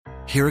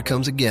Here it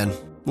comes again.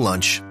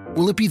 Lunch.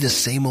 Will it be the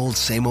same old,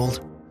 same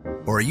old?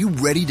 Or are you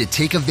ready to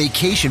take a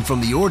vacation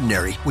from the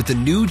ordinary with the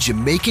new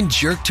Jamaican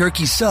Jerk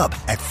Turkey Sub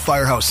at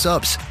Firehouse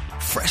Subs?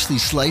 Freshly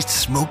sliced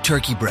smoked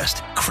turkey breast,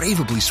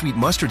 craveably sweet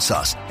mustard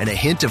sauce, and a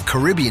hint of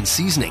Caribbean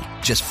seasoning.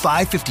 Just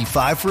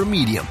 $5.55 for a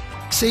medium.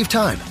 Save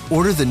time.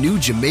 Order the new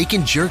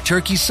Jamaican Jerk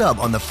Turkey Sub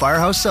on the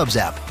Firehouse Subs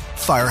app.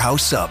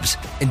 Firehouse Subs.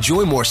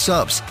 Enjoy more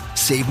subs.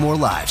 Save more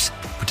lives.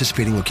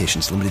 Participating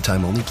locations. Limited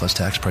time only, plus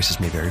tax. Prices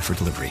may vary for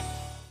delivery.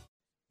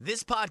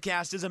 This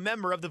podcast is a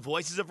member of the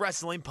Voices of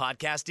Wrestling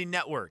Podcasting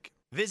Network.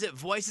 Visit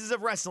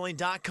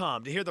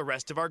voicesofwrestling.com to hear the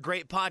rest of our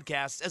great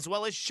podcasts, as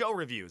well as show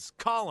reviews,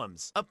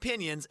 columns,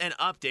 opinions, and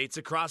updates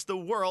across the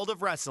world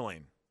of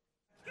wrestling.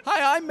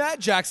 Hi, I'm Matt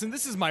Jackson.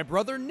 This is my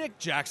brother Nick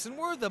Jackson.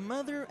 We're the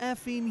mother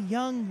effing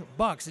Young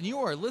Bucks, and you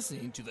are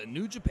listening to the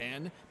New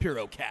Japan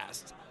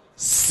Purocast.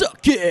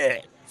 Suck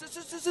it!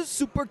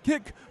 Super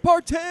kick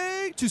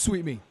partay to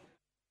sweet me.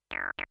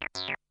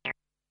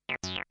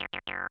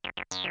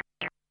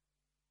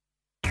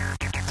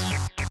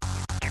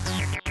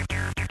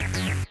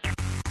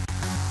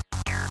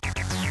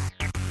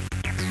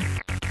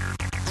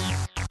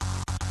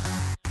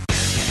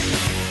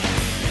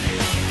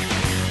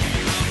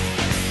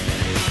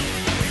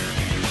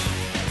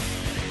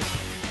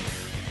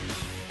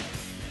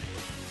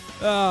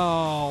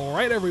 All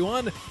right,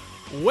 everyone.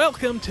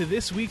 Welcome to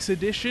this week's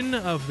edition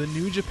of the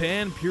New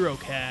Japan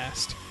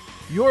Purocast,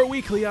 your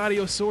weekly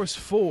audio source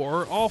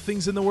for all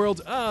things in the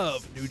world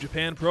of New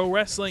Japan Pro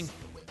Wrestling.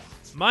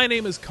 My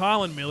name is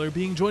Colin Miller,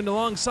 being joined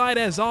alongside,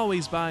 as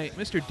always, by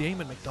Mr.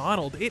 Damon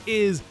McDonald. It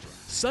is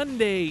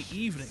Sunday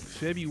evening,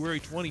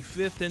 February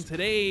 25th, and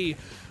today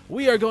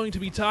we are going to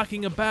be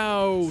talking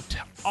about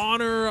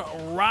Honor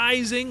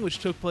Rising, which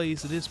took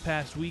place this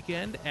past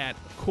weekend at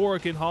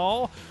Korakuen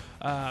Hall.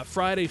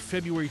 Friday,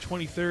 February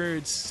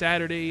 23rd,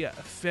 Saturday,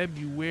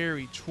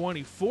 February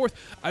 24th.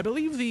 I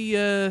believe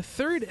the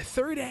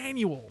third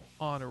annual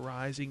Honor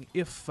Rising,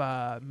 if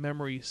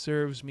memory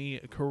serves me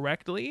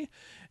correctly.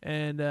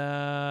 And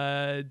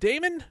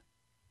Damon,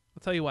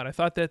 I'll tell you what, I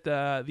thought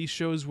that these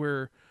shows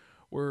were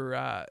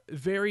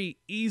very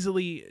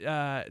easily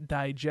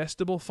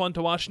digestible, fun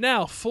to watch.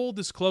 Now, full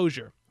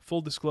disclosure,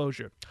 from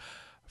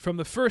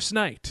the first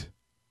night,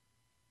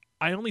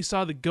 I only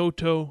saw the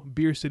Goto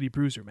Beer City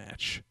Bruiser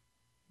match.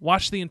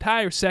 Watched the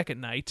entire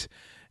second night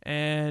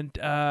and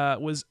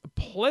was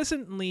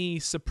pleasantly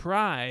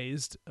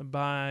surprised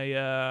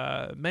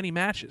by many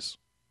matches.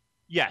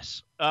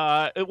 Yes.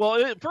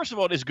 First of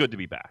all, it is good to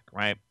be back,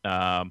 right?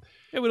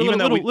 With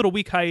a little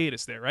week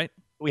hiatus there, right?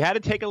 We had to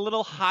take a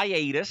little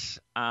hiatus.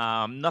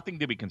 Nothing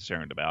to be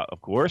concerned about,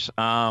 of course.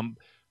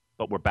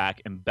 But we're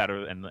back and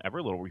better than ever,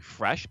 a little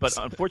refreshed. But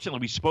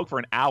unfortunately, we spoke for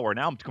an hour.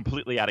 Now I'm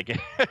completely out of gas.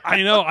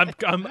 I know.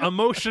 I'm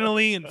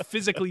emotionally and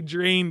physically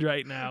drained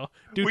right now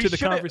due to the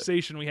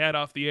conversation we had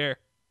off the air.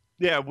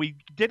 Yeah, we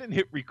didn't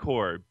hit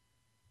record.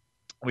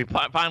 We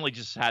finally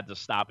just had to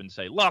stop and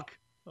say, "Look,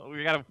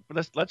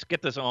 let's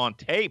get this on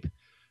tape."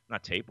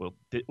 Not tape. Well,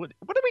 what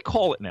do we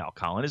call it now,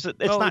 Colin? It's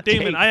not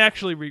Damon, tape. I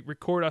actually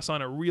record us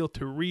on a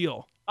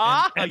reel-to-reel.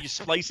 Are you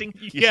slicing?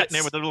 You're yes. sitting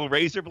there with a little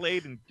razor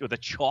blade and with a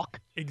chalk.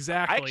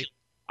 Exactly.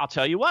 I'll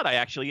tell you what. I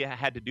actually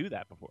had to do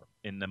that before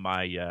in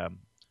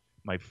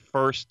my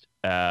first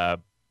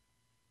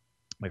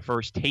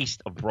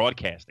taste of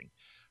broadcasting.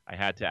 I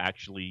had to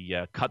actually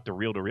cut the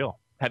reel-to-reel.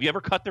 Have you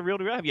ever cut the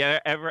reel-to-reel? Have you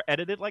ever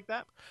edited like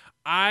that?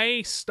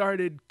 I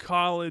started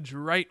college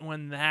right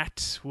when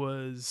that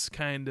was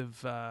kind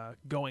of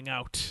going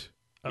out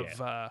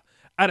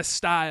of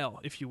style,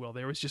 if you will.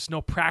 There was just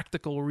no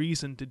practical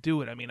reason to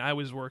do it. I mean, I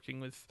was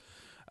working with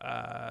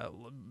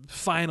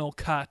Final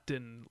Cut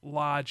and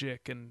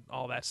Logic and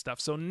all that stuff.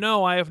 So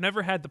no, I have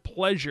never had the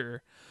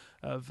pleasure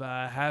of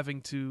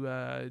having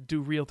to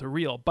do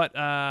reel-to-reel. But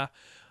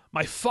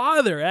my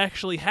father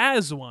actually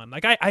has one.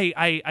 Like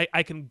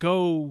I can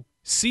go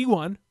see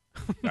one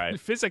right.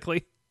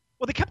 physically.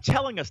 Well, they kept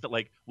telling us that,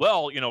 like,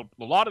 well, a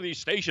lot of these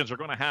stations are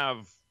going to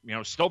have,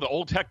 still the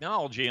old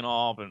technology and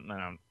all, but no,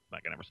 I'm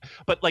not going to ever.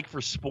 But like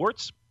for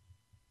sports,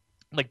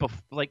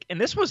 and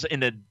this was in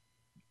the,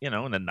 in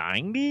the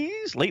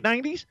 90s, late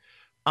 90s.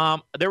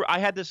 I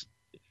had this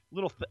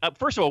little.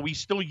 First of all, we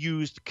still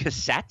used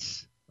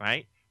cassettes,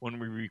 right, when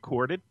we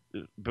recorded.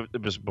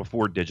 It was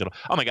before digital.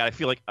 Oh my God, I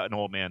feel like an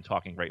old man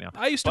talking right now.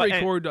 I used to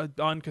record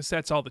on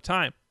cassettes all the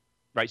time.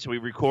 Right, so we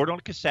record on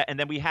a cassette, and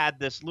then we had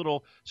this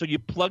little. So you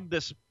plug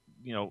this,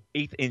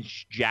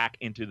 1/8-inch jack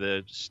into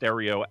the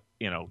stereo,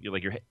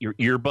 like your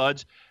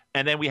earbuds,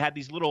 and then we had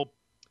these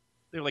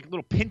they're like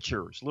little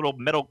pinchers, little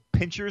metal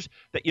pinchers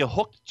that you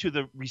hooked to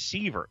the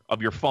receiver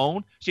of your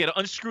phone. So you had to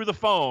unscrew the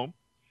phone,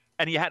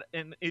 and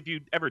if you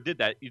ever did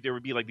that, there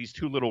would be like these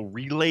two little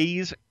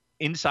relays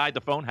inside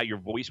the phone, how your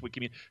voice would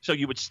communicate. So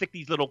you would stick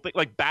these little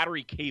like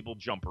battery cable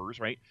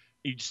jumpers, right?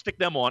 You'd stick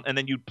them on, and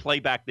then you'd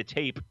play back the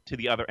tape to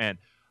the other end.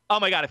 Oh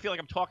my God, I feel like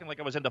I'm talking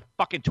like I was in the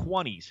fucking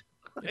 20s.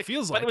 It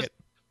feels like it.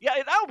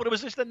 Yeah, but it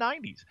was just the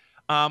 90s.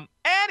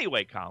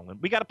 Anyway, Colin,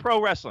 we got a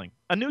pro wrestling,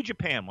 a New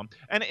Japan one.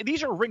 And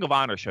these are Ring of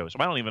Honor shows, so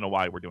I don't even know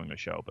why we're doing a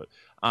show. But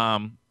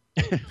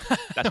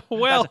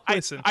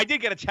Listen. I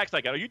did get a text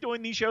like, "Are you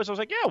doing these shows?" I was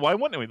like, "Yeah, why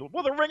wouldn't we?"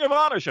 Well, the Ring of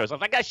Honor shows. I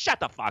was like, "Shut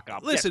the fuck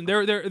up." Listen,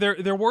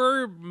 there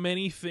were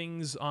many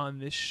things on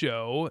this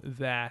show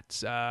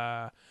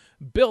that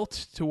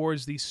built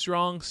towards the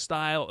strong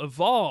style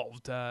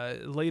evolved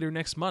later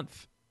next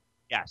month.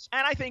 Yes,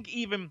 and I think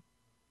even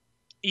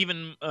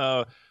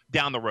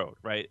down the road,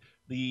 right?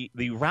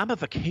 The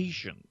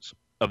ramifications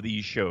of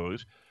these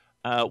shows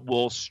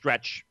will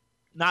stretch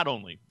not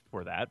only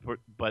for that,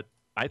 but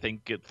I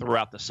think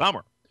throughout the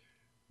summer,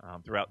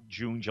 throughout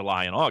June,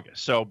 July, and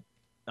August. So,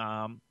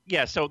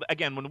 So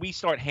again, when we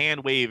start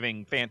hand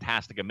waving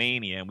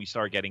Fantasticamania and we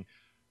start getting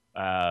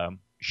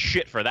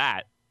shit for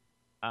that,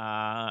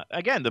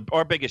 again,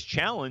 our biggest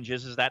challenge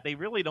is that they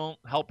really don't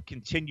help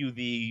continue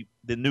the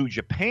New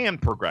Japan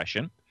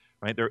progression.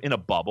 Right, they're in a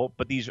bubble,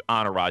 but these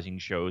Honor Rising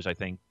shows, I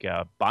think,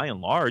 by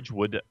and large,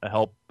 would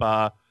help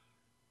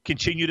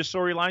continue the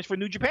storylines for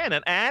New Japan.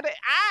 And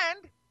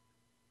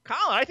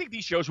Colin, I think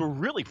these shows were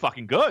really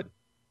fucking good.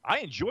 I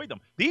enjoyed them.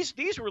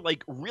 These were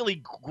like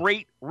really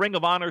great Ring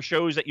of Honor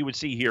shows that you would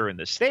see here in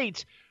the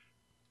States.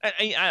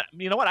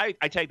 You know what?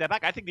 I take that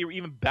back. I think they were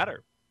even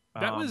better.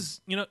 That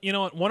was, you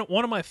know,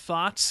 one of my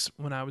thoughts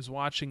when I was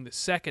watching the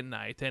second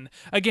night, and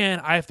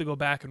again, I have to go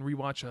back and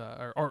rewatch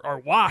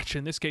or watch,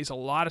 in this case, a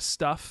lot of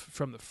stuff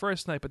from the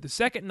first night. But the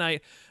second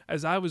night,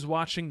 as I was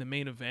watching the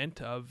main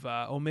event of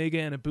Omega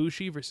and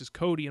Ibushi versus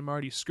Cody and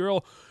Marty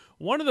Scurll,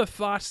 one of the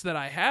thoughts that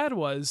I had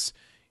was,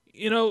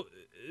 you know,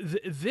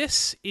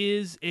 this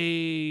is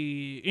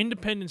a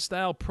independent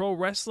style pro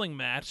wrestling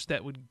match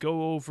that would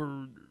go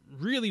over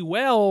really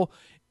well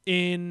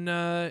in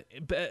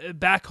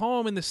back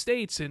home in the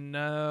States, in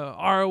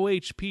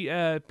ROH,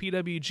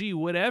 PWG,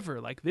 whatever.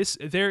 Like this,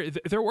 they're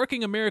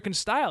working American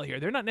style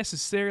here. They're not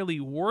necessarily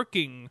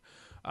working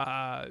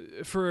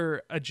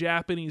for a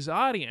Japanese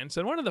audience.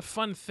 And one of the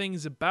fun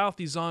things about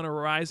these Honor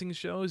Rising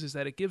shows is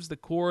that it gives the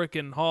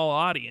Korakuen Hall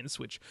audience,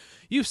 which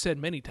you've said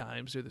many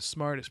times are the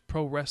smartest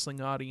pro wrestling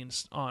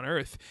audience on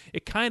earth,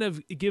 it kind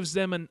of gives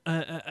them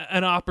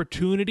an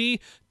opportunity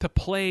to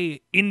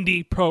play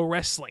indie pro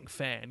wrestling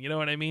fan. You know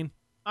what I mean?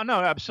 Oh,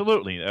 no,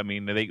 absolutely. I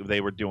mean, they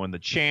were doing the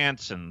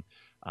chants, and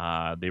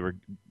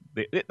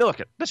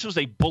look, this was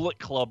a Bullet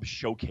Club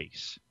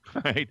showcase,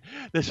 right?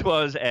 This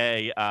was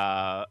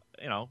again,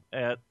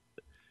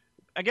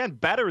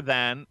 better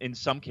than in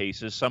some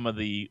cases some of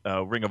the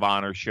Ring of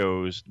Honor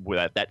shows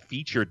that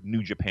featured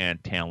New Japan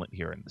talent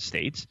here in the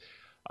States.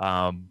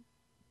 I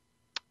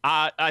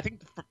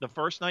think the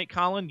first night,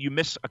 Colin, you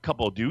missed a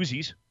couple of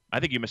doozies. I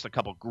think you missed a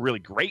couple of really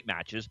great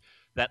matches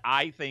that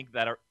I think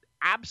that are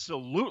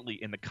absolutely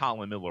in the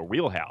Colin Miller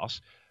wheelhouse,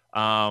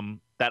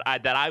 that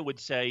I would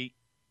say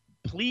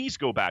please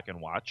go back and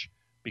watch,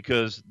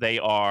 because they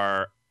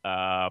are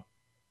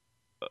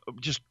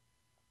just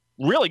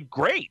really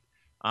great.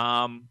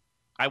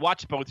 I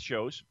watched both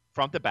shows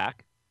front to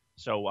back,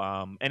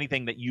 so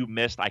anything that you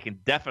missed I can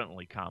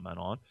definitely comment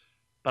on.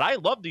 But I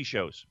love these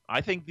shows.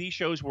 I think these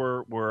shows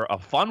were a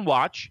fun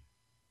watch,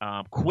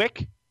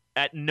 quick.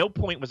 At no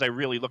point was I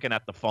really looking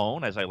at the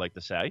phone, as I like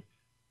to say.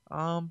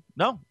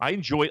 No, I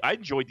enjoyed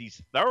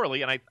these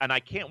thoroughly, and I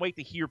can't wait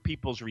to hear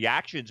people's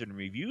reactions and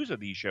reviews of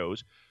these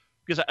shows,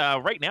 because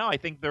right now I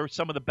think they're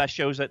some of the best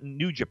shows that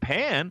New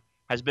Japan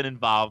has been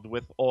involved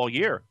with all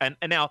year. And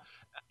now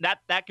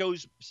that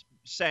goes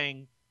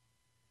saying,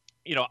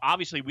 you know,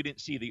 obviously we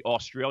didn't see the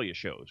Australia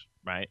shows,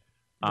 right?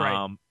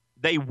 Right.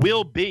 They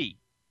will be,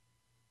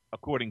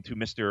 according to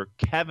Mr.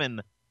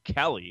 Kevin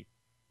Kelly.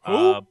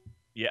 Who?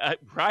 Yeah,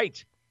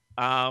 right.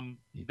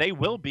 They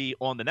will be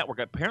on the network.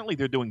 Apparently,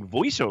 they're doing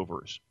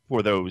voiceovers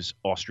for those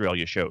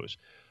Australia shows,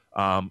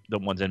 the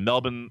ones in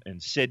Melbourne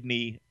and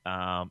Sydney,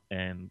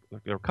 and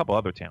there are a couple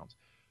other towns.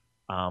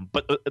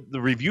 But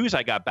the reviews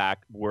I got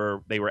back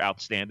they were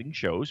outstanding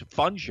shows,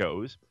 fun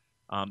shows.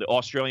 The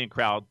Australian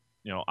crowd,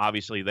 you know,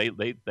 obviously they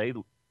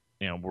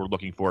were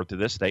looking forward to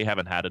this. They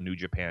haven't had a New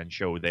Japan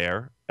show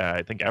there,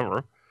 I think,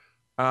 ever.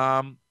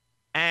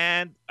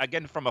 And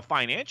again, from a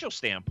financial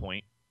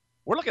standpoint,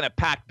 we're looking at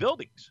packed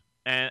buildings.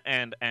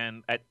 And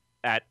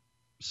at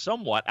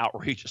somewhat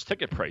outrageous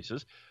ticket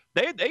prices.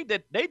 They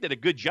did a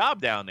good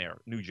job down there,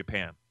 New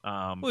Japan.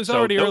 Well, there's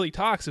already early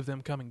talks of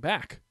them coming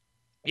back.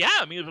 Yeah,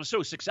 I mean, it was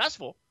so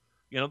successful.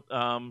 You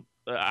know,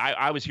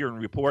 I was hearing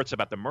reports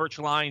about the merch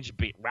lines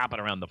wrapping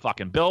around the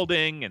fucking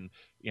building, and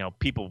you know,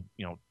 people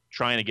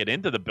trying to get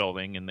into the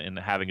building and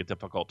having a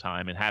difficult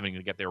time and having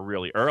to get there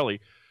really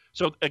early.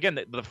 So again,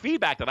 the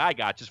feedback that I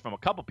got just from a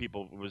couple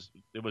people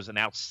it was an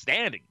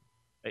outstanding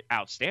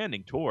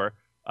tour.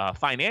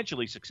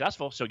 Financially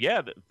successful, so yeah,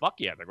 fuck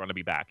yeah, they're going to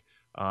be back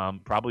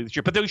probably this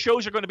year. But those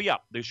shows are going to be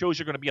up. Those shows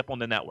are going to be up on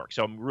the network,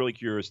 so I'm really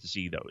curious to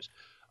see those.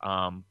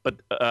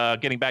 But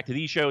getting back to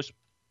these shows,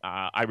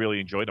 I really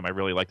enjoyed them. I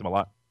really liked them a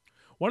lot.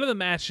 One of the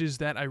matches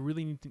that I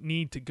really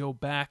need to go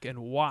back and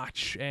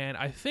watch, and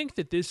I think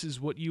that this is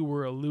what you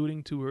were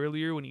alluding to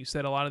earlier when you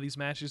said a lot of these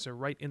matches are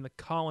right in the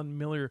Colin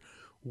Miller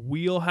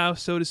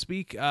wheelhouse, so to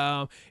speak.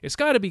 It's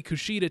got to be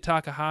Kushida,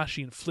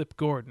 Takahashi, and Flip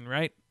Gordon,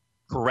 right?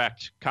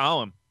 Correct,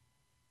 Colin.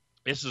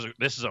 This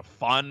is a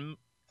fun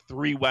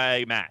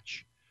three-way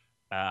match.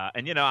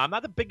 And, I'm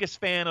not the biggest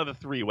fan of the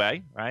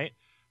three-way, right?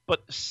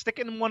 But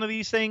sticking one of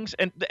these things,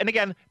 and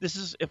again, this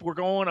is if we're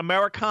going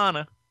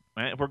Americana,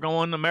 right? If we're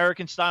going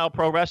American-style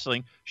pro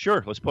wrestling,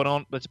 sure, let's put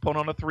on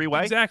a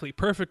three-way. Exactly.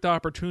 Perfect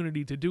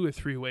opportunity to do a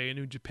three-way in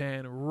New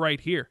Japan right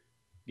here.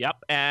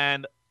 Yep.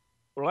 And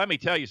let me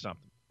tell you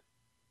something.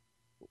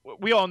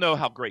 We all know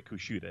how great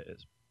Kushida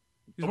is.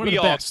 He's one of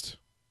the best.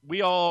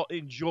 We all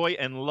enjoy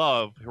and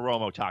love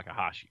Hiromu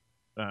Takahashi.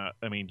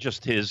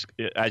 Just his,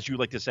 as you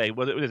like to say,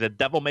 was it a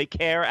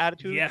devil-may-care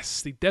attitude?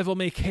 Yes, the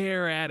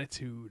devil-may-care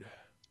attitude.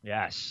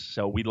 Yes,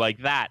 so we like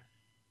that.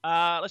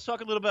 Let's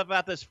talk a little bit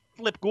about this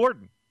Flip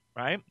Gordon,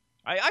 right?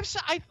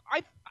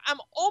 I'm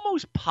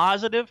almost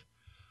positive.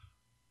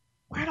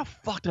 Where the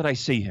fuck did I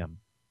see him?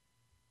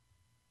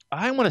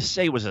 I want to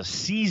say it was a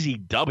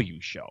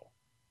CZW show.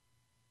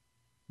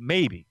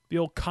 Maybe. The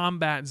old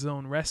Combat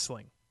Zone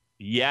Wrestling.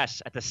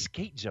 Yes, at the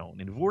Skate Zone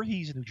in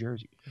Voorhees, New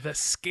Jersey. The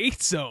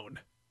Skate Zone?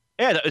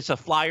 Yeah, it's a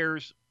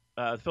Flyers,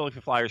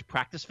 Philadelphia Flyers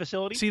practice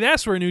facility. See,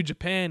 that's where New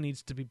Japan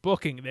needs to be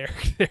booking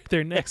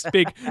their next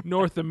big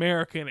North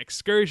American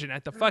excursion,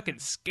 at the fucking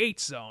Skate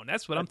Zone.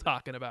 That's what I'm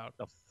talking about.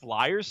 The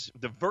Flyers,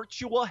 the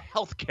virtual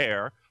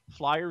healthcare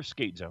Flyers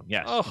Skate Zone.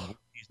 Yes, in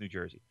Voorhees, New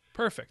Jersey.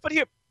 Perfect. But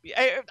here,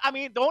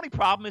 the only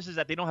problem is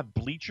that they don't have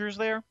bleachers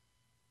there.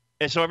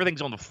 And so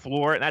everything's on the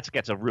floor, and that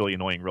gets really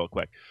annoying real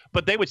quick.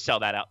 But they would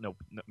sell that out.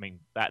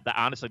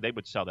 Honestly, they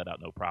would sell that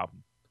out no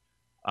problem.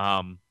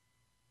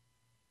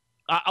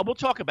 We'll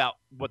talk about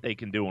what they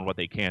can do and what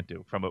they can't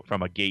do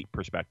from a gate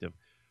perspective.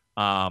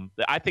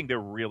 I think they're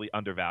really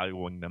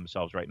undervaluing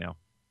themselves right now.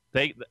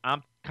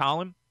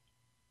 Colin.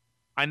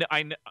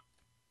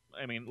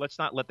 Let's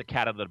not let the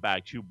cat out of the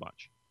bag too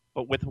much.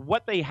 But with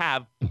what they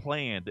have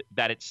planned,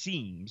 that it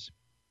seems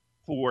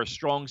for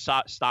Strong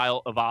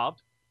Style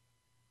Evolved,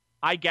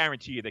 I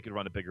guarantee you they could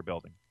run a bigger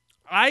building.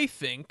 I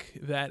think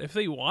that if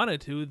they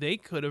wanted to, they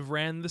could have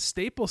ran the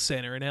Staples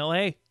Center in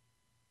L.A.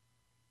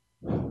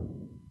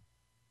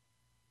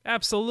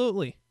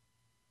 Absolutely.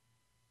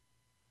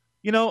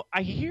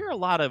 I hear a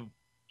lot of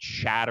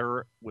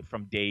chatter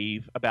from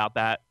Dave about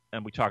that,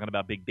 and we're talking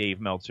about Big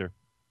Dave Meltzer.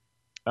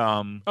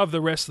 Of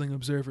the Wrestling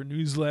Observer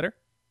newsletter.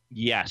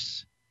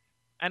 Yes.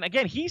 And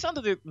again, he's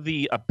under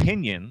the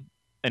opinion,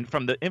 and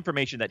from the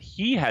information that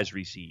he has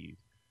received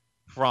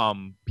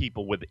from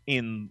people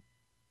within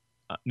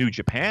New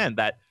Japan,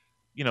 that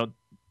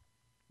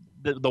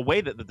the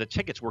way that the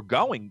tickets were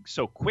going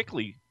so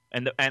quickly,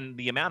 and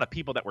the amount of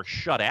people that were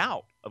shut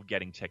out of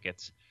getting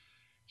tickets,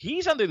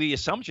 he's under the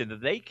assumption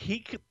that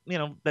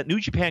that New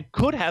Japan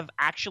could have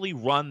actually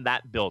run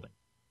that building.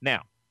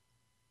 Now,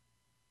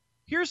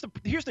 here's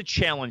the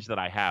challenge that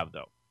I have,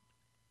 though.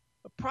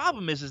 The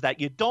problem is that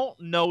you don't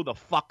know the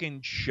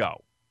fucking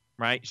show,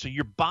 right? So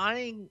you're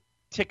buying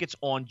tickets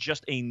on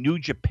just a New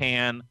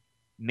Japan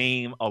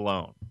name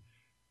alone.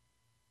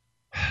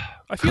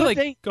 I feel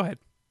go ahead.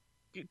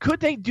 Could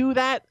they do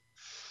that?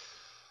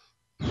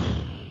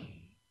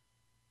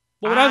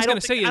 Well, what I was going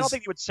to say is, I don't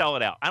think they would sell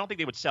it out. I don't think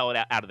they would sell it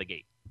out of the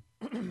gate.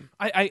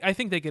 I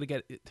think they could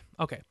get it.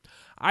 Okay,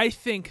 I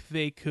think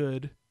they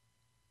could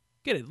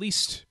get at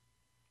least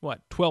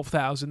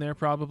 12,000 there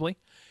probably,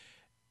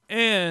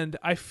 and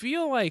I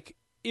feel like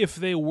if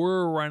they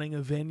were running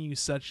a venue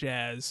such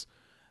as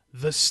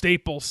the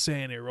Staples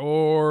Center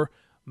or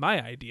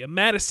my idea,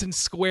 Madison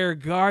Square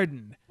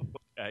Garden.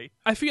 Okay.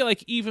 I feel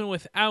like even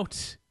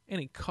without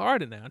any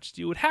card announced,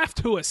 you would have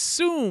to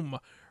assume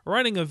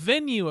running a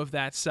venue of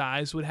that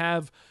size would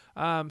have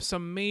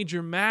some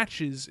major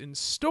matches in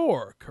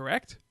store,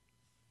 correct?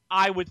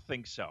 I would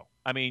think so.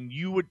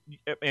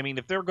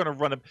 If they're going to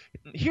run a...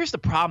 Here's the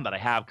problem that I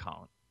have,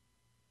 Colin.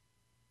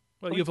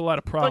 Well, you have a lot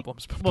of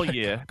problems.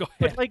 Yeah. Go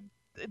ahead.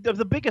 But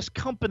the biggest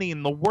company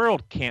in the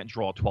world can't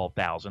draw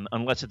 12,000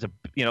 unless it's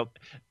they'll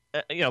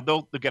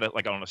get it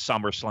on a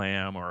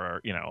SummerSlam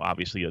or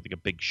obviously a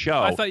big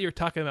show. I thought you were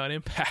talking about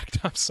Impact.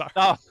 I'm sorry.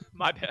 Oh,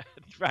 my bad.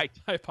 Right.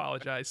 I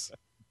apologize.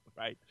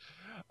 Right.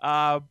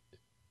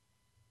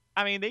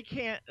 They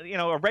can't.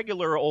 A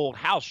regular old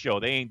house show,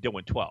 they ain't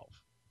doing 12.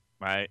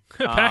 Right.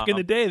 Back in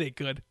the day, they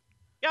could.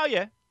 Oh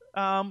yeah.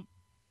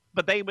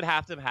 But they would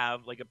have to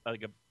have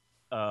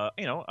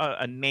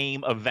a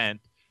name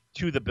event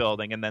to the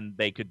building, and then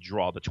they could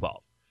draw the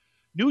 12.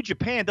 New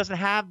Japan doesn't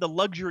have the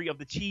luxury of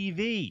the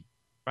TV,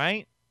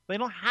 right? They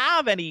don't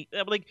have any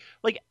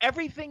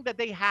everything that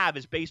they have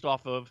is based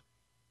off of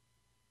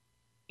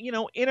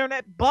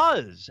internet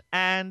buzz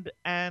and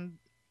an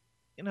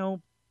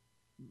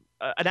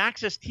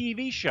Access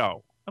TV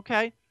show.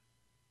 Okay.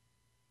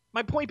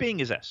 My point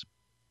being is this.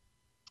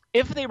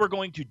 If they were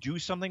going to do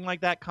something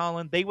like that,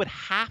 Colin, they would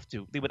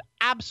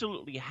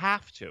absolutely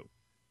have to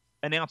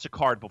announce a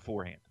card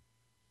beforehand.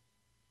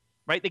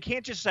 Right? They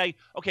can't just say,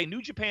 okay,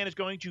 New Japan is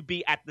going to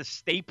be at the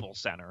Staples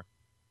Center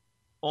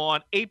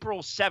on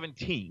April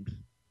 17th.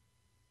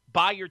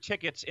 Buy your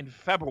tickets in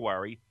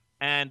February,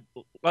 and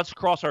let's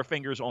cross our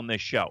fingers on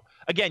this show.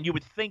 Again, you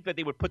would think that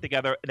they would put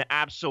together an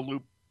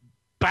absolute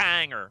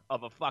banger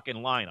of a fucking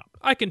lineup.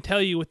 I can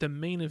tell you what the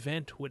main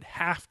event would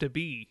have to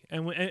be.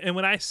 And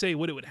when I say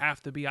what it would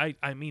have to be,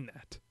 I mean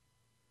that.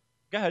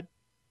 Go ahead.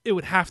 It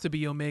would have to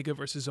be Omega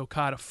versus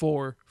Okada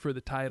for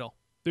the title.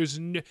 There's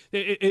no,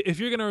 if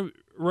you're going to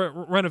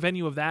run a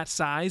venue of that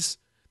size,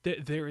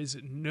 there is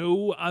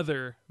no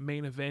other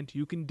main event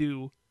you can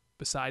do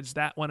besides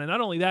that one. And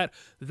not only that,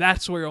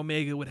 that's where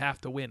Omega would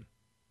have to win.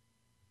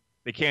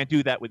 They can't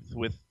do that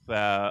with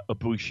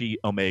Ibushi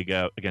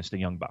Omega against the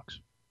Young Bucks.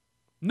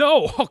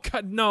 No, oh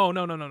God, no.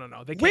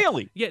 They can't.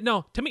 Really? Yeah,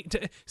 no. To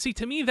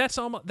me, that's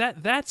almost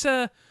that's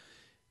a.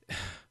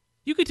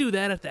 You could do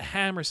that at the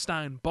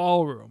Hammerstein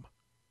Ballroom.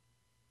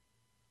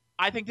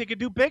 I think they could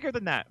do bigger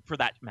than that for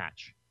that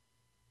match.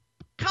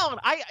 Colin,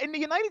 in the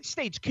United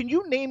States, can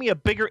you name me a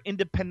bigger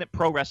independent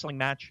pro wrestling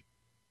match?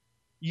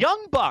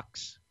 Young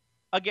Bucks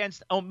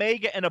against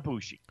Omega and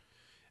Ibushi.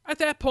 At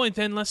that point,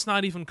 then, let's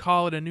not even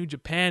call it a New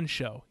Japan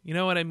show. You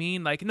know what I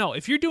mean? Like, no,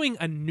 if you're doing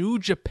a New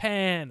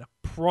Japan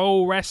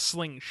pro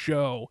wrestling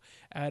show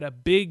at a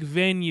big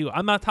venue,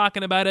 I'm not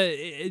talking about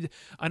a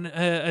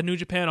New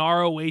Japan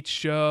ROH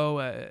show.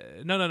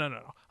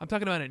 No. I'm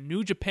talking about a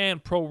New Japan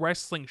pro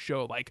wrestling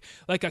show, like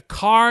a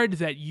card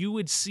that you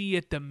would see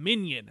at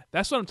Dominion.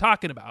 That's what I'm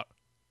talking about.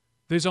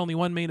 There's only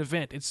one main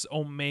event. It's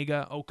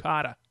Omega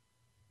Okada.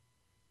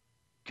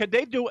 Could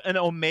they do an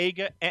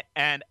Omega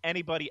and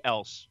anybody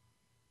else?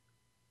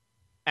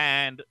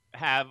 And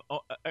have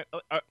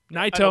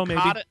Naito,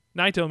 maybe.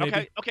 Naito,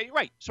 maybe. Okay,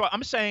 right. So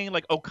I'm saying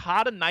like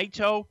Okada,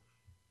 Naito,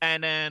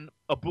 and then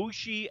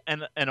Ibushi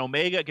and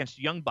Omega against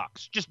Young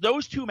Bucks. Just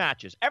those two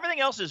matches. Everything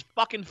else is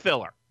fucking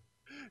filler.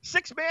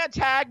 6-man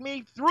tag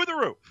me through the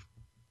roof.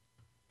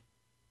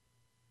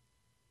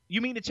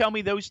 You mean to tell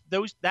me those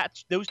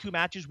two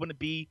matches wouldn't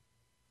be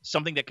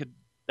something that could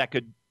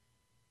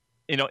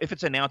if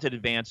it's announced in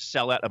advance,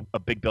 sell out a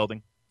big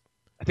building?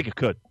 I think it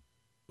could.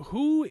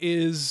 Who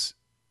is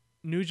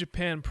New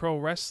Japan Pro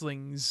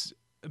Wrestling's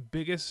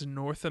biggest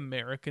North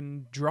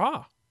American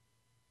draw?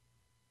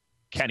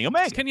 Kenny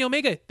Omega. It's Kenny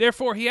Omega.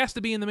 Therefore, he has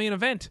to be in the main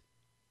event.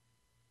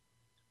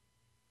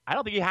 I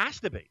don't think he has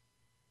to be.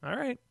 All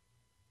right.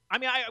 I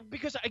mean,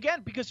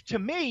 because to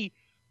me,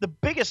 the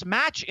biggest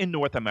match in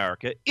North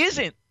America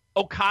isn't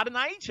Okada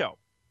Naito.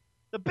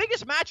 The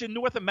biggest match in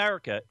North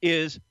America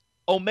is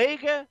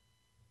Omega,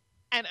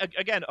 and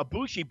again,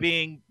 Ibushi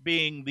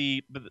being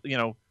the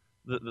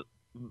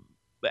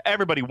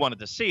everybody wanted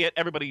to see it.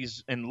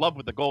 Everybody's in love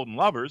with the Golden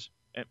Lovers,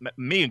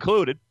 me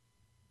included,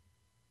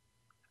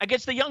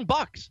 against the Young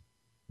Bucks,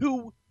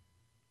 who,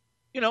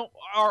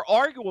 are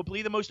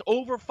arguably the most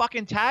over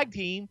fucking tag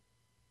team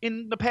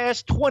in the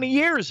past 20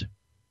 years.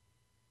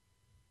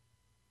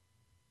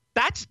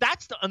 That's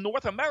a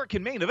North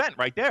American main event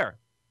right there.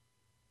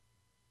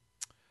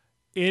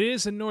 It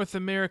is a North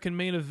American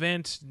main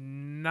event,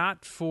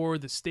 not for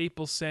the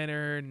Staples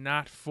Center,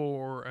 not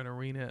for an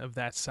arena of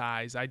that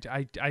size. I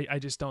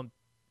just don't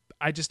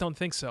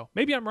think so.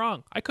 Maybe I'm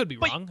wrong. I could be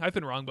wrong. I've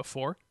been wrong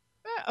before.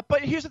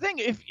 But here's the thing: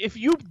 if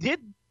you did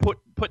put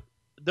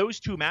those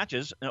two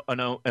matches, an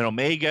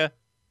Omega,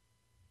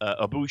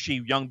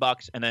 Ibushi, Young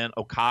Bucks, and then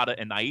Okada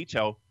and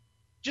Naito,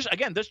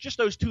 just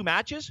those two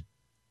matches,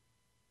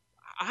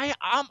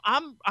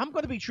 I'm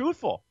going to be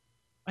truthful.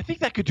 I think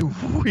that could do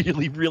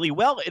really, really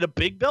well in a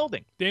big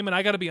building. Damon,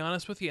 I got to be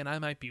honest with you, and I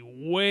might be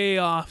way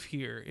off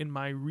here in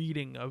my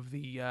reading of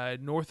the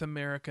North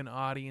American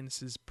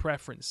audience's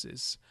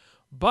preferences.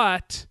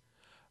 But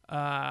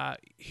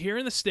here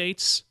in the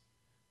States,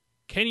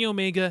 Kenny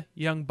Omega,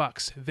 Young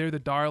Bucks, they're the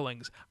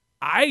darlings.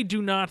 I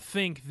do not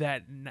think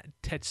that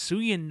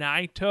Tetsuya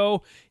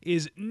Naito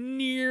is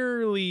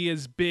nearly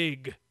as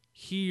big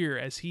here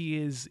as he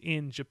is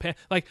in Japan.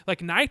 Like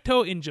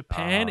Naito in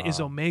Japan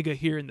is Omega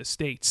here in the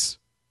States.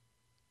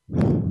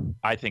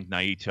 I think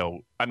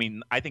Naito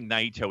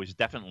is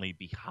definitely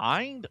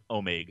behind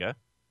Omega,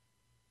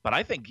 but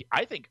I think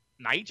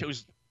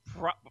Naito's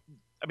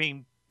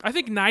I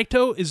think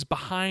Naito is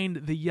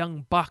behind the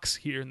Young Bucks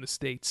here in the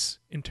States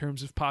in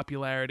terms of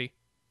popularity.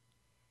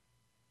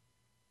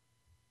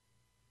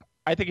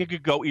 I think it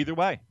could go either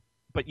way.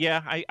 But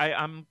yeah,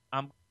 I'm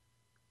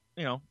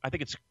I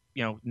think it's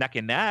neck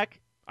and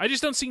neck. I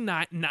just don't see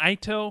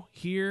Naito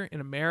here in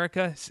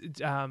America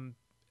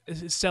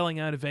selling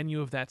out a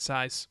venue of that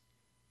size.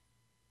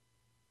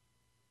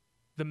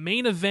 The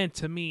main event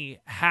to me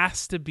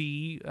has to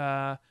be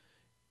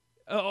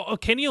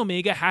Kenny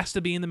Omega has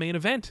to be in the main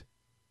event.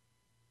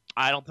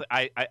 I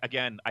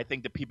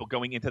think the people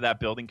going into that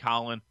building,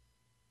 Colin,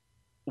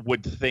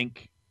 would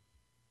think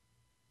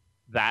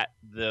that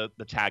the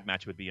tag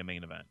match would be a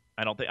main event.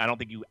 I don't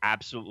think you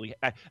absolutely,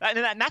 and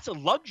that's a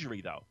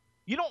luxury though.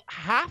 You don't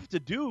have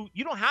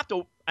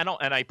to, and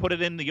I put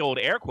it in the old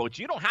air quotes,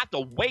 you don't have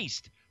to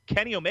waste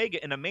Kenny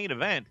Omega in a main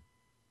event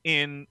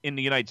in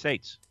the United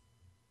States.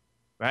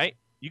 Right?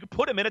 You could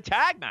put him in a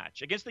tag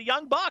match against the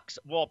Young Bucks.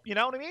 Well, you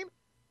know what I mean?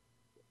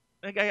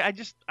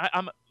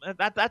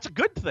 That's a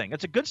good thing.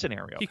 That's a good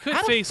scenario. He could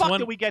How face the fuck one.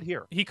 did we get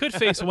here? He could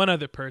face one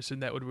other person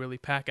that would really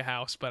pack a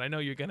house, but I know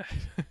you're gonna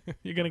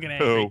get angry.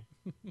 Who?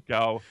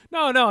 Go.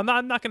 No,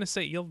 I'm not gonna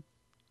say. You'll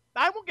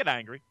I won't get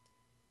angry.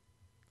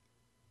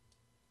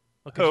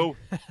 Look, Who?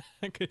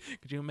 could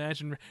you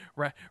imagine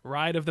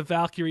Ride of the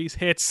Valkyries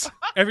hits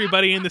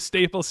everybody in the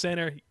Staples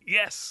Center?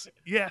 Yes.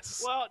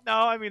 Well, no,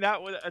 I mean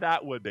that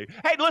would be.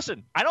 Hey,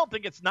 listen, I don't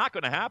think it's not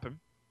going to happen,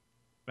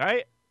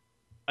 right?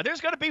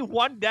 There's going to be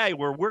one day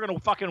where we're going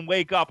to fucking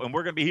wake up and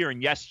we're going to be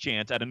hearing yes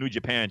chants at a New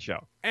Japan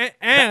show.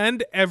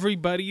 And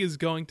everybody is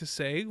going to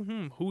say,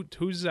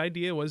 whose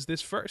idea was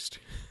this first?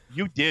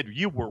 You did.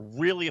 You were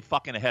really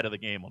fucking ahead of the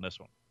game on this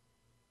one.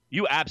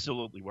 You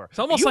absolutely were. It's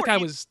almost like I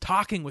was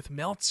talking with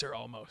Meltzer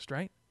almost,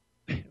 right?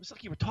 It was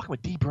like you were talking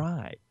with D.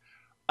 Bry.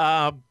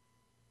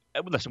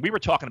 Listen, we were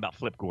talking about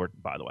Flip Gordon,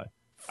 by the way.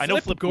 I know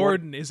Flip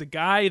Gordon is a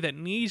guy that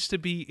needs to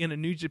be in a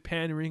New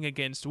Japan ring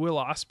against Will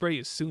Ospreay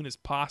as soon as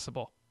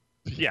possible.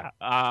 Yeah.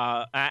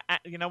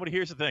 You know what?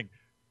 Here's the thing.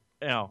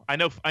 You know, I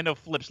know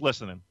Flip's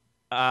listening.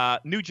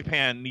 New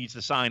Japan needs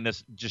to sign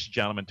this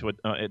gentleman to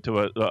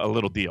a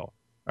little deal,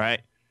 right?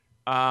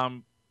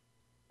 Colin,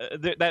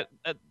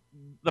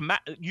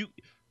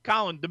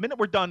 the minute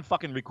we're done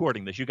fucking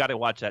recording this, you got to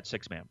watch that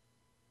 6-man.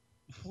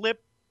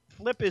 Flip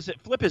is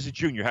a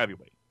junior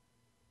heavyweight,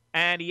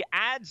 and he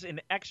adds an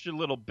extra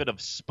little bit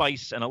of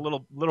spice and a little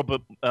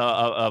bit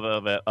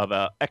of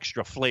a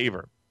extra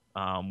flavor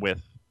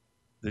with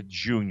the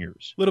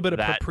juniors. A little bit of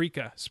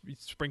paprika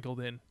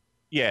sprinkled in.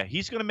 Yeah,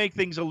 he's going to make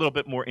things a little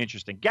bit more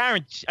interesting. I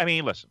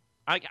mean, listen,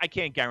 I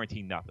can't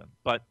guarantee nothing,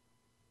 but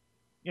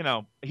you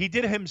know, he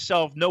did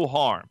himself no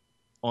harm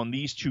on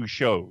these two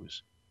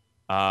shows,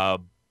 and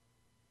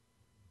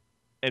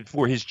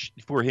for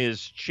his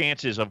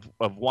chances of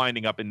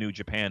winding up in New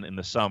Japan in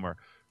the summer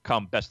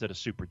come Best of the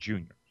Super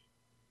Juniors,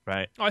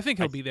 right? Oh, I think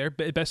he'll be there,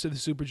 Best of the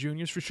Super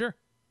Juniors for sure.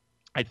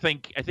 I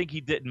think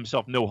he did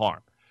himself no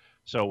harm.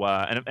 So,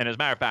 and as a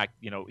matter of fact,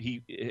 you know,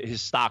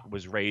 his stock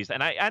was raised,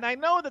 and I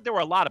know that there were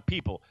a lot of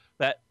people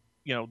that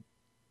you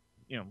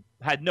know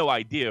had no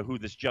idea who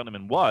this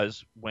gentleman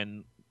was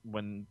when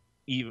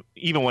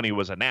even when he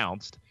was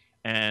announced,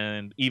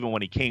 and even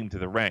when he came to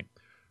the ring.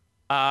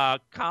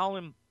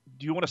 Colin,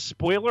 do you want a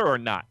spoiler or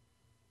not?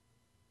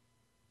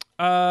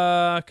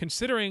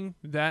 Considering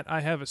that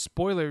I have a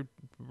spoiler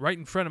right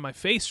in front of my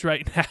face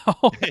right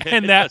now,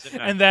 and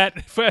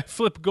that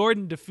Flip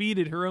Gordon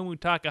defeated Hiromu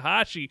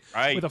Takahashi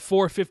with a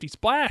 450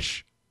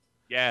 splash.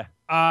 Yeah.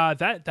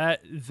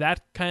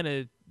 That kind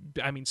of,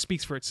 I mean,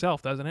 speaks for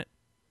itself, doesn't it?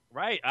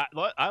 Right.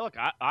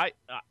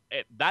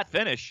 That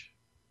finish.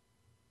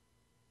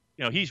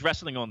 You know, he's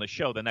wrestling on the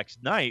show the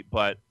next night,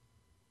 but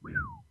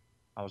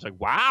I was like,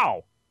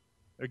 wow,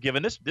 they're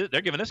giving this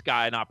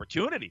guy an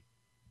opportunity.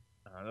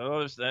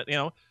 That, you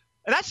know,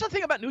 and that's the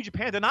thing about New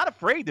Japan. They're not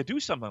afraid to do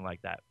something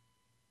like that.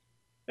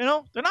 You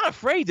know, they're not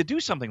afraid to do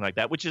something like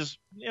that, which is,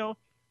 you know,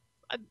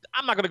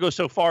 I'm not going to go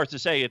so far as to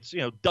say it's, you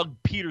know, Doug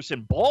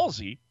Peterson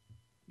ballsy.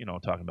 You know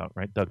what I'm talking about,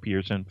 right? Doug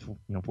Peterson, you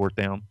know, Fourth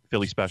Down,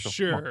 Philly special.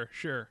 Sure.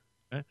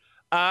 You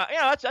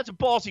know, that's a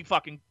ballsy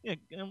fucking, you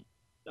know,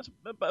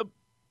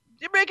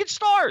 they're making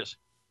stars.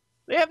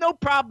 They have no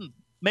problem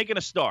making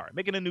a star,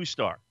 making a new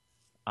star.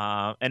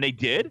 And they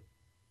did.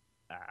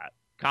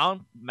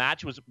 Colin,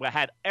 match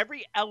had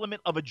every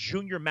element of a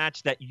junior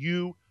match that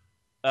you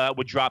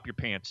would drop your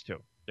pants to.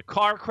 The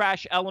car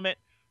crash element,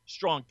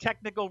 strong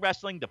technical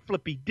wrestling, the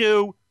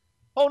flippy-do,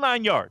 whole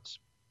 9 yards,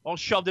 all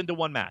shoved into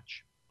one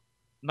match.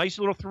 Nice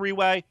little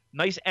three-way,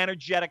 nice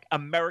energetic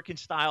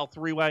American-style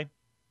three-way.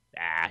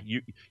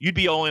 You'd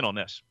be all in on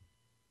this.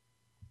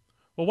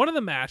 Well, one of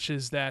the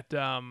matches that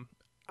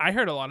I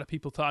heard a lot of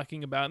people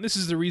talking about, and this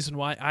is the reason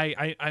why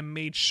I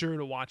made sure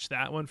to watch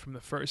that one from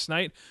the first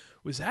night,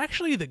 was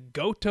actually the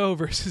Goto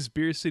versus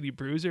Beer City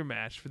Bruiser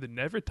match for the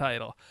Never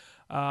title.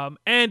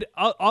 And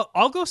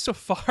I'll go so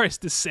far as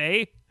to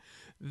say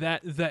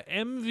that the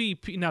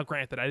MVP, now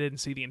granted I didn't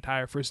see the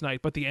entire first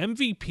night, but the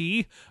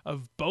MVP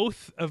of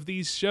both of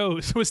these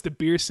shows was the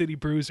Beer City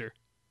Bruiser.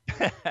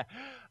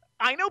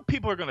 I know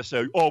people are going to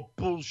say, oh,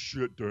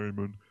 bullshit,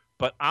 Damon.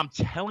 But I'm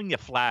telling you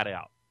flat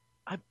out,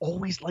 I've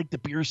always liked the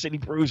Beer City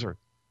Bruiser.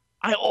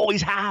 I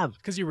always have.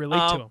 Because you relate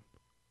to him.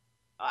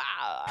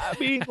 I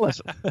mean,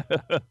 listen.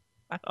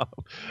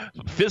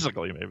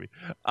 Physically, maybe.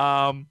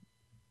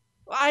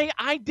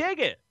 I dig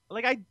it.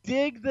 Like, I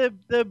dig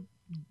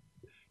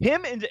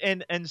him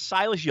and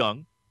Silas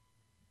Young,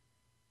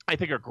 I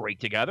think, are great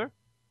together.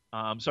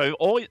 So I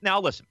always, now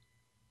listen,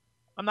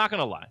 I'm not going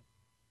to lie.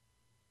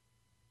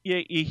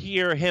 You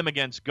hear him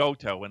against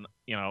Goto, and,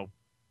 you know,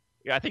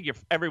 I think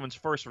everyone's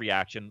first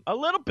reaction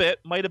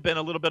might have been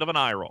a little bit of an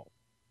eye roll,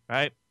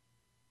 right?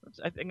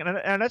 I think,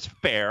 and that's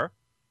fair,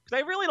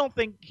 because I really don't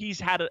think he's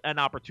had an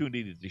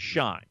opportunity to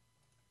shine.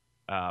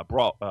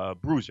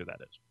 Bruiser, that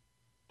is.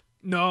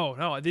 No.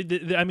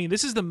 I mean,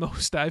 this is the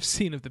most I've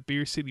seen of the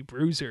Beer City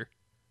Bruiser.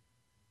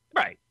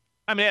 Right.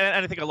 I mean,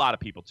 and I think a lot of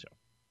people too.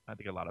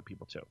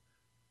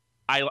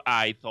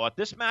 I thought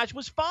this match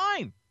was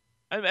fine.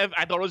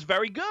 I thought it was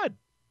very good.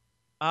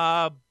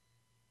 I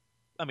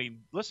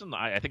mean, listen,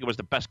 I think it was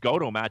the best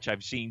Goto match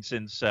I've seen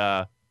since,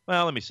 well,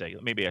 let me say,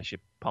 maybe I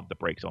should pump the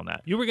brakes on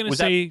that. You were going to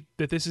say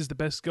that this is the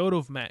best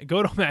Goto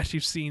match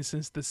you've seen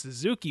since the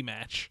Suzuki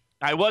match.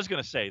 I was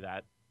going to say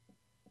that.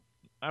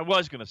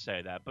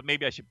 But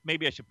maybe I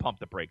should pump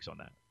the brakes on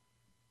that.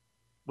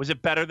 Was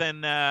it better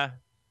than?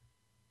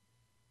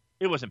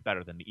 It wasn't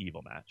better than the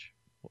Evil match,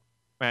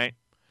 right?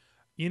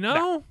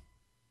 No.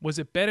 Was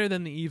it better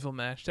than the Evil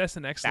match? That's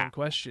an excellent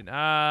question.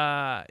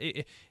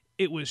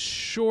 It was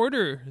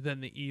shorter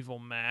than the Evil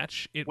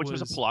match. Which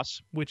was a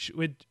plus. Which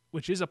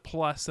is a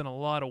plus in a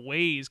lot of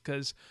ways,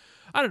 because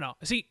I don't know.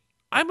 See,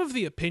 I'm of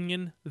the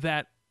opinion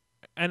that,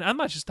 and I'm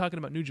not just talking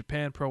about New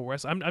Japan Pro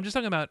Wrestling. I'm just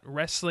talking about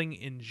wrestling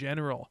in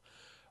general.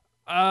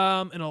 In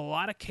a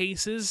lot of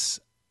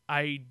cases,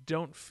 I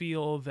don't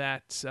feel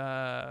that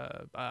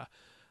a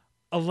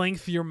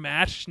lengthier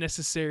match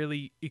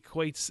necessarily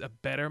equates a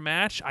better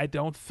match. I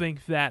don't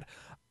think that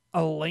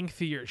a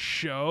lengthier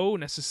show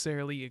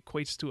necessarily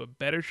equates to a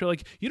better show.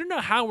 Like, you don't know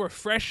how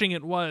refreshing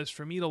it was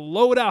for me to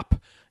load up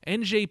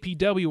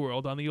NJPW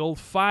World on the old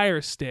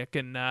Fire Stick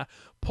and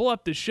pull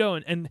up the show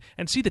and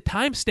see the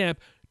timestamp,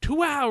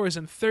 2 hours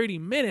and 30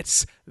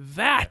 minutes.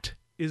 That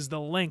is the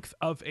length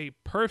of a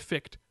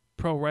perfect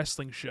pro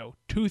wrestling show.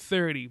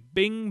 2:30,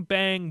 bing,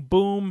 bang,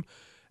 boom.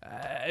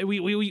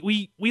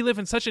 We live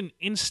in such an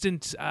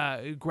instant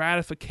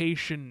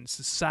gratification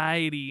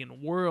society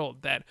and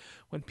world that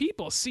when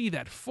people see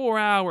that 4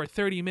 hour,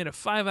 30-minute,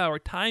 5 hour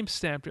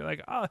timestamp, they're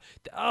like,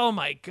 oh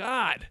my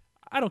God.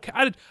 I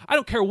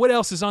don't care what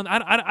else is on.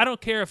 I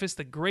don't care if it's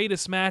the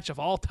greatest match of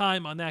all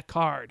time on that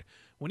card.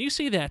 When you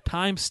see that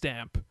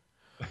timestamp,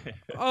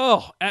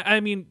 I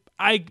mean,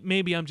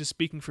 maybe I'm just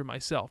speaking for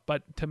myself,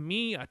 but to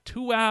me, a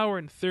 2 hour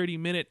and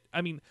 30-minute.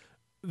 I mean,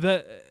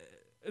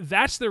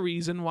 that's the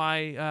reason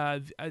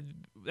why.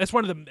 That's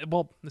one of the.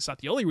 Well, it's not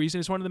the only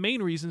reason. It's one of the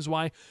main reasons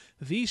why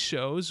these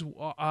shows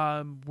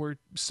were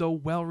so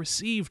well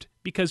received,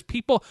 because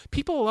people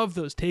love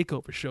those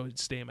takeover shows.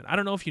 Stamen. I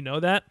don't know if you know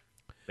that.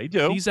 They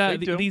do. These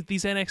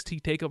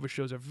NXT takeover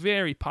shows are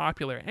very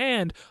popular,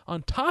 and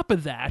on top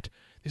of that,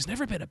 there's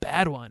never been a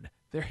bad one.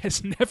 There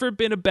has never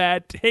been a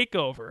bad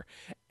takeover.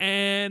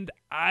 And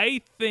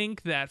I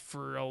think that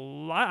for a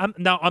lot...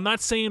 Now, I'm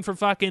not saying for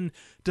fucking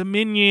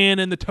Dominion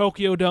and the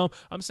Tokyo Dome.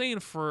 I'm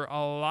saying for a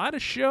lot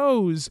of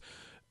shows,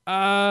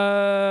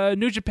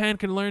 New Japan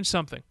can learn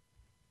something.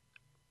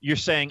 You're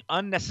saying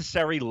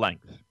unnecessary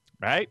length,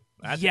 right?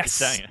 That's yes,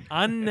 what you're saying.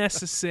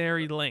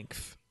 Unnecessary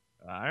length.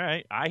 All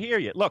right, I hear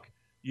you. Look,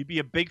 you'd be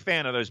a big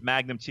fan of those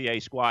Magnum TA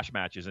squash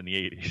matches in the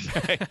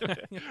 80s,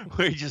 right?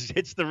 Where he just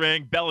hits the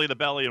ring, belly to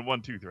belly, and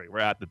 1, 2, 3. We're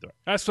at the door.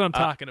 That's what I'm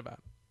talking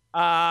about.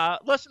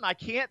 Listen, I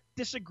can't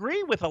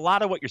disagree with a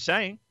lot of what you're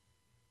saying,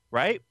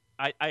 right?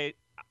 I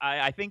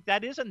think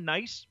that is a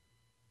nice,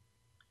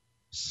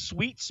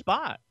 sweet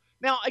spot.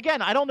 Now,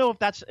 again, I don't know if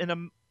that's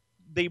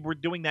they were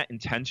doing that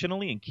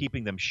intentionally and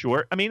keeping them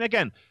short. I mean,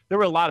 again, there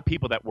were a lot of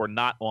people that were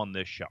not on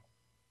this show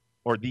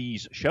or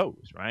these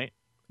shows, right?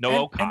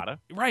 No Okada.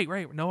 Right.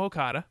 No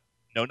Okada.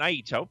 No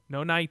Naito.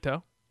 No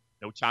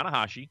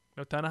Tanahashi.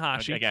 No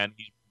Tanahashi. Again,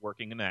 he's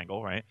working an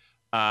angle, right?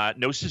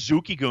 No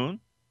Suzuki-gun.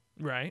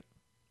 Right.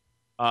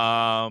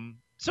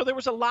 So there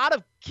was a lot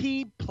of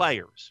key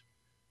players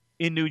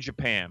in New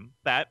Japan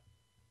that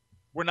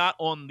were not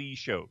on these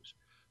shows.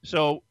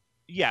 So,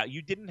 yeah,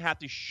 you didn't have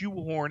to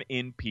shoehorn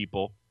in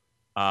people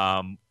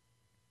and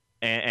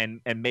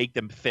make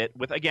them fit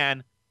with,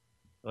 again,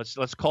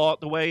 let's call it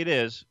the way it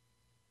is,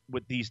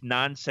 with these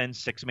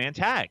nonsense 6-man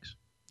tags.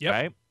 Yep.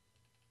 Right?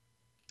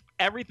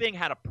 Everything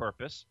had a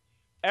purpose.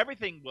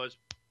 Everything was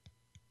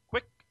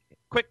quick,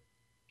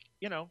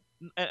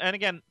 and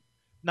again,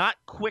 not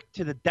quick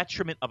to the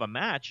detriment of a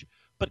match,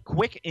 but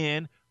quick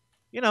in,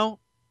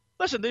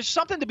 listen, there's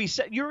something to be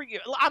said.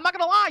 I'm not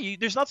going to lie.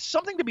 There's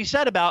something to be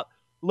said about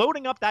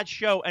loading up that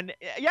show. And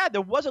yeah,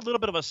 there was a little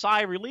bit of a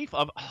sigh of relief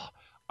of,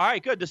 all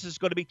right, good. This is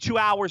going to be 2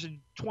 hours and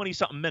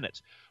 20-something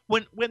minutes.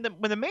 When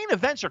the main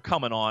events are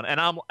coming on, and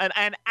I'm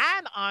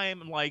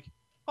like,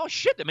 oh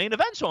shit, the main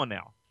event's on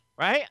now,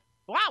 right?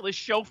 Wow, this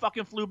show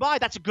fucking flew by.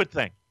 That's a good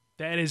thing.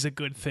 That is a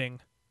good thing,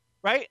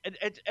 right? And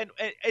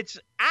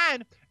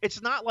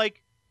it's not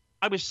like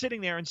I was sitting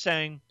there and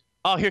saying,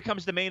 oh, here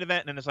comes the main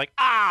event, and it's like,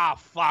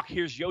 fuck,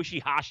 here's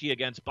Yoshihashi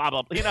against blah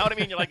blah blah. You know what I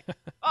mean? You're like,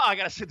 oh, I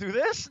gotta sit through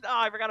this. No,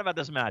 I forgot about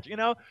this match.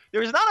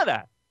 There was none of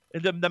that.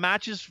 The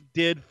matches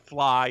did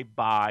fly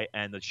by,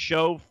 and the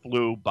show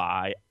flew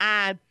by.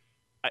 And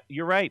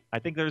you're right. I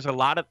think there's a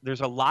lot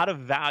of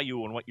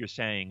value in what you're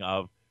saying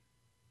of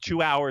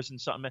 2 hours and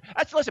something.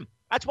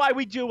 That's why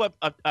we do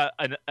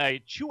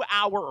a 2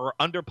 hour or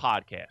under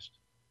podcast,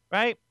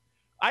 right?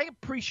 I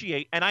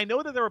appreciate, and I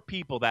know that there are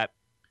people that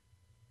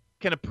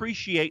can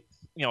appreciate,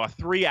 a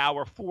 3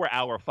 hour, 4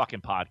 hour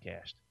fucking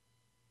podcast.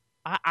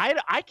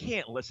 I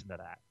can't listen to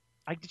that.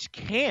 I just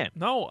can't.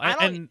 No,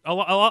 and a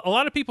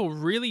lot of people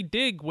really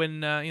dig when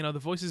the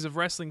Voices of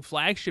Wrestling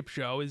flagship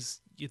show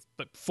is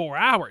 4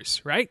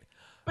 hours, right?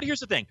 But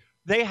here's the thing: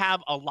 they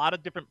have a lot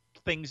of different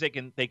things they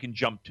can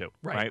jump to,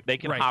 right? They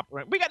can hop.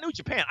 Right? We got New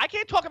Japan. I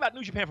can't talk about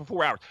New Japan for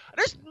 4 hours.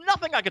 There's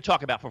nothing I could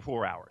talk about for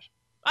 4 hours.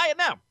 I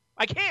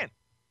can't.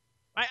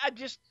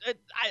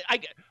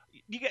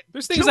 You get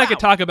There's things 2 I could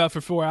hours. talk about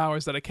for 4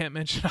 hours that I can't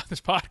mention on this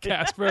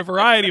podcast for a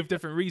variety of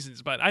different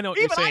reasons, but I know what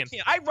Even you're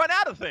saying. I run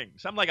out of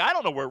things. I'm like, I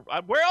don't know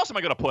where else am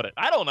I going to put it?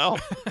 I don't know.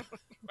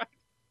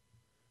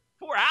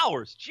 4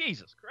 hours,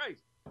 Jesus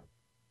Christ.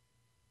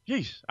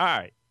 Jeez. All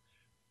right,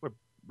 we're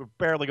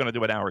barely going to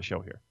do an hour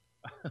show here,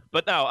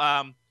 but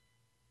no.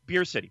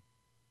 Beer City.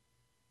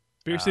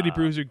 Beer City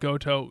Bruiser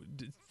Goto,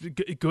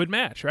 good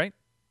match, right?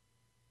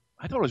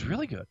 I thought it was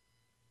really good.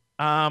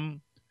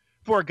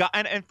 For a guy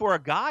and for a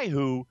guy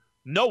who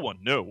no one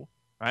knew,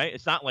 right?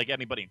 It's not like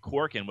anybody in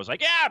Corkin was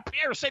like, "Yeah,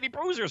 Beer City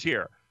Bruiser's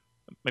here."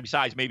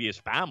 Besides maybe his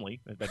family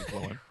that he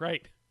flew in.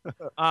 Right.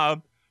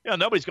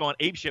 Nobody's going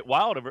apeshit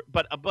wild over.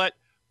 But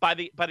by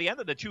the end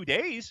of the 2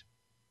 days,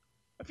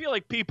 I feel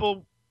like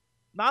people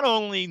not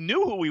only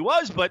knew who he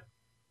was, but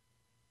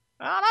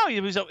I don't know,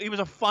 he was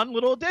a fun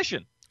little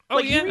addition. Oh,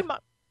 like, yeah.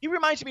 He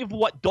reminds me of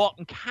what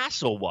Dalton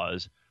Castle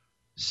was,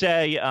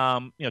 say,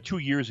 2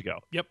 years ago.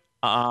 Yep.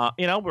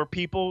 Where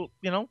people,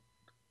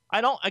 I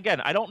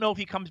don't know if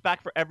he comes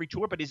back for every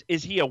tour, but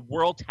is he a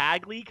World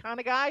Tag League kind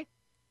of guy?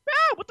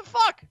 Yeah, what the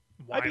fuck?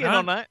 Why I'd be in not?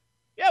 on that.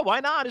 Yeah, why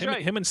not? Is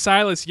right. Him and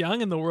Silas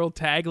Young in the World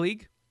Tag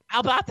League.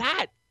 How about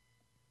that?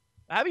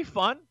 That'd be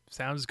fun.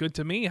 Sounds good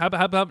to me. How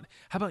about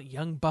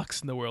Young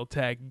Bucks in the World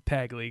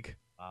Tag League?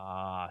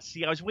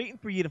 See, I was waiting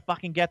for you to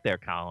fucking get there,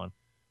 Colin.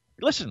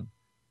 Listen,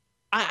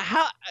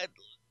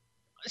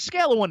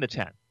 scale of 1 to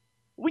 10.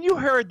 When you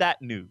heard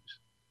that news,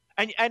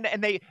 and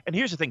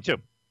here's the thing too.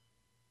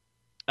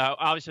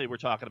 Obviously, we're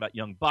talking about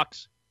Young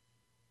Bucks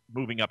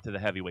moving up to the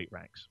heavyweight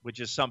ranks, which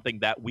is something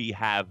that we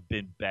have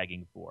been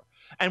begging for.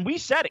 And we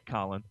said it,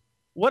 Colin.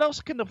 What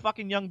else can the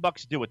fucking Young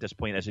Bucks do at this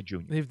point as a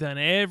junior? They've done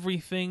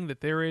everything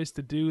that there is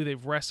to do.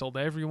 They've wrestled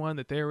everyone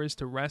that there is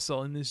to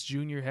wrestle in this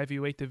junior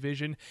heavyweight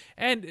division.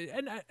 And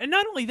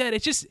not only that,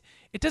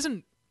 it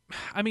doesn't.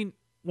 I mean,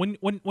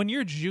 when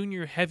your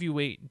junior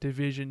heavyweight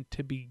division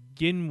to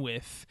begin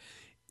with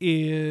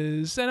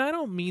is, and I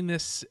don't mean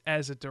this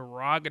as a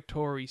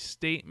derogatory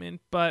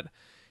statement, but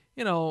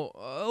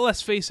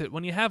let's face it,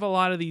 when you have a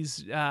lot of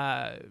these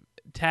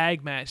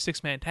tag match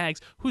 6-man tags,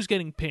 who's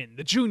getting pinned?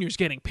 The junior's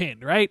getting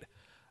pinned, right?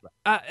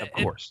 Of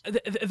course.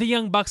 The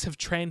Young Bucks have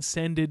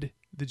transcended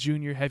the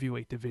junior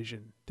heavyweight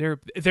division. They're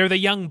the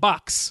Young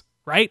Bucks,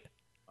 right?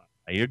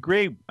 I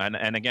agree.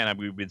 And again,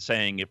 we've been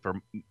saying it for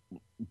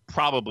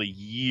probably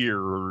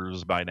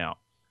years by now.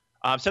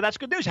 So that's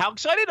good news. How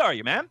excited are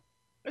you, man?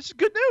 This is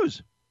good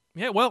news.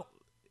 Yeah, well,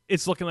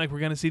 it's looking like we're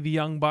going to see the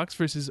Young Bucks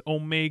versus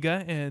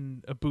Omega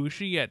and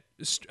Ibushi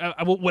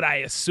at what I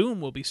assume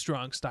will be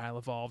Strong Style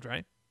Evolved,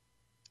 right?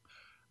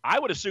 I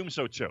would assume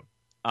so too.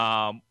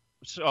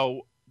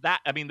 So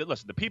that, I mean,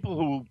 listen, the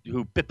people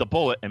who bit the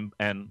bullet and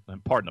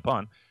pardon the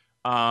pun,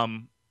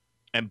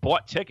 and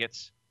bought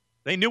tickets,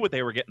 they knew what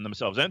they were getting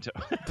themselves into.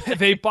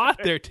 They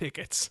bought their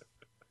tickets.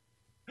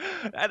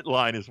 That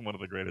line is one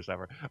of the greatest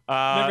ever.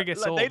 Never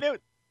gets old.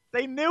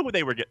 They knew what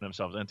they were getting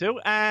themselves into,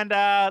 and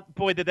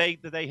boy, did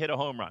they hit a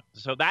home run.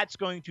 So that's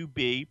going to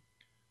be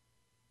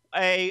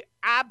a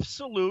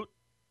absolute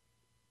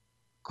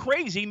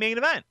crazy main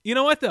event. You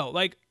know what though?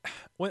 Like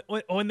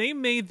when they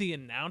made the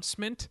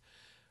announcement,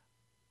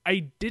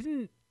 I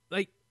didn't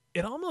like.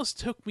 It almost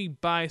took me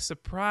by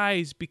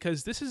surprise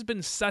because this has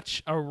been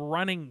such a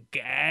running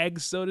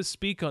gag, so to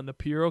speak, on the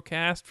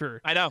Purocast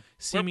for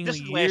seemingly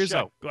years.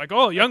 Like,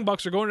 oh, Young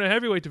Bucks are going to the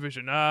heavyweight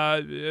division.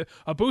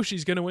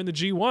 Ibushi's going to win the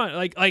G1.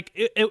 Like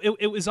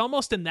it was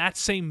almost in that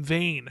same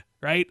vein,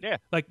 right? Yeah.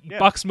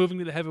 Bucks moving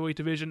to the heavyweight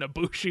division,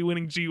 Ibushi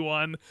winning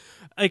G1.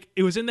 Like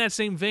it was in that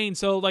same vein.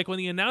 So like when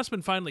the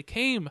announcement finally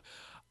came,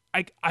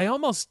 I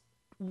almost,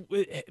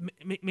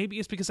 maybe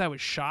it's because I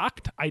was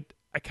shocked. I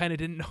kind of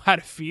didn't know how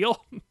to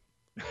feel.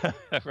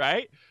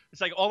 Right?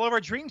 It's like all of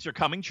our dreams are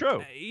coming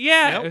true.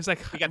 It was like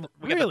we got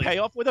the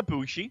payoff with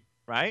Ibushi,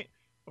 right?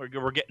 We're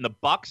getting the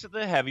Bucks at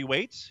the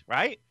heavyweights,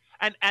 right?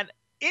 And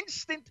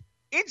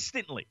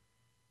instantly,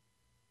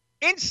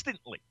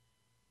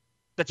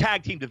 the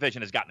tag team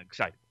division has gotten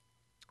excited.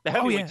 The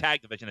heavyweight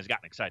tag division has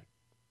gotten excited.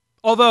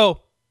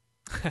 Although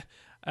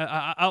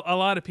a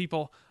lot of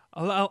people,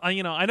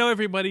 I know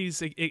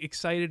everybody's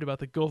excited about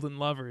the Golden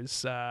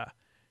Lovers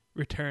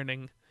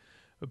returning.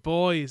 But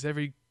boy, is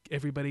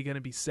everybody going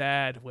to be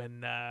sad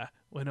when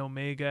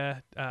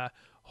Omega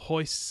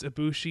hoists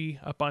Ibushi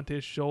up onto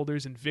his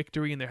shoulders in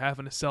victory, and they're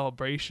having a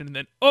celebration, and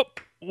then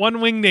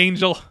one-winged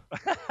angel.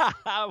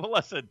 Well,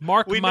 listen,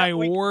 mark my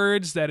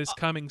words, that is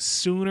coming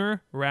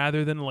sooner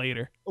rather than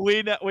later.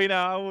 We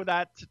know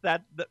that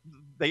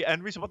the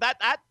end result.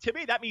 That to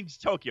me that means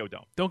Tokyo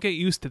Dome. Don't get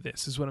used to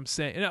this, is what I'm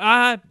saying.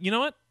 You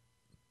know what?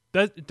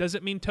 Does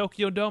it mean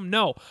Tokyo Dome?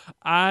 No.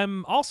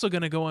 I'm also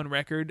going to go on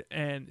record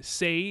and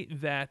say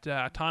that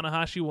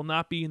Tanahashi will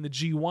not be in the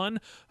G1.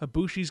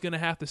 Ibushi's going to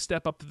have to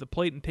step up to the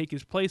plate and take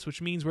his place, which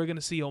means we're going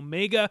to see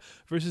Omega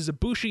versus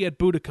Ibushi at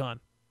Budokan.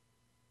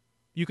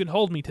 You can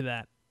hold me to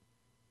that.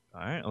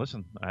 All right,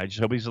 listen. I just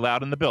hope he's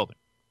allowed in the building.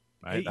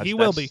 Right? He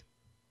will be.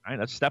 All right,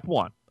 that's step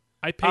one.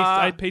 I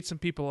paid some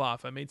people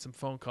off. I made some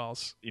phone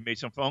calls. You made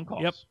some phone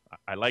calls? Yep.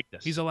 I like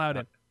this. He's allowed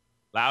in.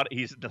 Loud.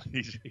 He's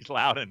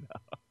loud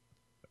enough.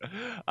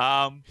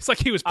 It's like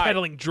he was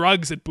peddling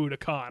drugs at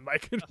Budokan.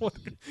 Like,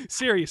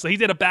 seriously, he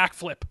did a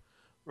backflip.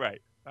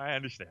 Right. I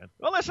understand.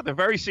 Well, listen, they're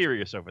very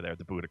serious over there at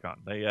the Budokan.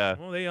 They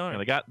they are.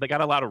 They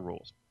got a lot of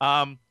rules.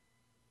 I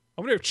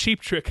wonder if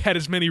Cheap Trick had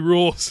as many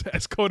rules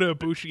as Kota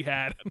Ibushi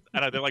had.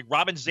 And they're like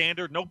Robin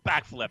Zander, no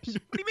backflips.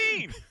 What do you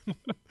mean?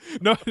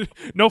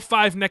 no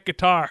 5-neck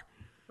guitar.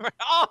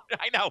 Oh,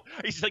 I know.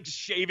 He's like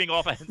shaving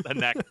off the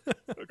neck.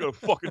 I'm gonna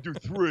fucking do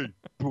 3,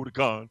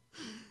 Budokan.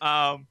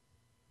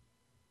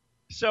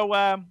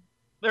 So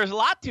there's a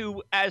lot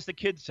to, as the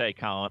kids say,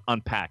 Colin,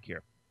 unpack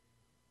here.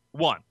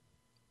 One.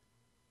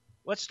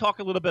 Let's talk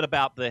a little bit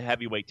about the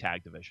heavyweight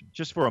tag division,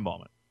 just for a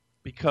moment.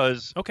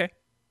 Because,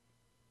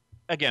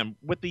 again,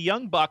 with the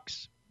Young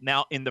Bucks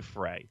now in the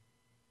fray,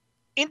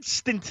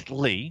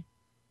 instantly,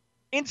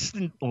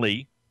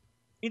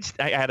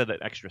 I added an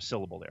extra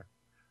syllable there.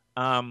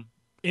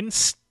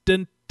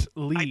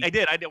 Instantly. I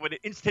did.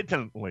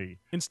 Instantly.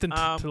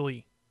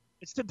 Instantly.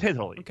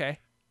 Okay.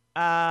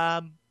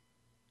 I'll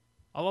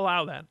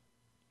allow that.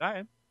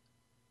 All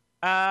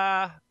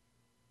right.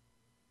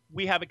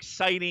 We have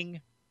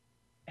exciting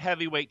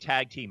heavyweight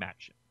tag team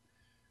action,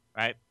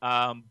 right?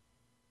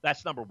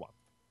 That's number one,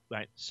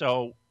 right?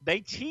 So they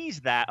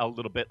teased that a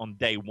little bit on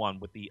day one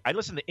I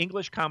listened to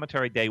English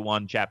commentary day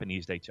one,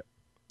 Japanese day two.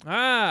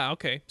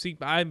 Okay. See,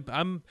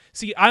 I'm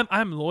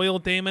loyal,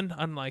 Damon.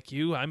 Unlike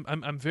you,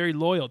 I'm very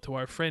loyal to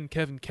our friend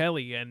Kevin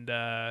Kelly, and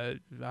I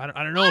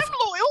don't know. I'm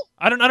loyal.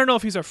 I don't know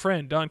if he's our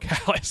friend, Don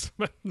Callis,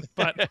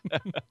 but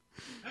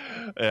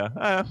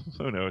yeah,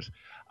 who knows?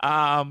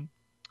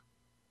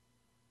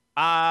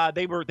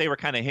 They were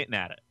kind of hinting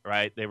at it,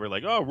 right? They were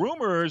like, "Oh,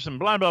 rumors and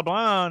blah blah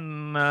blah,"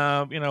 and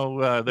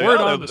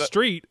word on the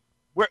street.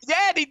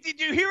 Did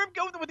you hear him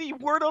go with the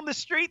word on the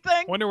street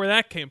thing? Wonder where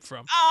that came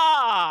from.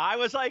 I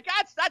was like,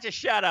 that's a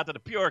shout out to the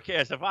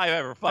Purecast if I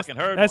ever fucking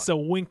heard. That's a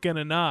wink and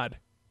a nod.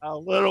 A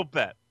little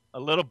bit.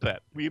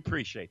 We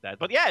appreciate that,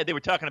 but yeah, they were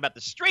talking about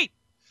the street.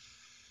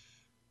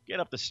 Get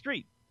up the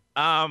street.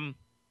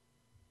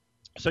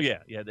 So yeah,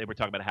 they were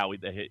talking about how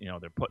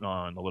they're putting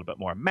on a little bit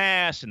more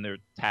mass and they're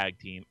tag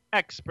team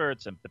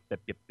experts and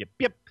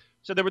yip.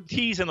 So they were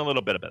teasing a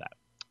little bit of that.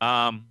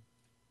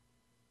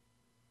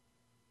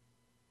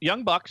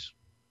 Young Bucks,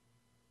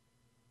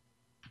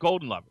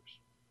 Golden Lovers.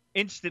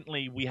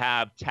 Instantly, we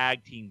have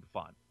tag team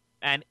fun,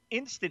 and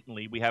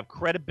instantly we have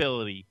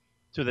credibility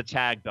to the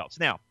tag belts.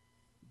 Now,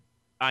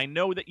 I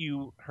know that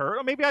you heard,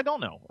 or maybe I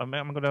don't know. I'm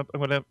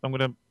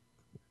gonna.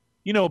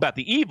 You know about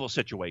the Evil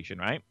situation,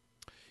 right?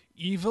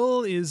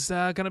 Evil is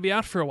going to be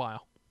out for a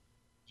while.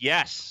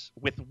 Yes.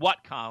 With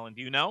what, Colin?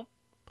 Do you know?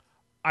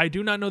 I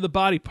do not know the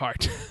body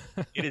part.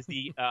 It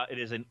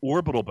is an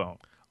orbital bone.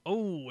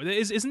 Oh,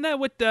 isn't that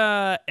what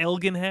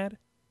Elgin had?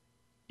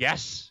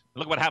 Yes.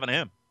 Look what happened to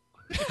him.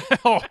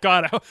 Oh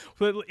God,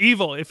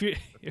 Evil! If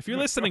you're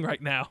listening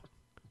right now,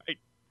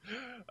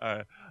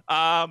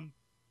 right.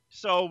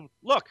 So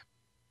look,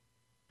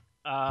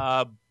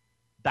 no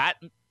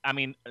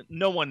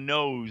one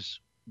knows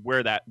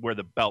where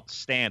the belts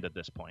stand at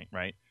this point,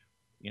 right?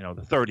 The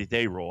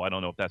 30-day rule. I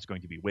don't know if that's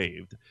going to be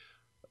waived,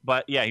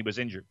 but yeah, he was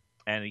injured,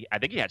 and I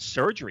think he had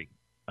surgery.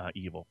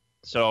 Evil.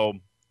 So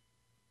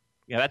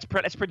yeah, that's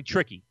pretty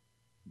tricky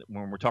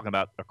when we're talking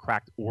about a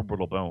cracked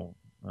orbital bone.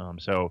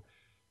 So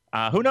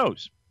who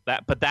knows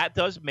that? But that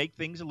does make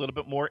things a little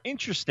bit more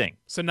interesting.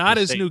 So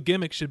his new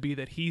gimmick should be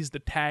that he's the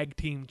tag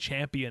team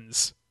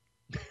champions.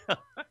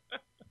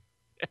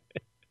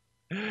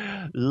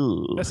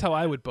 That's how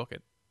I would book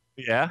it.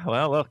 Yeah,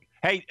 well, look.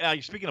 Hey,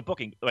 speaking of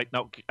booking,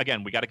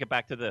 again, we got to get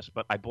back to this,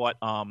 but I bought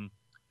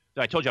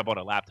I told you I bought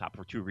a laptop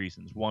for two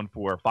reasons. One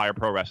for Fire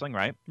Pro Wrestling,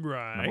 right?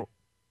 Right.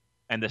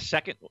 And the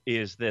second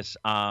is this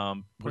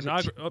go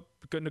ahead.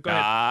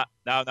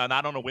 No,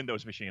 not on a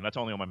Windows machine. That's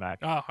only on my Mac.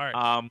 Oh,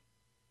 all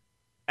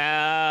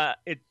right.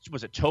 It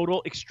was a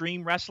Total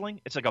Extreme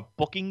Wrestling. It's like a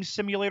booking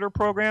simulator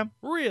program.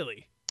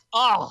 Really?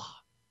 Oh,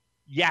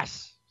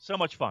 yes. So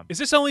much fun. Is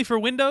this only for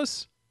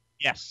Windows?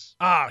 Yes.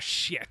 Oh,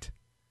 shit.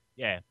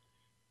 Yeah.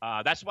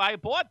 That's why I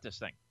bought this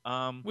thing.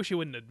 Wish you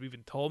wouldn't have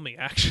even told me,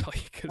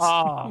 actually.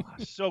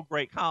 So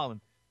great,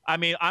 Colin. I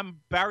mean, I'm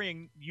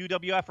burying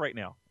UWF right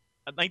now.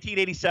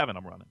 1987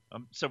 I'm running.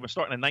 So we're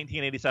starting in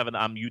 1987.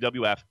 I'm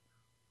UWF.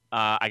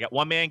 I got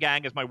One Man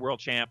Gang as my world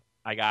champ.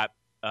 I got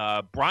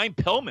Brian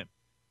Pillman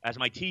as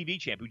my TV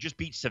champ, who just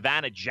beat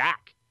Savannah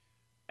Jack.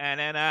 And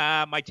then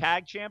my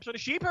tag champs are the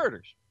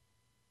Sheepherders.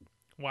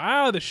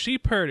 Wow, the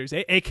Sheepherders,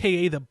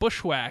 a.k.a. the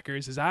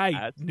Bushwhackers, as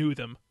I knew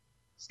them.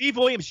 Steve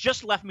Williams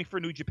just left me for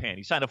New Japan.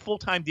 He signed a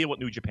full-time deal with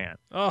New Japan.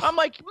 Oh. I'm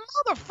like,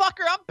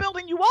 motherfucker, I'm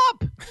building you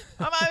up.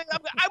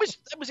 I was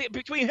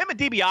between him and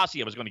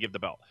DiBiase, I was going to give the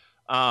belt.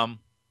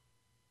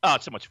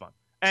 It's so much fun.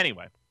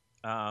 Anyway,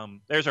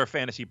 there's our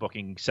fantasy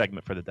booking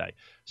segment for the day.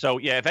 So,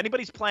 yeah, if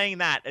anybody's playing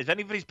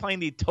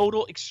the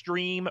Total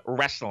Extreme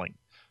Wrestling,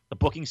 the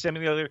booking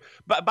simulator.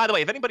 But by the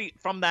way, if anybody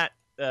from that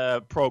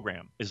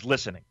program is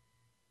listening,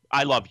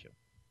 I love you.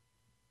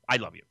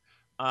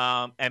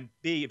 And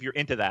B, if you're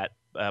into that,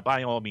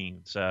 by all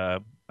means, I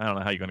don't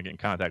know how you're going to get in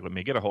contact with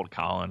me. Get a hold of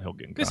Colin. He'll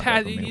get in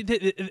contact with me.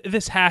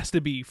 This has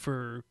to be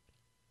for.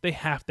 They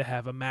have to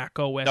have a Mac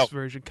OS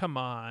version. Come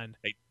on.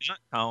 They not,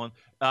 Colin,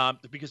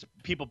 because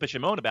people bitch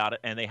and moan about it,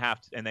 and they have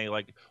to, and they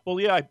like, well,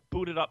 yeah, I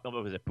booted up.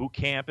 What was it? Boot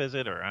Camp, is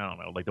it, or I don't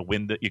know, like the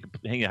window. You can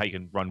how you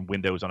can run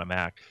Windows on a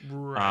Mac,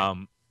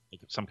 right? Like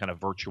some kind of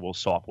virtual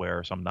software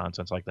or some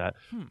nonsense like that.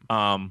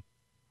 Nah,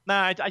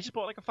 I just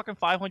bought like a fucking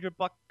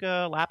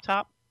 $500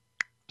 laptop.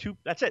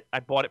 That's it. I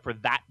bought it for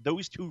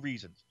those two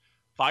reasons: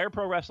 Fire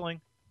Pro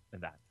Wrestling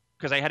and that,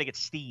 because I had to get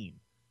Steam.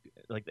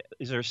 Like,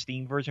 is there a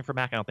Steam version for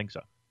Mac? I don't think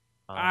so.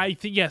 I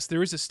think yes,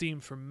 there is a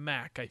Steam for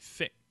Mac. I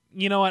think.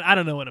 You know what? I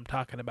don't know what I'm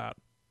talking about.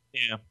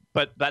 Yeah,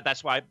 but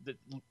that's why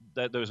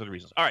those are the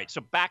reasons. All right,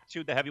 so back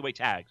to the heavyweight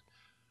tags.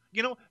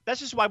 You know, that's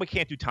just why we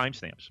can't do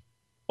timestamps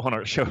on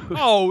our show.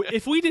 Oh,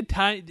 if we did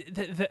time,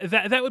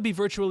 that would be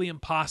virtually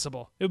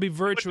impossible. It would be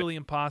virtually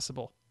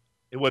impossible.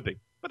 It would be,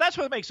 but that's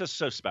what makes us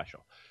so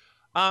special.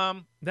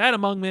 That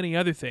among many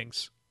other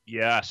things.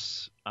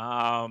 Yes.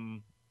 Okay,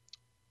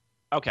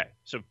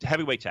 so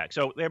heavyweight tag.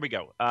 So there we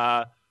go.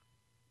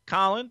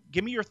 Colin,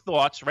 give me your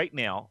thoughts right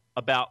now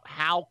about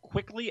how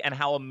quickly and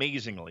how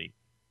amazingly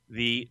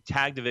the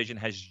tag division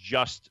has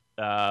just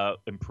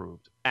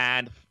improved.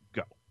 And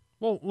go.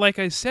 Well, like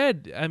I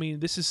said, I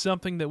mean, this is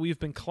something that we've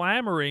been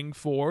clamoring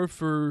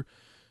for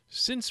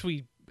since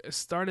we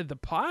started the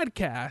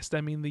podcast.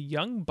 I mean, the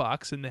Young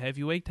Bucks in the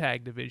heavyweight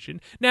tag division.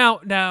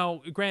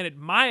 Now, granted,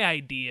 my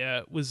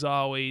idea was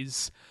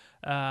always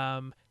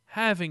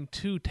having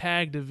two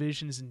tag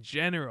divisions in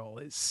general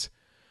is,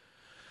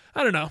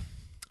 I don't know.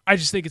 I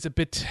just think it's a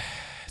bit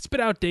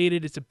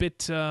outdated. It's a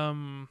bit. I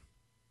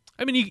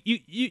mean,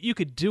 you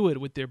could do it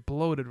with their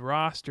bloated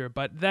roster,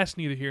 but that's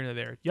neither here nor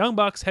there. Young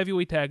Bucks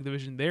heavyweight tag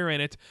division, they're in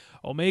it.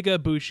 Omega,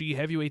 Bushi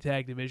heavyweight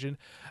tag division.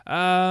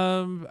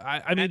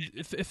 I mean,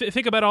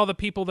 think about all the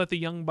people that the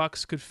Young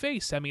Bucks could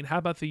face. I mean, how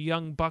about the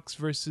Young Bucks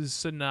versus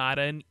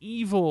Sonata and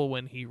Evil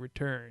when he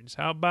returns?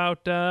 How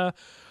about? I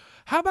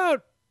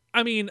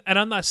mean, and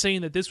I'm not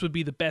saying that this would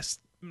be the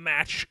best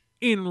match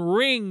in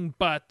ring,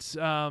 but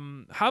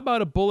how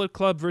about a Bullet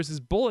Club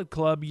versus Bullet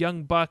Club,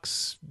 Young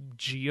Bucks,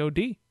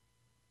 GOD?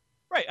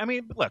 Right. I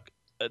mean, look,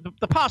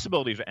 the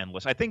possibilities are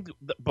endless. I think,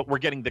 but we're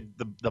getting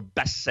the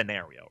best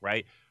scenario,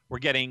 right? We're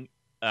getting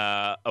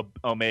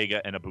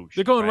Omega and Ibushi.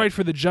 They're going right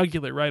for the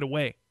jugular right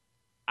away.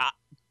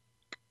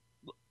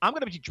 I'm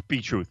going to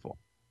be truthful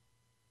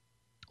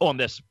on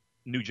this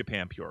New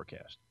Japan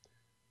Purecast.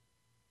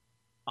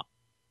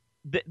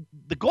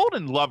 The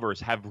Golden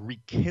Lovers have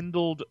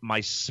rekindled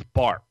my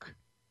spark.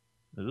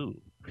 Ooh.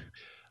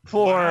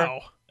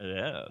 Wow.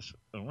 Yes.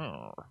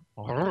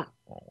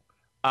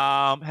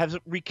 Has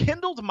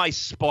rekindled my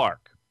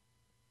spark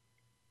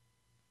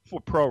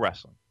for pro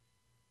wrestling.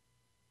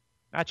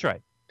 That's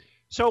right.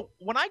 So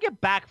when I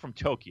get back from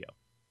Tokyo,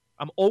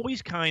 I'm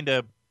always kind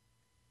of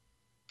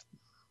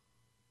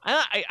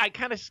I'm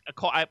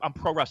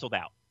pro wrestled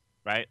out,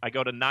 right? I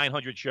go to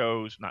 900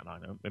 shows, not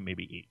 9,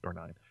 maybe 8 or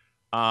 9.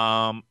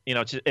 You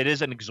know, it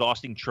is an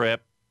exhausting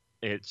trip.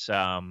 It's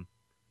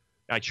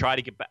I try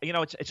to get back. You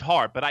know, it's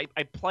hard, but I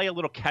play a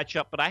little catch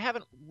up. But I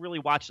haven't really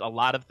watched a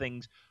lot of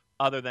things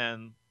other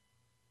than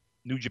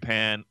New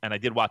Japan, and I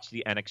did watch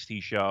the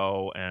NXT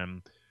show,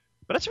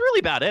 but that's really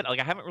about it. Like,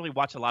 I haven't really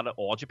watched a lot of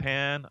All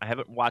Japan. I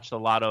haven't watched a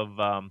lot of.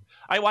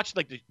 I watched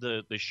like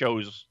the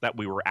shows that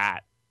we were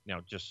at. You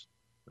know, just.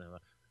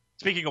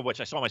 Speaking of which,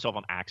 I saw myself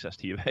on Access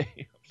TV.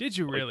 Did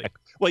you really?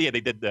 Well, yeah,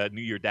 they did the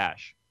New Year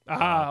Dash.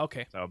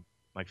 Okay. So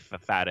my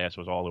fat ass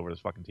was all over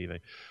this fucking TV.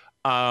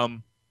 I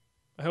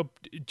hope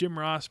Jim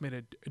Ross made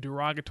a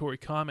derogatory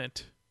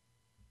comment.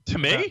 To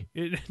me?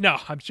 No,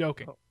 I'm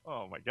joking.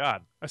 Oh my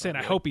God. I'm saying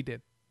I hope he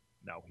did.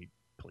 No,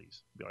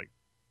 please. Be like,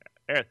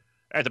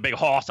 there's a big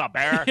horse up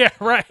there. Yeah,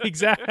 right.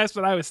 Exactly. That's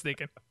what I was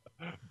thinking.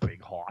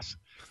 Big horse.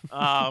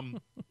 All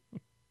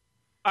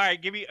right,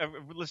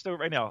 let's do it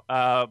right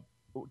now.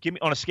 Give me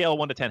on a scale of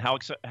 1 to 10.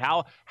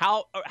 How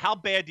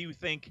bad do you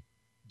think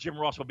Jim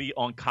Ross will be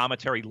on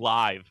commentary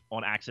live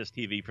on Access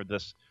TV for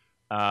this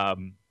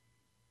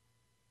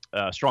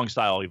Strong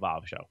Style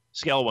Evolve show?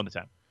 Scale of 1 to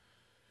 10.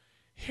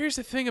 Here's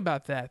the thing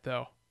about that,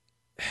 though.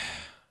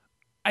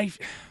 I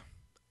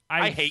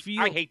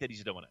hate that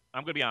he's doing it.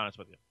 I'm going to be honest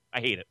with you.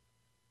 I hate it.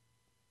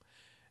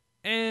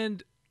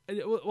 And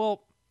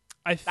well,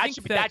 I think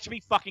that should be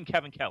fucking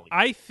Kevin Kelly.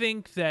 I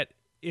think that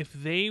if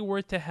they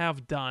were to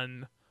have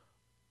done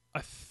a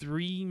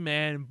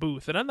 3-man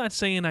booth, and I'm not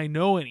saying I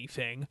know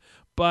anything,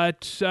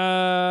 but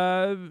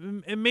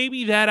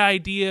maybe that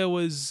idea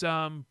was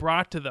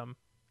brought to them.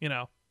 You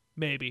know,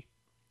 maybe.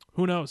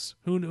 Who knows?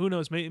 Who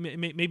knows?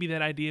 Maybe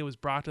that idea was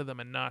brought to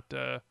them and not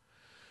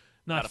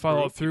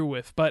followed through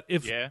with. But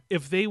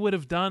if they would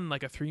have done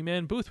like a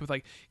 3-man booth with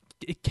like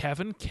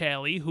Kevin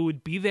Kelly, who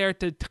would be there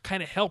to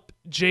kind of help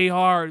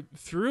JR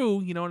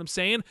through, you know what I'm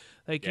saying?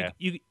 Like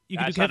you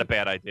that's not a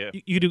bad idea.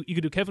 You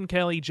could do Kevin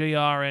Kelly,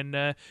 JR,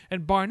 and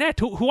Barnett,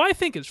 who I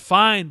think is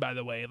fine, by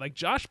the way. Like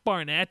Josh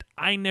Barnett,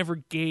 I never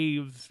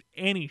gave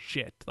any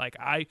shit. Like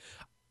I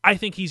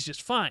think he's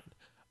just fine.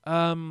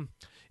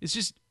 It's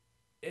just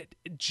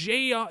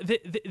JR.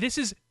 This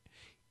is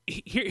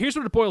here's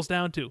what it boils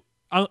down to.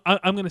 I'm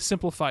going to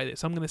simplify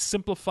this. I'm going to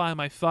simplify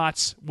my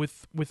thoughts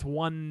with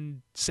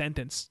one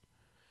sentence.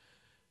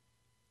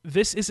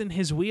 This isn't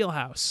his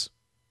wheelhouse.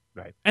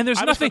 Right. And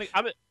there's nothing.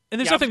 And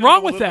there's Yeah, nothing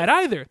wrong with that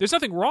either. There's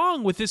nothing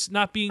wrong with this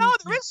not being. No,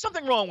 there is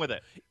something wrong with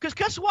it. Because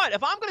guess what?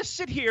 If I'm going to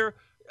sit here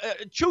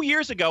 2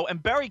 years ago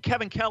and bury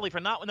Kevin Kelly for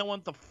not knowing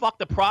what the fuck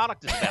the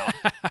product is about,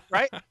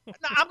 right? No,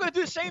 I'm going to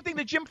do the same thing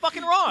to Jim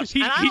fucking Ross.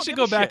 He should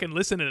go back shit. and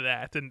listen to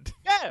that. And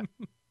Yeah.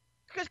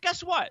 Because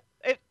guess what?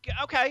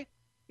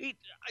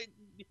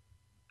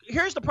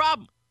 Here's the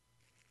problem.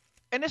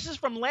 And this is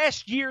from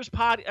last year's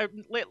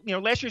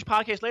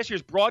podcast, last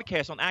year's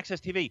broadcast on Access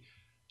TV.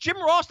 Jim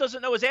Ross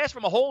doesn't know his ass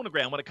from a hole in the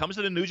ground when it comes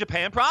to the New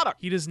Japan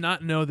product. he does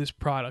not know this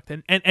product,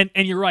 and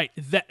you're right.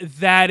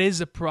 That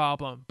is a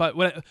problem. But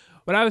what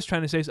I was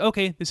trying to say is,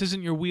 okay, this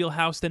isn't your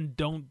wheelhouse, then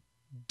don't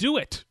do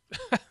it.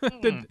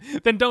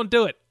 then don't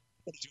do it.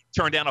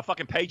 Turn down a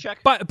fucking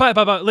paycheck. But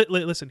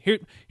listen. Here's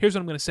what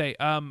I'm going to say.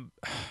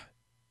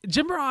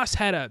 Jim Ross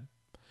had a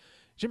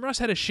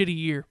shitty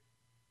year.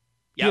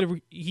 Yep.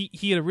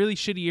 He had a really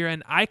shitty year,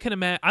 and I can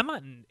imagine. I'm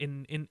not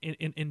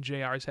in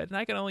JR's head, and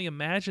I can only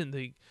imagine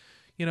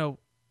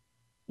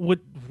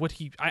what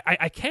he.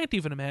 I can't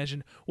even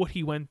imagine what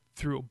he went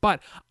through. But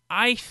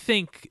I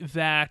think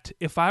that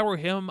if I were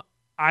him,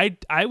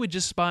 I would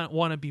just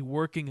want to be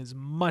working as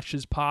much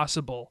as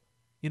possible.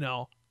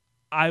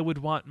 I would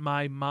want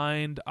my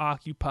mind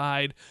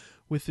occupied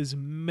with as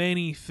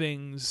many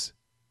things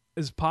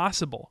as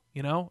possible,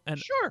 and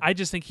Sure. I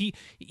just think he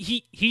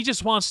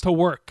just wants to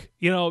work.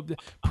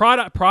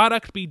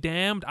 Product be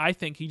damned. I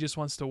think he just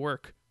wants to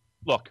work.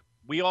 Look,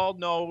 we all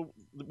know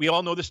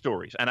the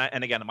stories,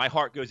 and again, my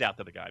heart goes out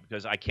to the guy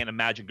because I can't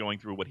imagine going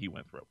through what he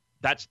went through.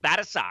 That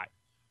aside,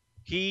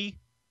 he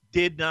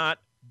did not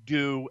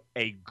do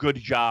a good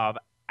job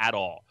at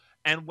all.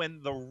 And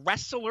when the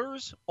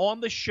wrestlers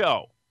on the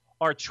show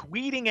are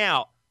tweeting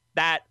out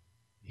that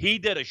he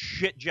did a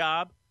shit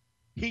job,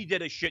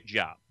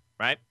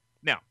 right?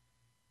 Now,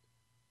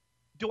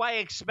 do I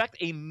expect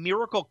a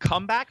miracle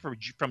comeback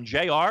from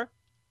JR?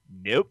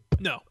 Nope.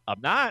 No, I'm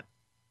not.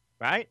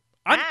 Right?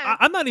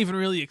 I'm not even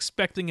really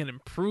expecting an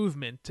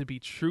improvement, to be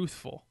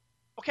truthful.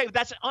 Okay,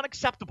 that's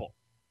unacceptable.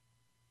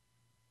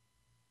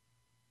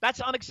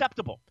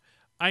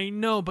 I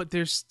know, but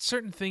there's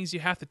certain things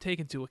you have to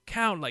take into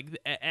account. Like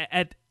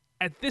at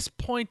this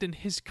point in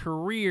his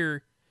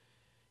career,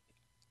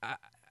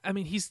 I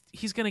mean, he's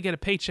going to get a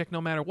paycheck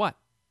no matter what.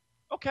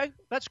 Okay,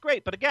 that's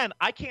great. But again,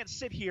 I can't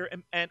sit here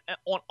and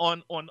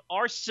on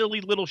our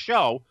silly little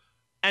show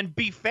and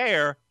be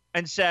fair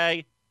and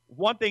say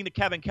one thing to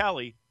Kevin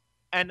Kelly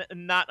and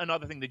not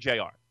another thing to JR.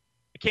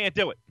 I can't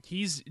do it.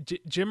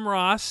 Jim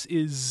Ross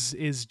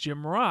is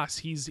Jim Ross.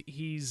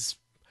 He's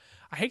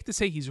I hate to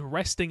say he's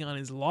resting on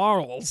his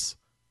laurels.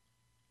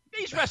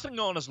 He's resting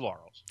on his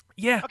laurels.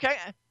 Yeah. Okay.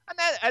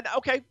 And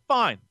okay,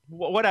 fine,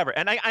 whatever.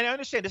 And I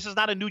understand this is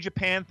not a New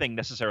Japan thing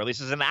necessarily. This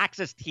is an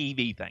Access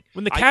TV thing.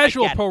 When the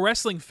casual pro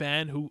wrestling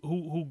fan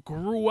who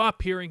grew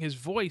up hearing his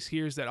voice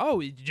hears that,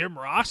 oh, Jim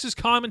Ross is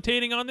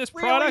commentating on this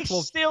product.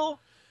 Well, still,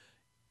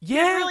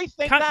 yeah, you really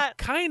think that?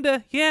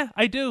 Kinda, yeah,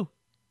 I do.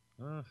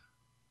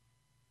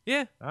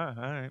 Yeah, all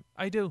right,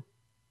 I do.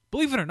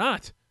 Believe it or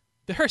not,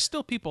 there are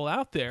still people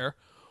out there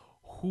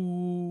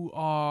who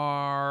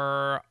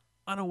are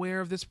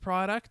unaware of this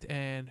product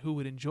and who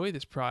would enjoy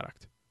this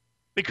product.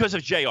 Because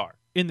of JR.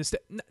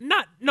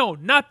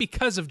 Not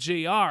because of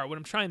JR. What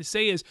I'm trying to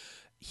say is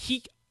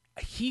he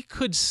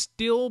could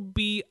still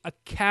be a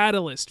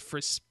catalyst for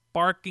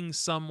sparking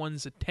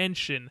someone's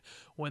attention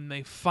when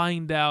they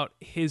find out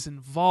his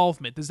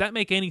involvement. Does that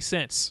make any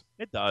sense?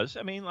 It does.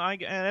 I mean,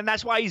 and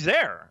that's why he's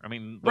there. I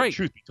mean, right.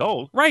 Truth be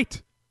told. Right.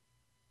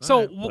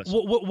 So right,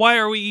 why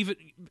are we even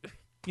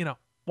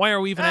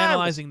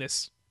analyzing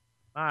this?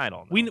 I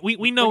don't know.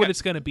 We know what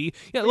it's going to be.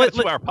 Yeah, we got a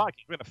 2-hour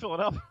podcast. We're going to fill it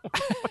up.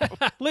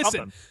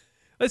 Listen.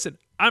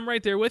 I'm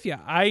right there with you.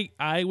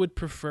 I would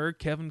prefer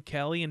Kevin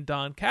Kelly and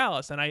Don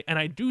Callis, and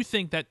I do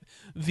think that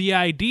the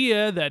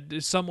idea that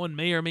someone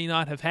may or may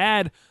not have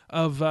had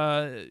of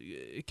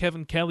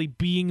Kevin Kelly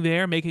being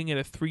there, making it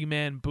a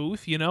 3-man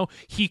booth.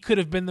 He could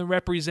have been the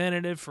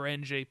representative for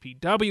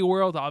NJPW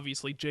World.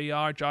 Obviously,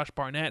 JR, Josh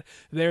Barnett,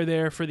 they're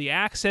there for the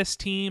Access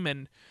team,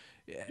 and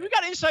we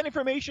got inside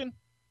information.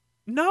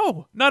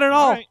 No, not at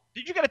all. Right.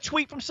 Did you get a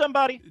tweet from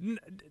somebody?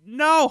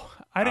 No,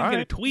 I didn't get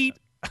a tweet.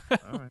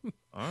 All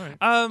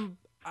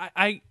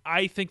right.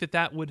 I think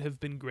that would have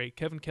been great.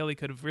 Kevin Kelly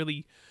could have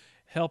really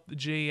helped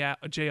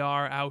JR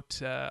out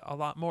a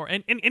lot more.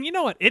 And you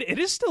know what? It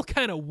is still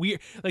kind of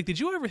weird. Like, did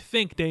you ever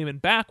think, Damon,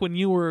 back when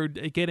you were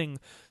getting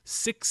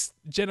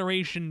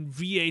 6th-generation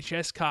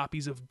VHS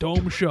copies of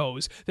Dome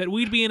shows, that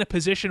we'd be in a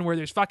position where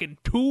there's fucking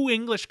 2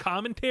 English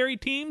commentary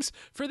teams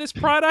for this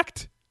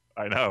product?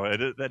 I know.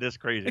 That is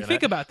crazy. Like,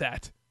 think about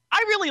that. I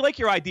really like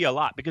your idea a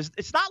lot because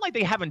it's not like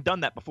they haven't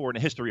done that before in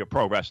the history of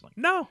pro wrestling.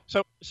 No.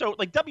 So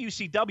like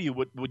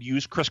WCW would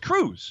use Chris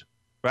Cruz,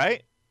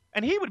 right?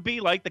 And he would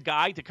be like the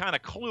guy to kind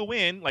of clue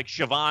in like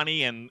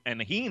Shivani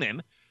and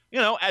Heenan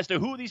as to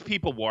who these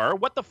people were,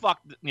 what the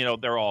fuck,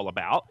 they're all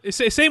about.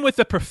 Same with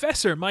the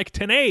professor, Mike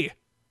Tenay.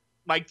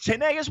 Mike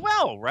Tenay as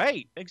well,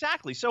 right?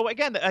 Exactly. So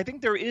again, I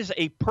think there is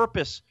a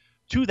purpose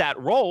to that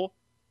role.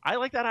 I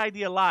like that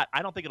idea a lot.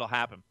 I don't think it'll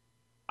happen,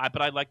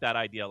 but I like that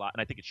idea a lot,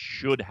 and I think it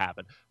should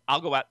happen.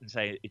 I'll go out and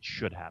say it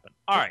should happen.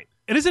 All right.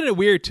 And isn't it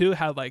weird too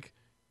how like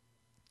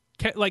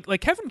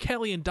Kevin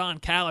Kelly and Don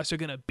Callis are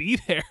gonna be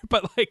there,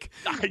 but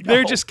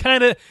they're just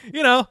kind of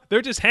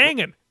they're just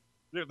hanging.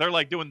 They're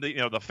like doing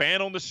the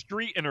fan on the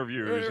street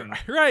interviews and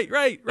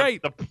right.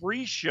 the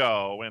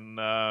pre-show and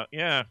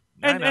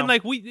and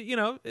like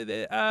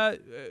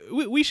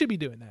we should be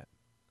doing that.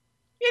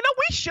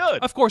 We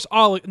should. Of course,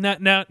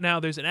 now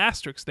there's an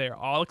asterisk there.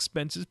 All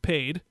expenses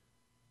paid,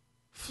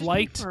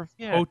 flight,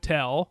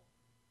 hotel.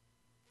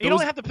 You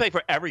don't have to pay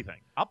for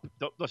everything.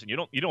 Listen. You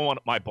don't want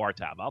my bar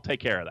tab. I'll take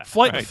care of that.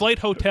 Flight,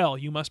 hotel.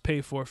 You must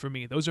pay for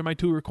me. Those are my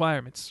 2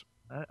 requirements.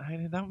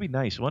 That would be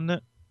nice, wouldn't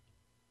it?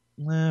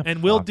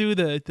 And we'll do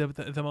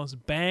the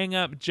most bang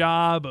up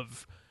job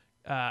of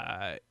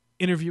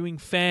interviewing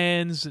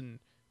fans and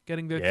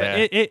getting their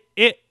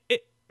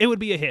it would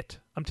be a hit.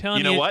 I'm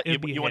telling you. You know what?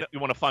 You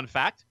want a fun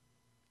fact?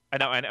 I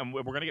know, and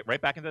we're gonna get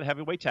right back into the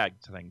heavyweight tag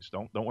things.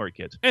 Don't worry,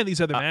 kids. And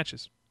these other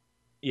matches.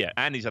 Yeah,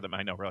 and these other.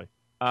 I know, really.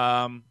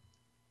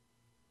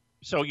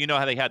 So you know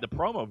how they had the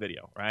promo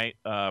video, right,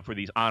 for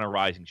these Honor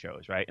Rising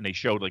shows, right? And they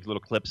showed like little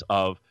clips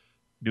of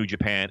New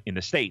Japan in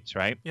the States,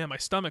 right? Yeah, my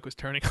stomach was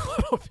turning a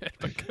little bit.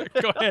 But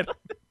go ahead.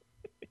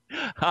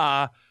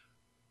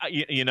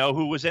 You know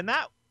who was in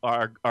that?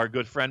 Our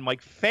good friend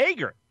Mike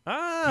Fager.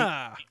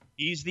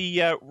 He's the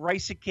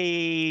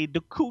Raisuke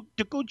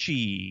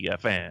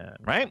Taguchi fan,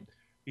 right?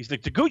 He's the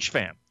Taguchi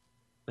fan.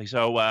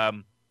 So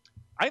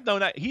I've known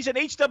that he's an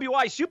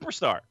HWI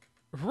superstar.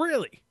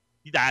 Really?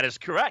 That is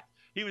correct.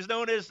 He was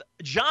known as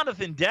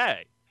Jonathan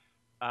Day.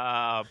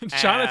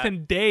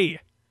 Jonathan Day.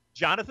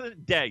 Jonathan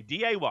Day,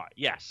 D-A-Y.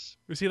 Yes.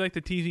 Was he like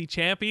the TV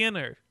champion,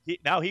 or? He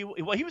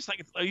was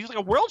like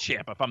a world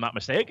champ, if I'm not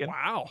mistaken.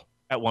 Wow.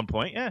 At one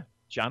point, yeah.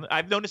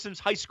 I've known him since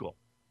high school.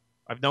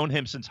 And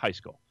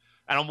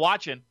I'm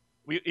watching.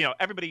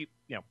 Everybody.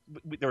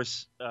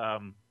 There's a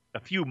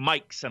few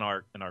Mikes in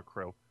our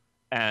crew,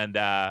 and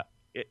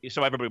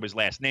so everybody was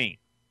last name.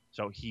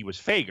 So he was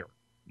Fager,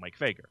 Mike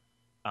Fager.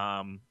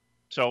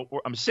 So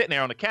I'm sitting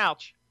there on the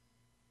couch,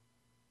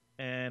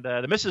 and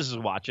the missus is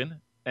watching,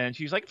 and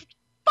she's like,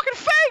 "Fucking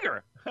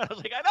Fager!" I was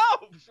like, "I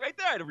know, it's right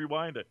there." I had to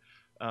rewind it.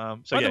 By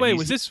the way,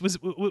 was this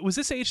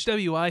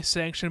HWI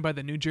sanctioned by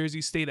the New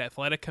Jersey State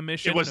Athletic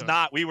Commission? It was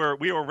not. We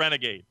were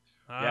Renegade.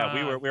 Yeah,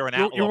 we were an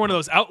outlaw. You're one of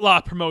those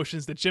outlaw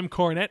promotions that Jim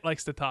Cornette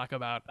likes to talk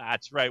about.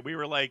 That's right. We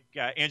were like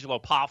Angelo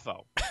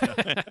Poffo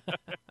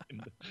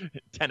in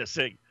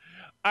Tennessee.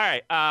 All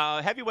right,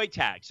 heavyweight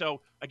tag.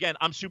 So again,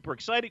 I'm super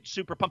excited,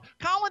 super pumped.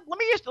 Colin, let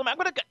me ask.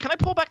 Can I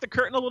pull back the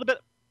curtain a little bit?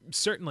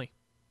 Certainly.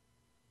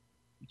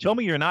 Tell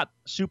me you're not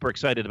super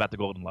excited about the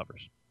Golden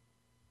Lovers.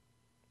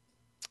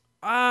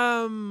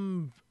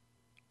 I'm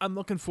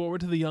looking forward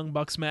to the Young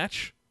Bucks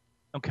match.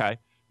 Okay,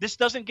 this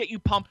doesn't get you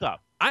pumped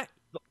up.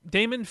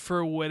 Damon,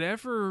 for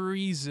whatever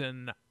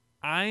reason,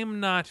 I'm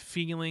not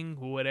feeling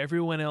what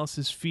everyone else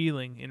is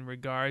feeling in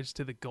regards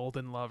to the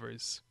Golden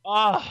Lovers.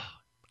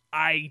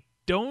 I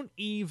don't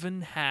even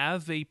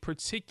have a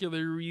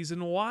particular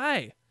reason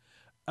why.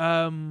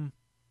 They're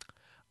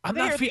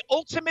the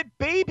ultimate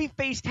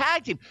babyface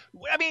tag team.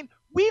 I mean,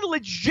 we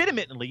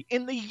legitimately,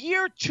 in the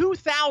year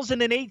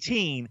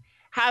 2018,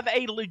 have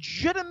a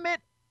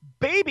legitimate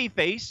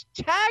babyface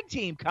tag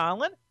team,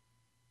 Colin.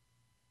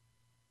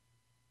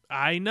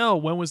 I know.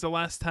 When was the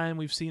last time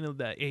we've seen a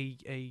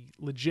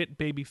legit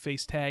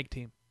babyface tag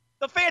team?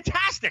 The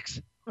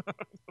Fantastics.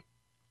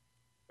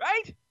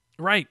 Right?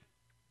 Right.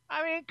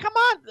 I mean, come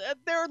on.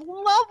 They're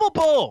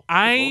lovable.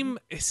 I'm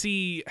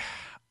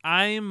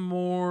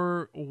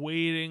more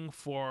waiting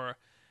for,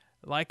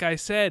 like I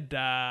said,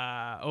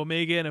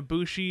 Omega and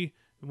Ibushi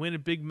win a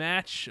big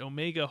match.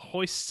 Omega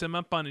hoists him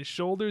up on his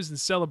shoulders in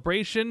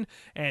celebration,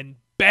 and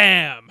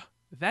bam!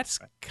 That's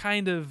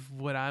kind of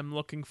what I'm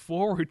looking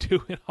forward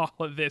to in all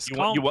of this. You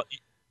want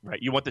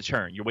the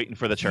turn. You're waiting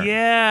for the turn.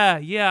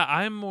 Yeah.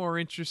 I'm more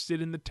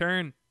interested in the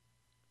turn.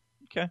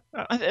 Okay.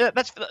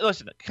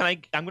 Listen.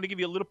 I'm going to give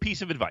you a little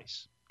piece of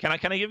advice. Can I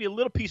give you a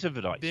little piece of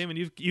advice? Damon,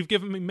 you've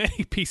given me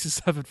many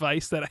pieces of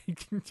advice that I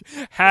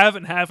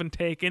haven't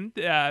taken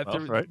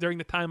during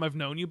the time I've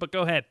known you. But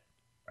go ahead.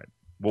 Right.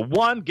 Well,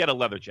 1, get a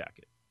leather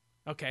jacket.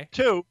 Okay.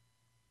 2,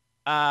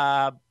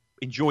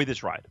 enjoy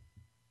this ride.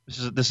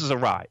 This is a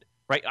ride.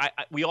 Right,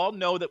 we all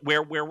know that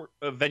where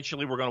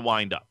eventually we're going to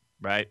wind up.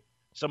 Right,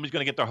 somebody's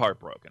going to get their heart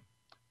broken.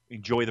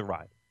 Enjoy the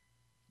ride.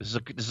 This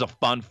is a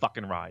fun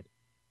fucking ride.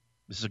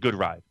 This is a good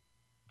ride.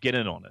 Get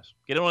in on this.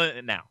 Get in on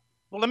it now.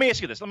 Well, let me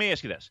ask you this. The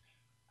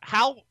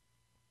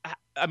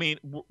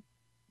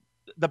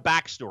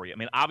backstory. I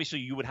mean, obviously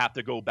you would have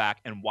to go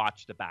back and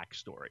watch the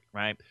backstory,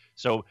 right?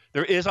 So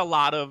there is a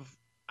lot of,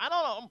 I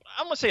don't know,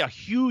 I'm going to say a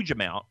huge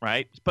amount,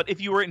 right? But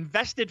if you were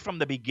invested from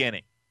the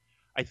beginning,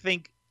 I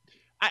think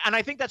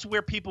that's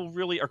where people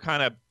really are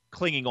kind of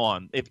clinging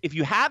on. If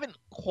you haven't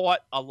caught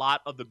a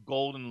lot of the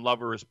Golden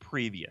Lovers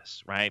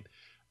previous, right,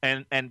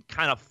 and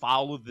kind of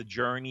followed the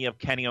journey of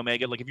Kenny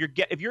Omega, like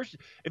if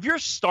your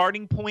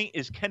starting point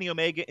is Kenny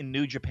Omega in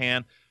New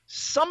Japan,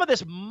 some of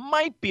this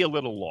might be a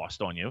little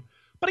lost on you.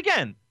 But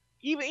again,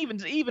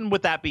 even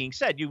with that being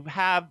said, you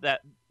have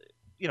that.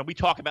 We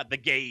talk about the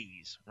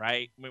gaze,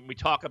 right? When we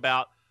talk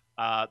about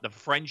the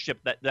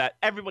friendship that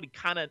everybody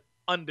kind of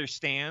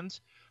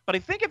understands. But I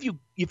think if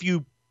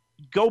you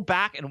go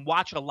back and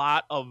watch a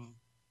lot of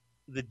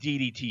the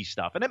DDT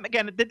stuff, and then,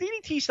 again, the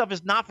DDT stuff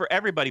is not for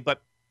everybody,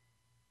 but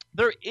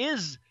there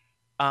is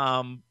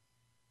a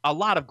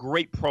lot of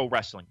great pro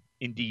wrestling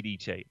in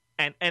DDT,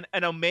 and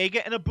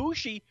Omega and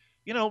Ibushi,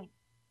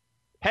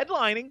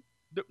 headlining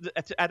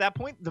at that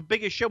point the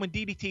biggest show in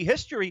DDT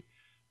history.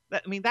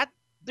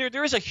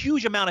 There is a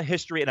huge amount of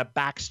history and a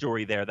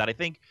backstory there that I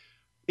think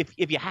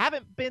if you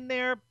haven't been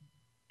there,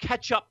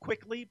 catch up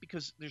quickly,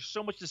 because there's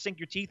so much to sink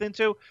your teeth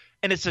into,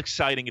 and it's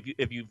exciting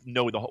if you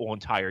know the whole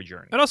entire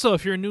journey. And also,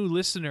 if you're a new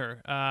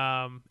listener,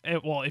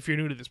 if you're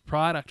new to this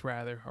product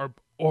rather,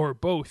 or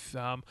both,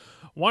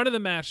 one of the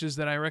matches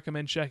that I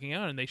recommend checking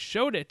out, and they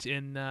showed it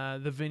in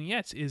the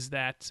vignettes, is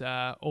that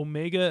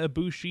Omega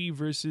Ibushi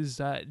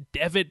versus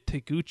Devitt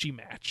Taguchi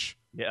match.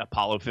 Yeah,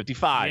 Apollo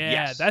 55. Yeah,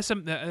 yes. that's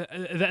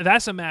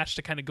a match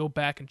to kind of go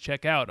back and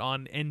check out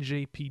on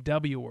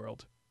NJPW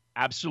World.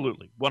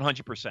 Absolutely,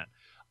 100%.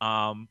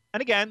 And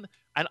again,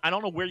 I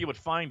don't know where you would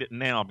find it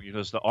now,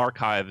 because the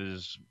archive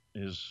is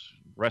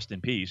rest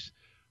in peace.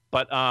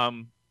 But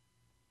the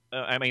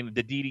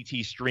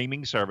DDT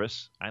streaming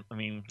service.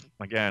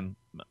 Again,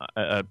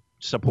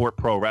 support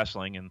pro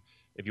wrestling, and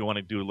if you want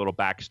to do a little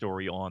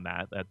backstory on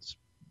that, that's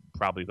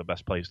probably the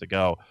best place to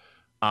go.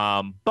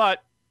 But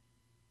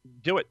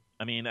do it.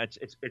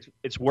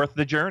 It's worth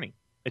the journey.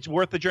 It's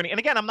worth the journey. And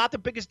again, I'm not the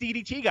biggest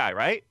DDT guy,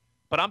 right?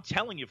 But I'm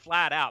telling you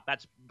flat out,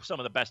 that's some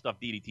of the best stuff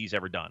DDT's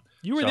ever done.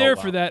 You were there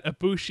for that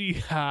Ibushi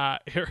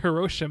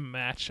Hiroshima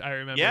match, I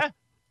remember. Yeah.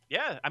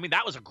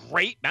 That was a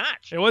great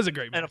match. It was a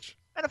great match.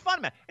 And a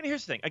fun match. And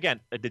here's the thing. Again,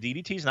 the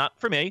DDT's not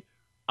for me,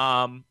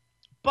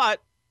 but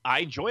I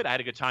enjoyed it. I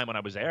had a good time when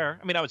I was there.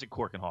 I was at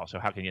Cork and Hall, so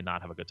how can you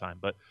not have a good time?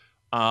 But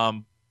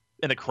and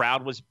the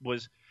crowd was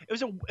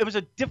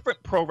a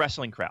different pro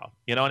wrestling crowd.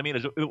 You know what I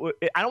mean?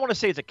 I don't want to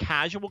say it's a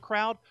casual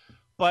crowd,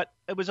 but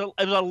it was a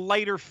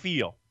lighter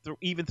feel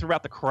even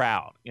throughout the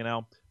crowd. It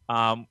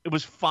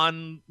was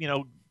fun.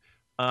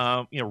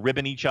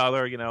 Ribbing each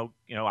other.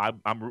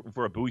 I'm rooting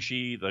for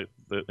Ibushi.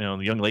 The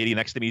young lady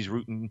next to me is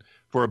rooting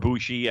for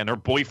Ibushi, and her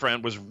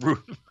boyfriend was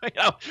rooting.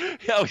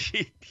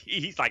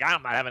 He's like,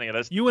 I'm not having any of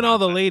this. You and all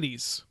the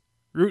ladies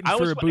rooting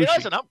for Ibushi.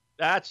 Listen,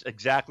 that's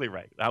exactly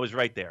right. I was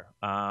right there.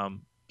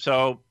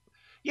 So,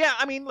 yeah,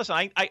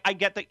 listen, I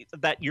get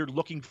that you're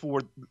looking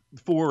forward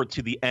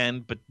to the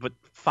end, but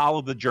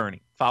follow the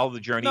journey. Follow the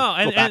journey. No,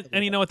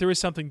 and you know what? There is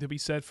something to be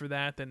said for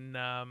that. And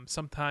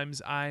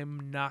sometimes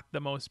I'm not the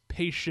most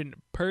patient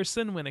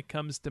person when it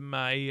comes to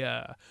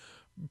my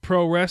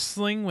pro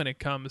wrestling, when it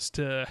comes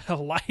to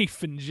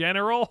life in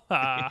general.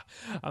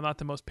 I'm not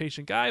the most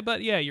patient guy,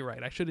 but yeah, you're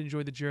right. I should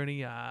enjoy the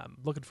journey.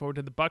 Looking forward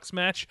to the Bucks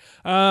match.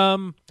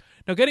 Now,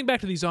 getting back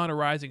to these Honor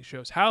Rising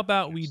shows, how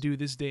about we do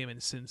this, Damon,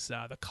 since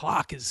the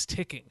clock is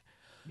ticking?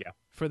 Yeah.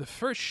 For the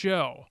first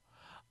show,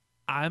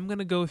 I'm going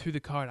to go through the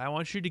card. I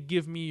want you to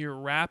give me your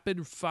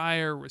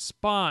rapid-fire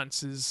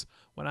responses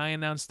when I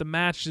announce the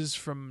matches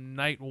from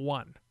night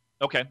one.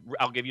 Okay.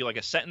 I'll give you like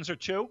a sentence or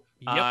two,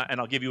 Yep. and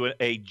I'll give you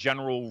a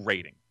general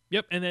rating.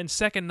 Yep, and then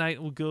second night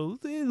we'll go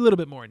a little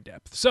bit more in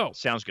depth.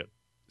 Sounds good.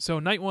 So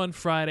night one,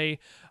 Friday,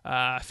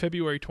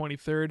 February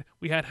 23rd,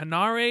 we had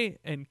Hanare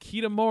and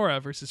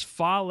Kitamura versus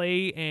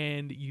Fale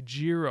and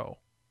Yujiro.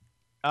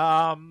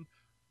 Unmemorable.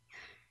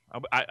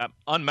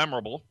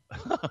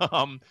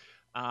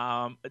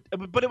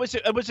 But it was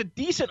a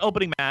decent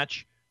opening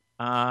match.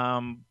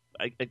 But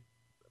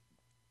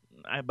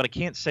I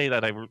can't say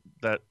that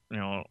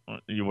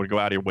you would go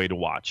out of your way to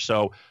watch.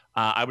 So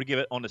I would give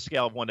it, on the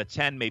scale of 1 to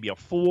 10, maybe a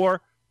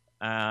 4.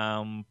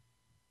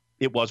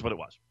 It was what it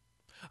was.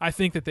 I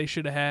think that they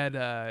should have had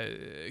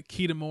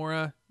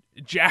Kitamura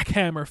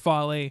jackhammer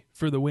Fale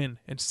for the win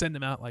and send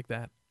him out like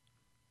that.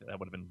 That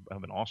would have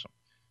been awesome.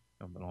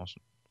 That would have been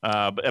awesome.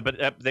 But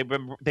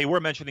they were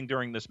mentioning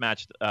during this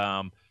match,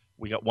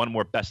 we got one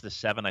more best of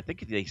 7. I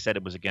think they said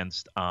it was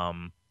against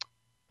Nakanishi.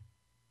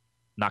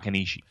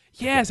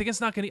 Yes, against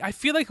Nakanishi. I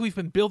feel like we've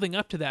been building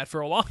up to that for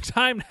a long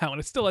time now,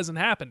 and it still hasn't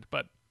happened.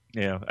 But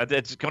yeah,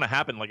 it's going to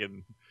happen like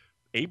in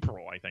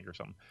April, I think, or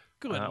something.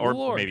 Good or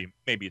Lord.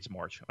 maybe it's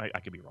March. I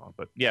could be wrong,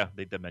 but yeah,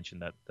 they did mention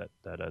that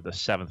the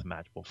 7th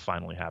match will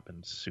finally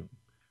happen soon.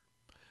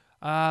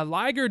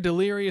 Liger,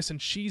 Delirious, and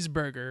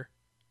Cheeseburger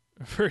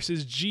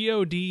versus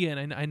God,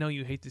 and I know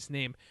you hate this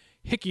name,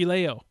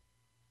 Hikuleo.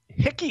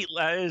 Hickey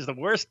is the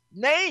worst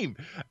name,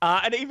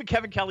 and even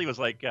Kevin Kelly was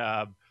like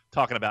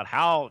talking about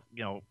how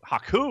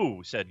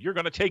Haku said you're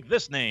going to take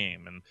this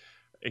name, and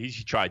he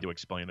tried to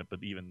explain it,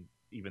 but even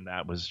even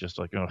that was just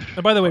like, oh.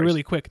 And by the way,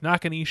 really quick,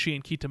 Nakanishi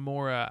and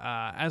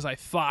Kitamura, as I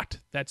thought,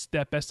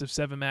 that best of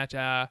 7 match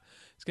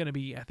is going to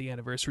be at the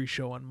anniversary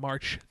show on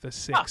March the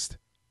 6th.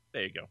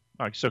 There you go.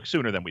 All right, so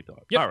sooner than we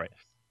thought. Yep. All right.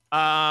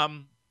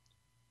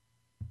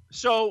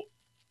 So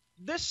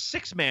this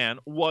 6-man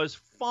was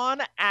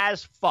fun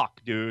as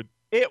fuck, dude.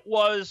 It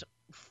was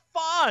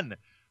fun.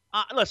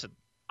 Listen,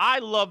 I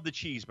love the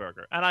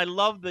cheeseburger, and I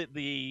love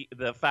the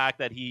fact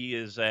that he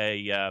is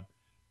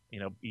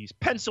he's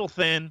pencil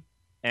thin,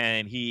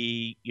 and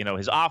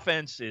his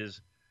offense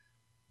is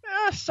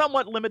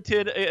somewhat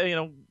limited,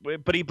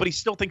 but he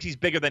still thinks he's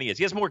bigger than he is.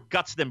 He has more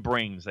guts than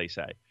brains, they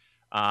say.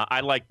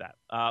 I like that.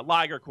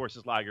 Liger, of course,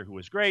 is Liger, who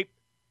is great.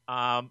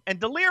 And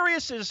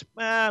Delirious is,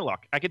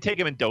 look, I could take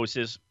him in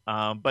doses,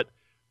 but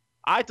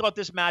I thought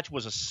this match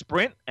was a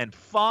sprint and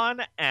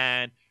fun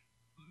and,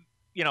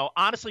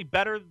 honestly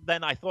better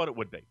than I thought it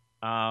would be.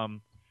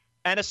 And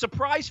a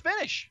surprise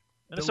finish.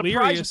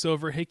 Delirious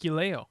over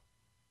Hikuleo.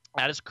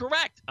 That is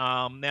correct.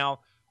 Now,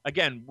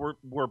 again,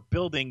 we're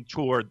building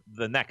toward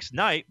the next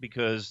night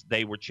because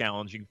they were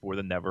challenging for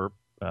the Never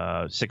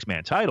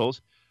 6-man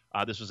titles.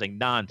 This was a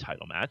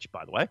non-title match,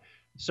 by the way.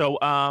 So,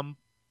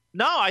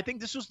 no, I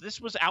think this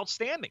was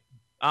outstanding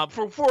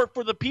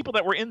for the people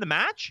that were in the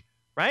match,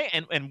 right?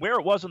 And where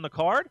it was on the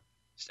card.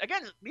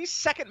 Again, these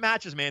second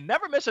matches, man,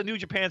 never miss a New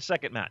Japan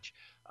second match.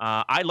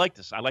 I like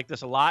this. I like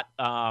this a lot.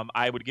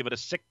 I would give it a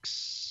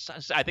 6.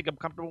 I think I'm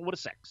comfortable with a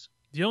 6.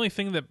 The only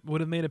thing that would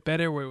have made it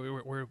better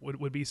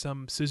would be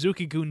some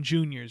Suzuki-gun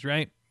Juniors,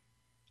 right?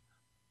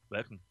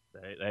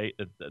 They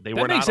that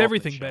were makes not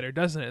everything better,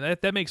 doesn't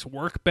it? That makes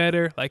work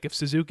better. Like if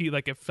Ken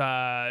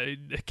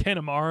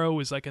Amaro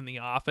was like in the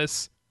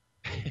office,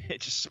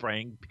 just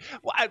spraying.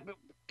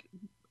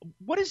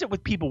 What is it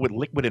with people with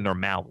liquid in their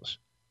mouths?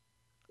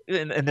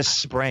 And this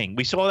spraying,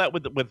 we saw that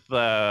with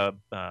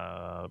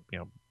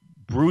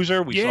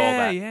Bruiser. We saw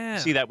that. Yeah. We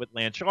see that with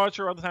Lance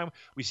Archer all the time.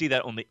 We see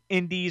that on the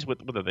Indies.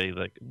 What are they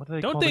like? What are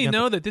they? Don't they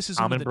know that this is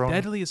one of the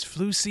deadliest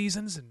flu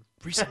seasons in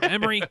recent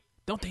memory?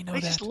 Don't they know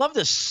that? They just love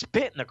to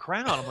spit in the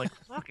crowd. I'm like,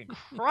 fucking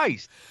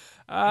Christ.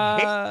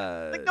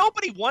 Like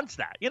nobody wants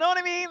that. You know what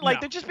I mean?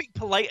 Like they're just being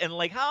polite and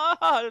like,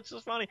 it's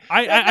just funny.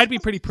 I'd be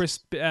pretty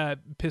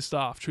pissed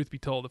off, truth be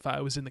told, if I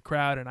was in the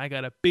crowd and I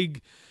got a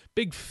big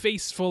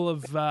face full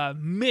of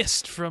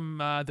mist from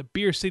the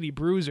Beer City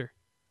Bruiser.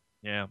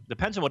 Yeah,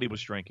 depends on what he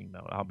was drinking,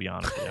 though. I'll be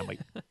honest with you. I might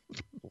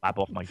lap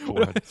off my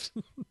forehead.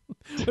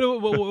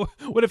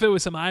 What if it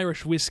was some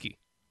Irish whiskey?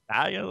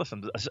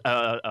 Listen, what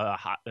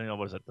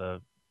is it?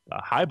 The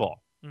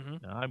highball.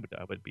 Mm-hmm.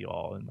 I would be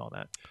all in on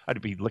that.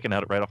 I'd be looking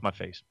at it right off my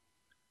face.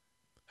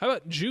 How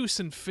about Juice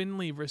and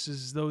Finlay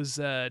versus those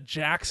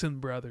Jackson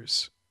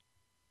brothers?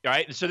 All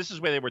right, so this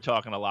is where they were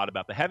talking a lot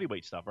about the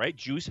heavyweight stuff, right?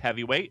 Juice,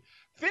 heavyweight.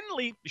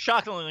 Finlay,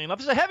 shockingly enough,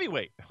 is a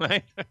heavyweight,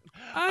 right?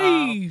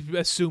 I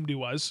assumed he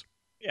was.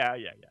 Yeah.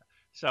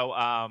 So,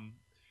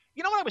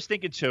 you know what I was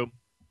thinking too?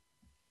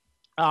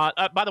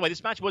 By the way,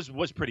 this match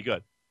was pretty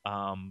good.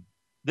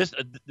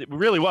 It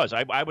really was.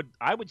 I would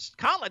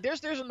Colin,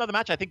 there's another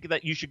match I think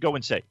that you should go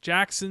and see.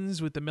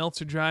 Jackson's with the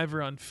Meltzer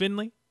driver on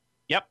Finlay.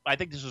 Yep, I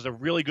think this was a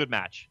really good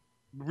match.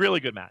 Really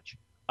good match.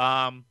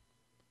 But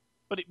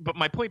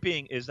my point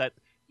being is that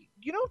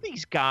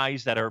these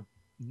guys that are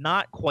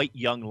not quite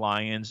young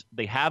lions,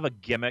 they have a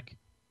gimmick,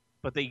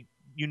 but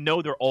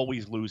they're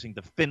always losing.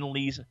 The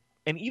Finlays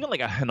and even like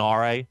a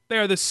Hanare. They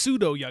are the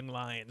pseudo young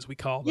lions, we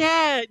call them.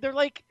 Yeah, they're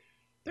like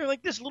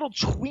this little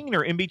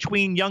tweener in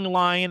between young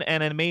lion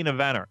and a main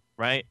eventer,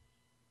 right?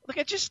 Like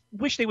I just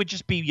wish they would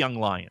just be young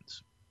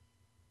lions.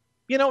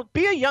 Be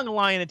a young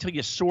lion until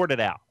you sort it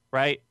out,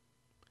 right?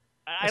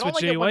 That's what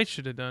Jay White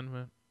should have done,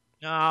 man.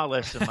 No,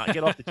 listen,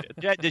 get off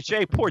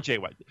poor Jay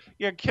White.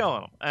 You're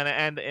killing him,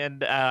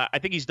 and I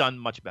think he's done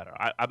much better.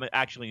 I'm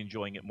actually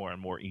enjoying it more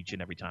and more each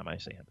and every time I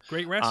see him.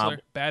 Great wrestler,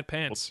 bad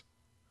pants.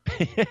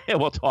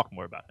 We'll talk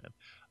more about him.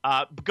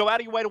 Go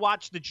out of your way to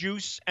watch the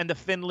Juice and the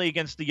Finlay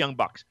against the Young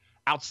Bucks.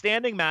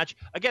 Outstanding match.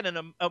 Again, in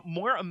a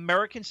more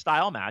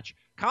American-style match.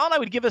 Colin, I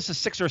would give this a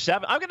 6 or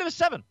 7. I'm going to give it a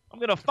 7. I'm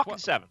going to fucking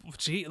 7.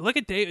 Gee, look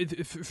at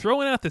Dave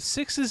throwing out the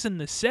 6s and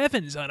the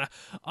 7s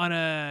on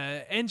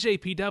a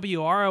NJPW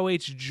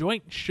ROH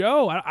joint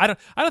show. I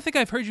don't think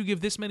I've heard you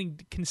give this many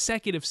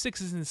consecutive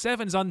 6s and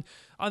 7s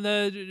on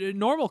the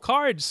normal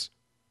cards.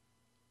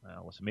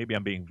 Well, listen, maybe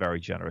I'm being very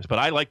generous, but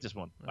I like this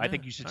one. I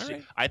think you should see.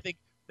 Right. I think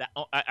that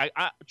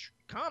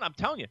Con, I'm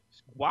telling you,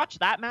 watch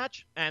that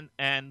match and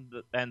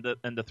the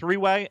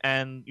 3-way,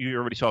 and you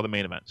already saw the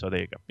main event. So there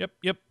you go.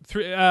 Yep.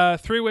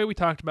 3-way we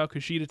talked about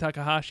Kushida,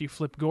 Takahashi,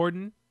 Flip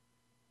Gordon.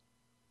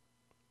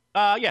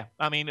 Yeah,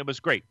 I mean it was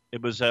great.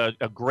 It was a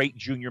great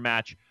junior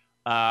match.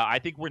 I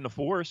think we're in the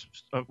 4s.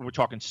 We're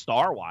talking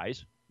star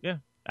wise. Yeah,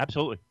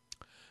 absolutely.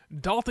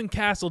 Dalton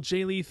Castle,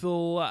 Jay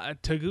Lethal,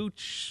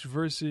 Taguchi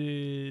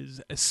versus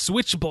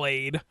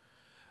Switchblade,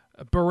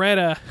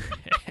 Beretta,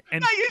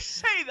 and now you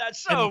say that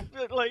so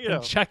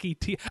and Chucky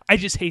T. I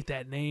just hate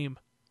that name.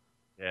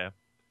 Yeah.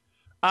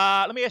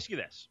 Let me ask you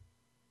this.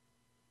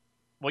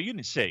 Well, you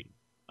didn't see.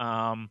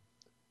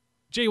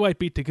 Jay White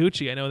beat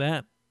Taguchi. I know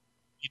that.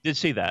 You did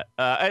see that.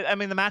 I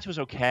mean, the match was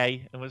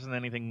okay. It wasn't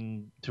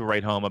anything to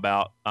write home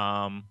about.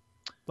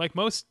 Like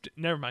most,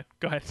 never mind.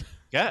 Go ahead.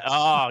 Yeah.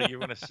 Oh, you're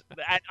gonna.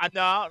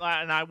 No,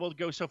 and I will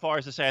go so far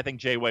as to say I think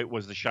Jay White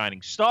was the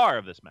shining star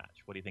of this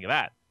match. What do you think of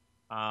that?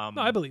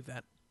 No, I believe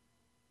that.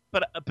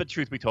 But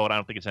truth be told, I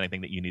don't think it's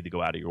anything that you need to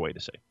go out of your way to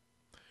see.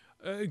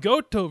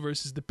 Goto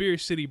versus the Beer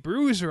City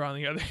Bruiser, on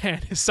the other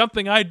hand, is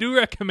something I do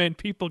recommend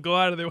people go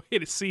out of their way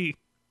to see.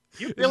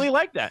 You really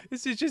like that?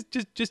 This is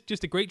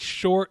just a great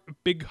short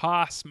Big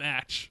Hoss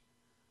match.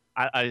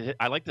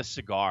 I like the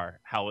cigar,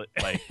 how it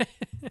like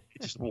it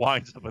just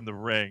winds up in the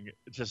ring,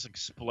 it just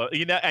explodes.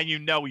 And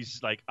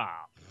he's like,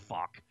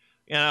 fuck.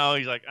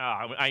 He's like,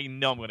 I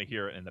know I'm gonna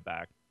hear it in the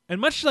back. And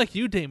much like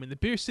you, Damon, the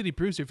Beer City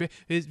Bruiser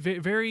is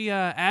very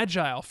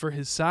agile for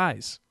his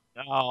size.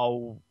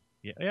 Oh,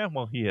 yeah.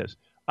 Well, he is.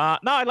 No,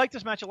 I like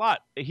this match a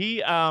lot.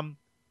 He, how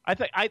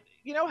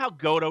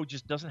Goto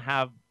just doesn't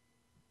have.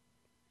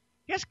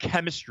 He has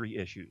chemistry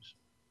issues.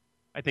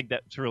 I think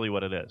that's really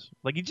what it is.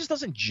 Like, he just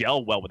doesn't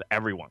gel well with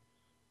everyone.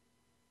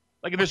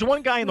 Like, if there's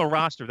one guy in the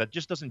roster that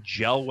just doesn't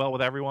gel well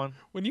with everyone.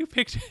 When you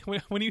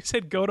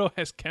said Goto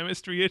has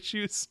chemistry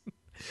issues,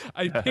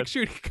 I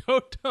pictured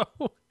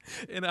Goto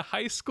in a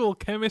high school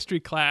chemistry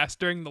class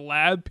during the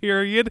lab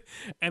period,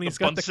 and he's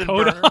got the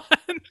coat on,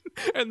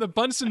 and the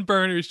Bunsen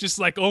burner is just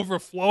like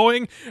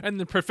overflowing, and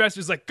the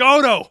professor's like,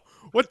 Goto,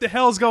 what the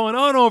hell's going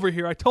on over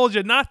here? I told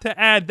you not to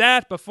add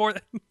that before.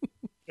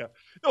 Yeah.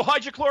 No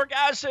hydrochloric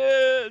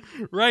acid.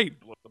 Right.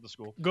 The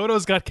school.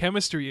 Goto's got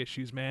chemistry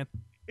issues, man.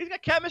 He's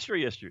got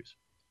chemistry issues.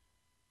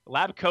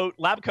 Lab coat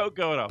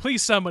Goto.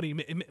 Please, somebody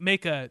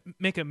make a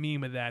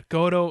meme of that.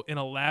 Goto in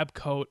a lab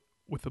coat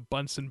with a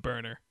Bunsen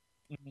burner.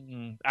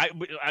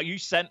 You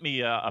sent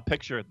me a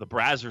picture, the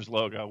Brazzers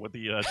logo with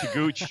the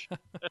Taguchi.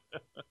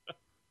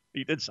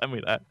 You did send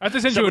me that. I have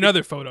to send you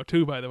another photo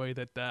too, by the way.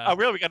 That oh,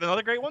 really? We got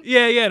another great one?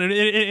 Yeah, and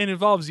it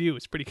involves you.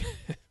 It's pretty good.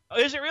 Oh,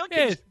 is it really?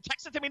 Yeah.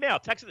 Text it to me now.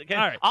 Text it. All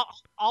right.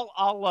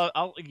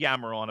 I'll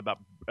yammer on about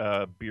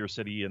Beer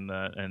City and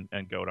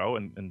Goto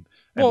and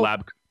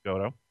Lab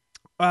Goto.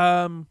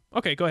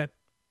 Okay, go ahead.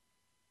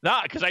 No,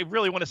 because I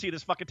really want to see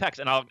this fucking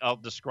text, and I'll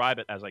describe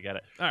it as I get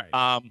it. All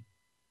right.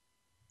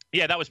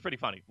 Yeah, that was pretty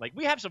funny. Like,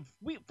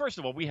 first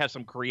of all, we have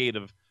some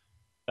creative,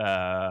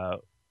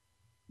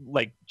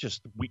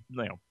 just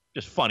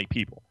funny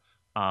people.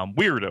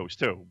 Weirdos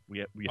too. We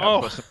have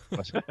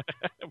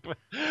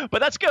but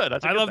that's good.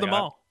 I love them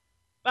all.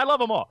 I love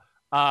them all.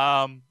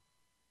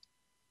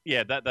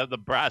 Yeah, the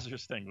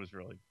Brazzers thing was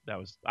really,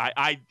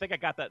 I think I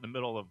got that in the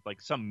middle of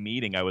like some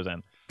meeting I was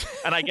in,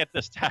 and I get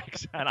this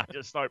text and I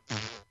just start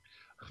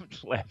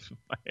laughing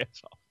my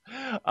ass off.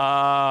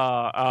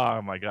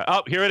 Oh my god!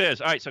 Oh, here it is.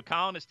 All right, so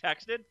Colin has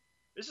texted.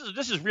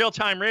 This is real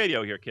time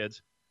radio here,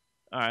 kids.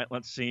 All right,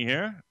 let's see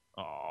here.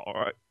 All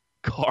right,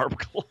 Carb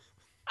Club.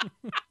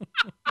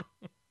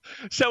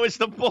 So it's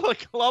the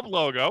Bullet Club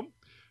logo.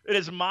 It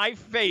is my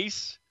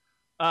face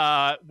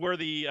where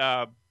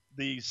the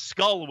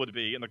skull would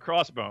be and the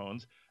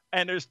crossbones,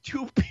 and there's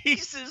two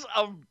pieces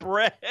of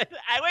bread.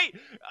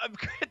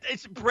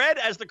 It's bread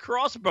as the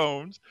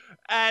crossbones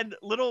and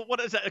little, what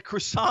is that,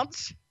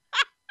 croissants?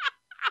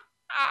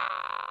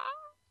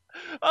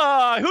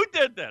 Who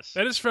did this?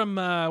 That is from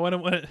one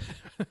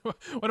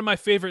of my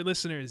favorite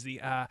listeners,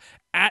 the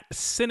at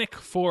Cynic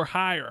for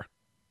Hire.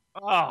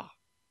 Oh,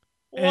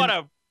 what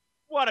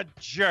a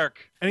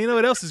jerk! And you know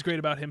what else is great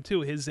about him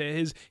too? His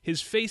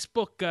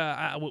Facebook.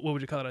 What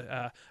would you call it?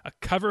 A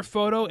cover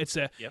photo. It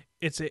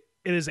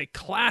is a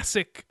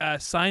classic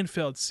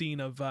Seinfeld scene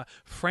of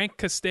Frank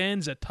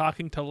Costanza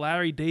talking to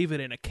Larry David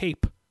in a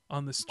cape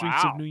on the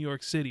streets of New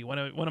York City. One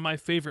of my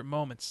favorite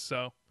moments.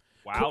 So,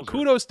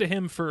 kudos to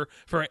him for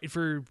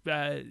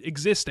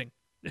existing.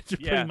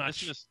 Pretty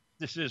much.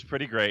 This is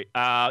pretty great.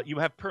 You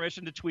have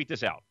permission to tweet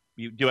this out.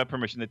 You do have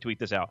permission to tweet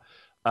this out.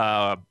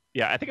 I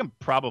think I'm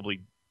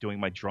probably doing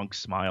my drunk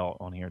smile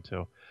on here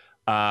too.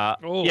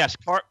 Yes,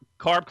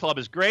 Carb Club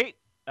is great.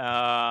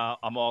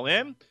 I'm all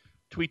in.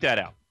 Tweet that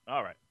out.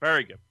 All right,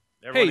 very good.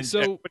 Everyone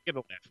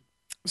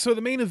So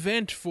the main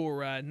event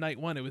for night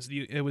one, it was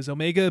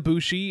Omega,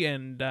 Ibushi,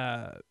 and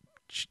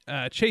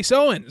Chase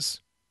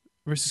Owens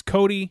versus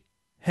Cody,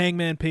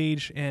 Hangman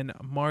Page, and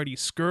Marty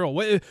Scurll.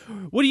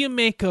 What do you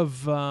make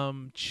of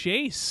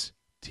Chase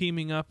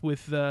teaming up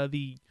with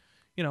the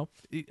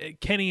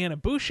Kenny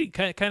and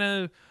Ibushi? Kind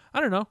of,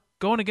 I don't know,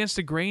 going against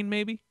the grain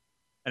maybe,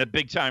 and a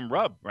big time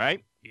rub,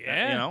 right?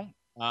 Yeah.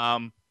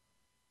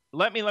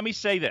 Let me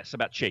say this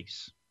about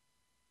Chase.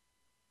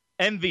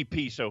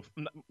 MVP. So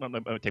let me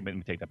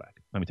take that back.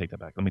 Let me take that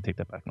back.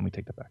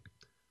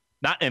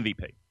 Not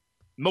MVP.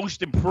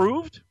 Most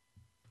improved.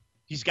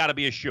 He's got to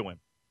be a shoo-in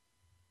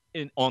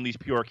on these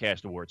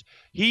Purecast awards.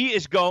 He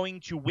is going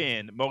to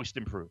win most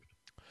improved.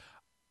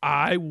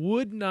 I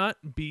would not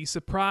be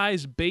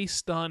surprised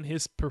based on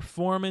his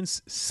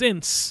performance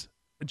since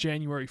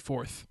January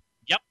 4th.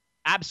 Yep,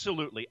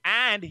 absolutely.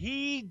 And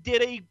he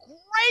did a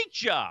great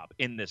job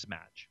in this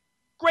match.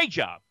 Great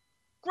job,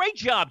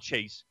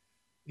 Chase.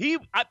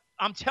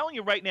 I'm telling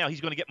you right now, he's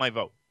going to get my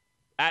vote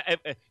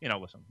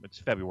Listen, it's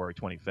February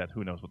 25th.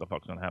 Who knows what the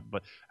fuck's going to happen?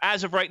 But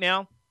as of right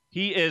now,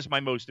 he is my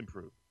most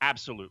improved.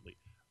 Absolutely.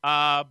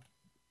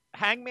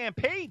 Hangman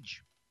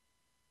Page.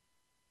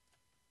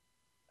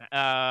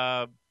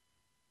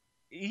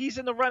 He's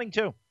in the running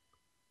too.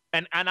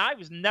 And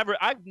I've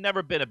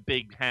never been a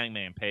big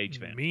Hangman Page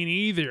fan. Me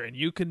neither.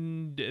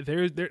 And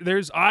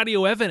there's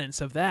audio evidence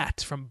of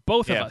that from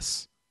both of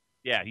us.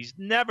 Yeah, he's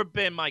never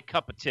been my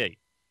cup of tea.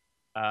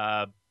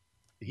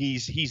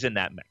 He's in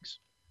that mix.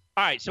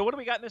 All right, so what do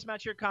we got in this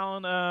match here,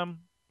 Colin?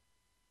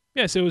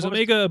 So it was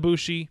Omega,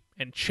 Ibushi,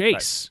 and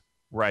Chase.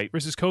 Right.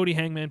 Versus Cody,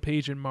 Hangman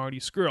Page, and Marty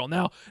Scurll.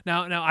 Now,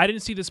 I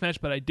didn't see this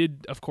match, but I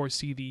did, of course,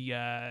 see the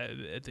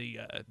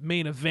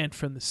main event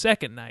from the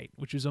second night,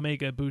 which was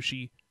Omega,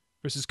 Ibushi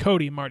versus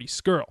Cody and Marty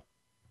Scurll.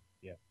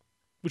 Yeah.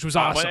 Which was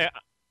awesome.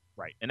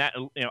 Right. And that,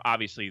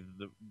 obviously,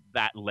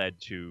 that led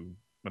to,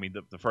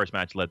 the first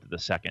match led to the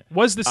second.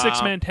 Was the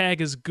six-man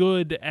tag as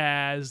good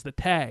as the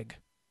tag?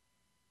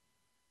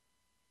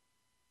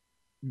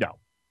 No.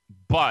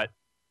 But,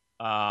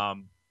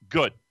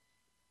 good.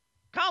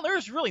 Colin,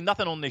 there's really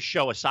nothing on this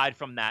show aside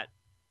from that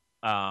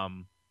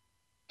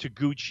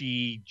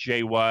Taguchi,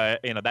 Jay White,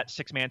 that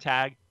six-man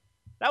tag.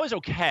 That was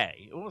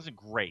okay. It wasn't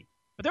great.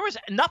 But there was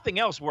nothing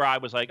else where I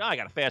was like, I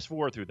got to fast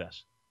forward through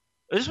this.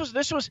 This was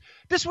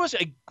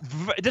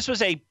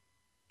a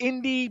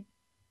indie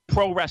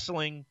pro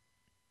wrestling,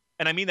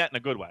 and I mean that in a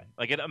good way,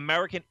 like an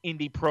American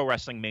indie pro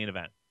wrestling main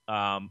event.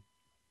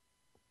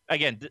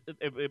 Again,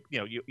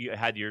 you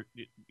had your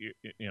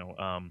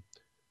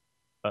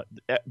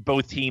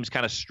both teams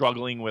kind of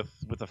struggling with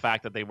the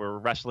fact that they were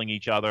wrestling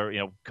each other.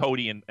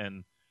 Cody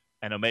and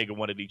Omega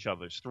wanted each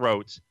other's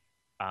throats.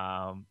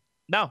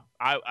 No,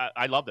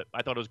 I loved it.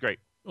 I thought it was great.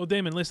 Well,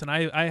 Damon, listen,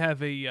 I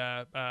have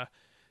a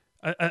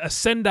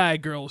Sendai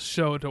Girls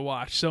show to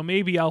watch, so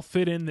maybe I'll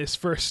fit in this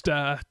first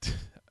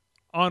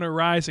Honor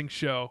Rising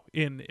show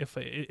in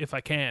if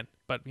I can.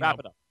 But Wrap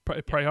it up.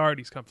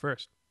 Priorities come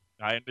first.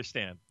 I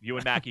understand. You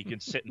and Mackie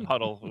can sit and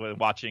huddle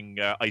watching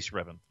Ice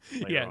Ribbon.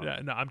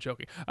 No, I'm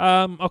joking.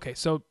 Okay,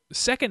 so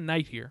second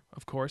night here,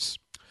 of course.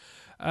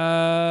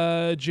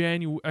 February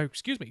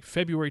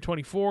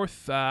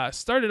 24th.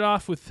 Started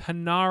off with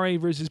Hanare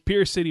versus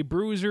Beer City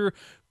Bruiser.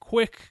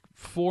 Quick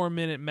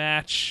 4-minute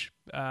match.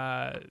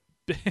 Do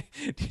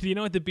you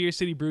know what the Beer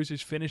City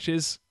Bruiser's finish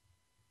is?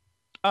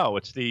 Oh,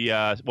 it's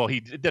the he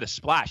did a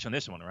splash on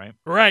this one, right?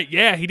 Right,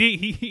 yeah, he did.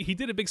 He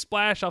did a big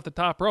splash off the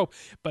top rope,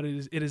 but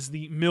it is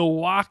the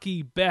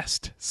Milwaukee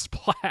Best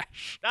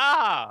splash.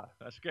 Ah,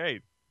 that's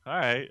great. All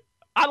right,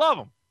 I love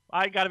him.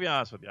 I got to be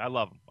honest with you, I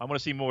love him. I want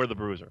to see more of the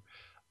Bruiser,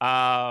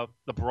 the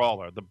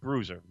Brawler, the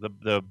Bruiser,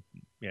 the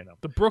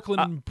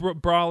Brooklyn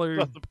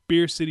Brawler,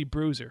 Beer City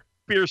Bruiser,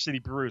 Beer City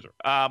Bruiser.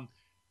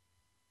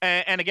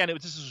 And again,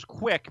 this is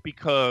quick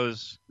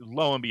because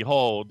lo and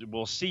behold,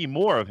 we'll see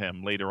more of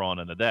him later on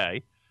in the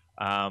day.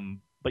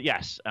 But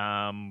yes,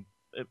 I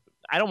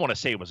don't want to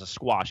say it was a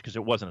squash because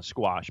it wasn't a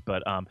squash.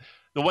 But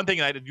the one thing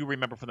I do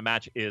remember from the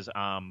match is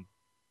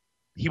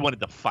he wanted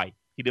to fight.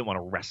 He didn't want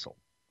to wrestle.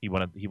 He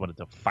wanted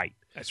to fight.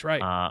 That's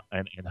right.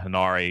 And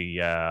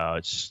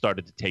Hanare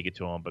started to take it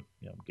to him, but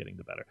getting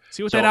the better.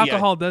 See what that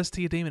alcohol does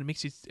to you, Damon? It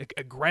makes you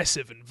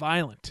aggressive and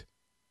violent.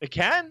 It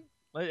can.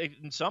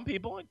 In some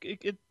people,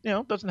 it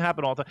doesn't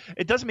happen all the time.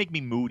 It doesn't make me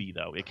moody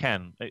though. It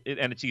can,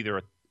 and it's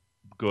either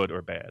good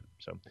or bad.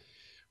 So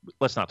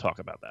let's not talk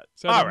about that.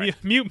 So all right.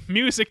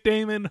 Music,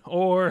 Damon,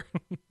 or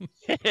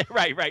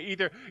right.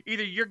 Either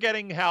you're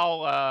getting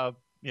how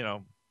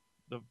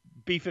the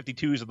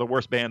B-52s are the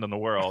worst band in the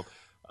world,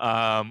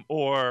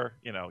 or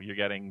you're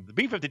getting the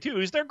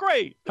B-52s. They're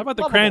great. How about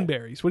the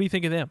Cranberries? What do you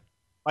think of them?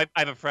 I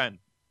have a friend,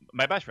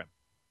 my best friend,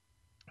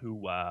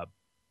 who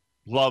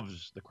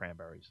loves the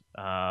Cranberries.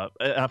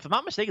 If I'm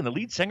not mistaken, the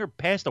lead singer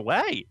passed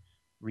away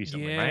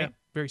recently, right?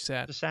 Very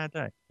sad. It's a sad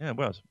day. Yeah, it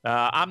was.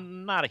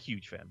 I'm not a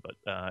huge fan, but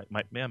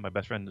my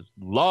best friend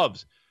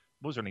loves,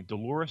 what was her name?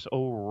 Dolores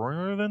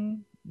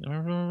O'Riordan?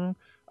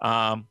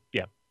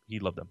 Yeah, he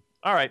loved them.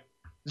 All right.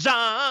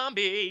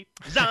 Zombie!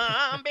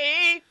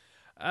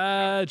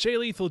 Jay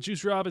Lethal,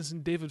 Juice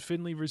Robinson, David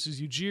Finlay versus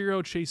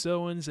Yujiro, Chase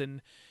Owens,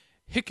 and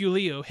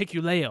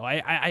Hikuleo.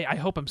 I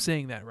hope I'm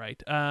saying that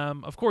right.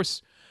 Of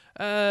course,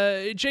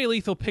 Jay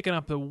Lethal picking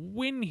up the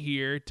win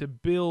here to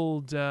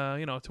build,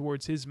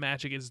 towards his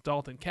match against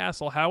Dalton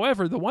Castle.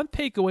 However, the one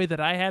takeaway that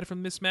I had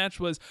from this match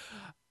was,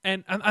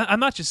 and I'm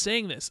not just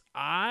saying this,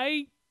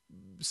 I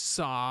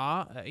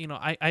saw,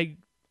 I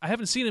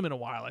haven't seen him in a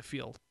while, I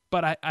feel,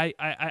 but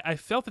I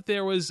felt that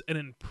there was an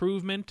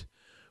improvement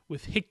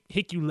with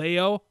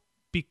Hikuleo,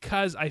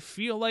 because I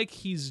feel like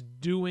he's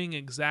doing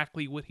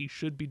exactly what he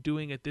should be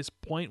doing at this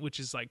point, which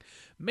is like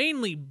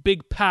mainly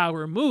big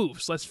power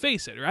moves. Let's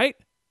face it, right?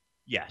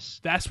 Yes.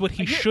 That's what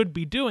he should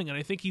be doing, and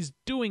I think he's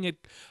doing it.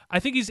 I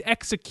think he's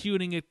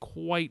executing it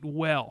quite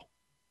well.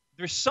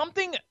 There's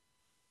something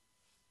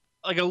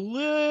like a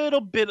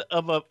little bit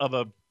of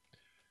a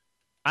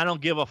I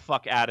don't give a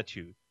fuck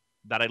attitude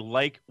that I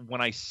like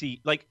when I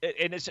see, like,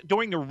 and it's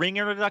during the ring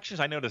introductions.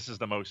 I know this is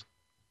the most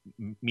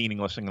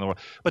meaningless thing in the world.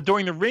 But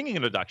during the ring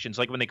introductions,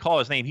 like when they call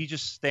his name, he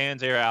just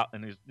stands there out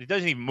and he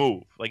doesn't even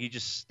move. Like he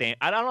just stand.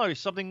 I don't know. There's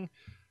something.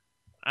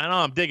 I don't know.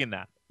 I'm digging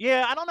that.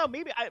 Yeah, I don't know.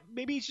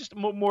 Maybe he's just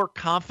more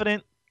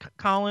confident,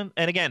 Colin.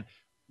 And again,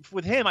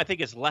 with him, I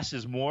think it's less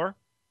is more.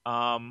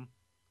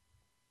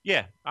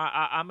 Yeah,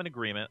 I'm in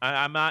agreement.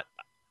 I'm not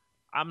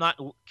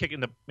kicking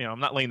the. I'm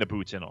not laying the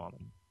boots in on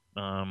him.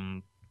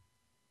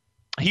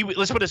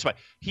 Let's put it this way.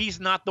 He's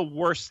not the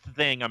worst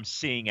thing I'm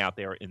seeing out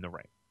there in the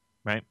ring,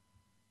 right?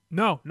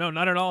 No,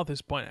 not at all at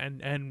this point.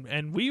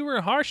 And we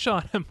were harsh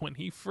on him when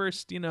he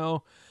first,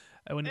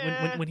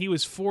 when he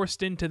was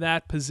forced into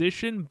that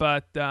position.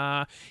 But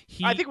I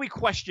think we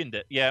questioned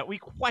it. Yeah, we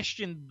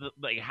questioned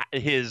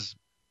his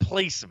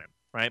placement,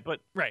 right?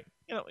 But right,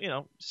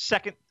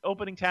 second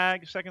opening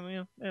tag,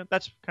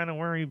 that's kind of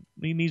where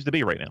he needs to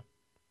be right now.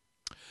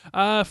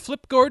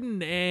 Flip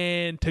Gordon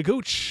and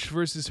Taguchi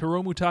versus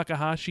Hiromu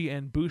Takahashi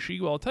and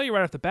Bushi. Well, I'll tell you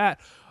right off the bat,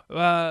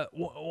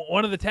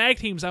 one of the tag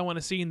teams I want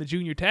to see in the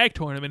junior tag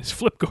tournament is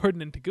Flip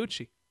Gordon and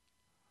Taguchi.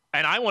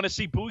 And I want to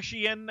see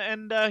Bushi and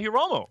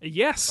Hiromu.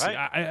 Yes,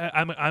 right?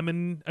 I'm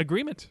in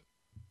agreement.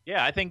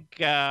 Yeah, I think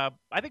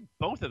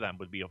both of them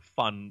would be a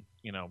fun,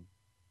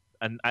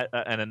 and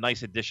a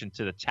nice addition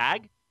to the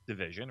tag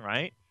division,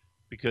 right?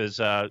 Because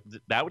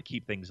that would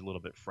keep things a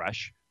little bit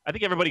fresh. I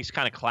think everybody's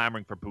kind of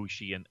clamoring for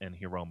Bushi and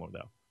Hiromu,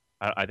 though.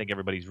 I think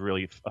everybody's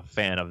really a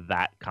fan of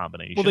that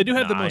combination. Well, they do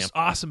have the most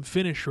awesome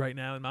finish right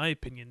now, in my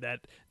opinion.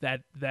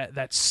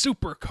 That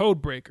super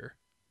code breaker.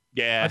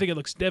 Yeah, I think it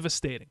looks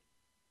devastating.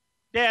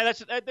 Yeah,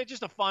 they're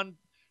just a fun.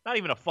 Not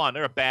even a fun.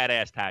 They're a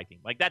badass tag team.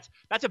 Like that's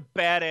a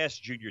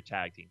badass junior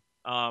tag team.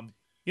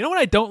 You know what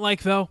I don't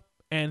like though,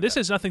 and this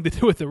has nothing to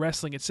do with the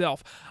wrestling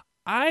itself.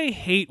 I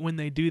hate when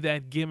they do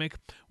that gimmick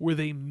where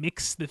they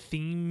mix the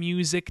theme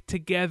music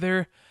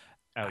together.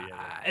 Oh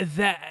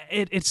yeah.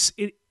 It's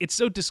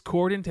so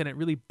discordant and it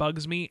really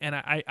bugs me. And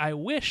I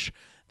wish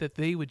that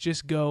they would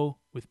just go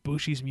with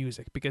Bushi's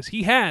music because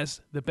he has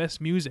the best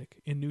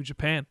music in New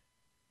Japan.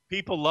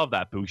 People love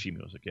that Bushi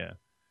music. Yeah.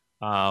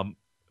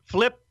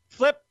 Flip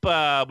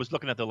was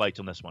looking at the lights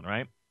on this one,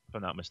 right? If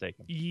I'm not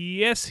mistaken.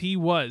 Yes, he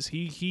was.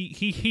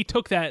 He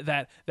took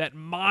that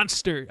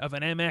monster of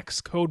an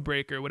MX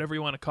codebreaker, whatever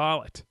you want to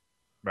call it.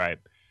 Right.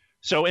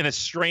 So in a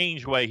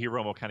strange way,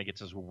 Hiromu kind of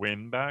gets his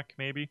win back,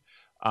 maybe.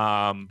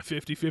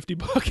 50-50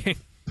 booking.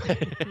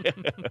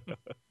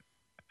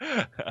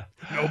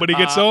 Nobody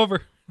gets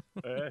over.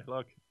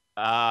 Look.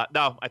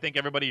 No, I think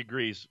everybody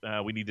agrees.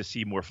 We need to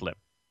see more Flip.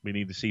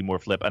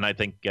 And I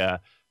think,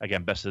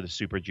 again, best of the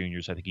Super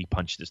Juniors, I think he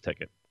punched his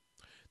ticket.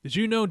 Did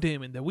you know,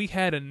 Damon, that we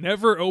had a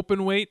never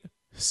open weight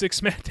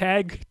 6-man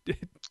tag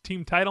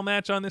team title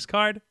match on this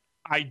card?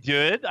 I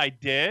did.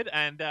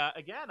 And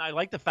again, I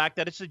like the fact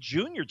that it's a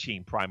junior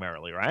team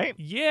primarily, right?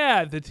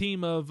 Yeah, the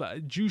team of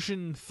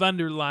Jushin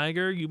Thunder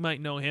Liger. You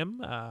might know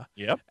him.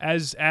 Yep.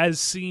 As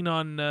seen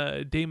on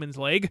Damon's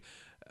leg.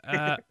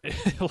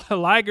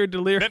 Liger,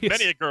 Delirious.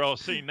 Many a girl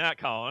has seen that,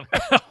 Colin.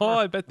 Oh,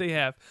 I bet they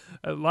have.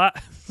 A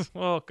lot.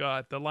 Oh,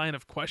 God, the line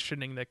of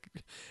questioning.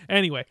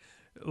 Anyway,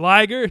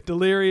 Liger,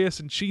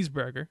 Delirious, and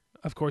Cheeseburger,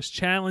 of course,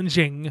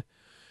 challenging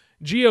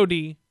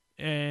G.O.D.,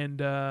 and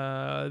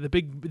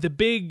the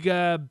big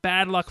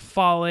Bad Luck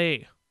Fale.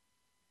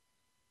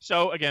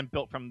 So again,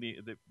 built from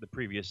the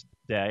previous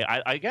day.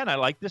 I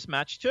like this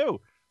match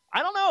too.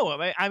 I don't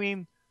know. I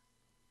mean,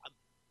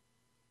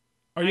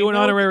 are you an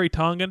honorary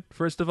Tongan?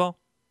 First of all,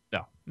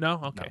 no.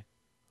 Okay,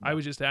 no. I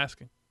was just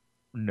asking.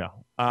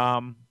 No.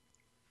 No.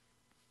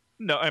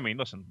 I mean,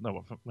 listen.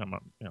 No, I'm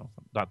not,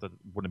 not that it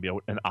wouldn't be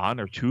an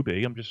honor to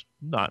be. I'm just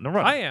not in the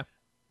run. I am.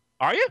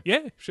 Are you?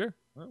 Yeah, sure.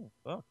 Oh,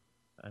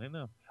 I didn't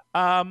know.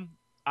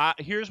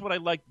 Here's what I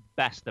like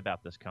best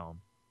about this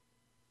column.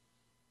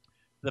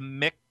 The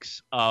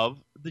mix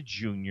of the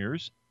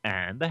juniors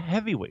and the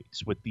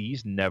heavyweights with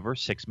these never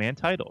 6-man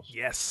titles.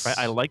 Yes. Right?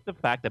 I like the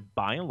fact that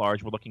by and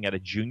large we're looking at a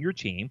junior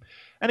team.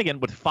 And again,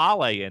 with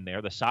Fale in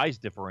there, the size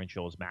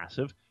differential is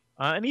massive.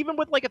 And even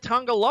with like a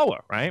Tonga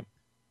Loa, right?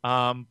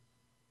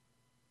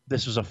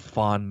 This was a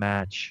fun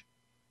match.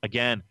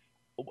 Again,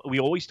 we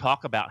always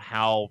talk about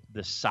how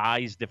the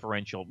size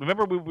differential.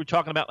 Remember we were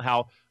talking about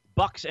how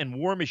Bucks and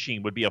War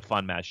Machine would be a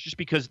fun match just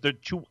because they're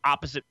two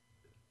opposite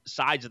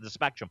sides of the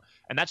spectrum.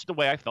 And that's the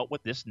way I felt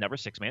with this never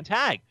 6-man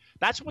tag.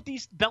 That's what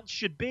these belts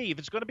should be. If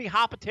it's going to be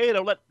hot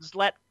potato, let's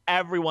let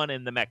everyone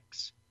in the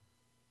mix.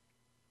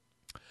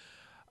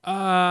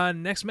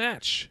 Next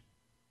match.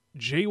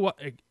 Jay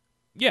White,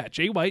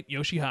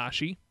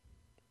 Yoshihashi,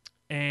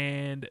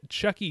 and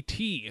Chucky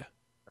T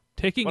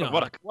taking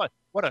on.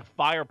 What a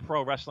Fire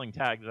Pro Wrestling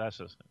tag this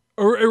is.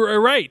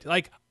 Right.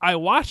 Like, I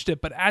watched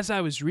it, but as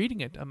I was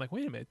reading it, I'm like,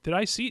 wait a minute. Did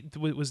I see?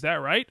 Was that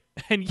right?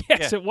 And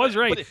yes, it was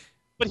right.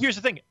 But here's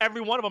the thing.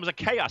 Every one of them is a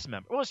Chaos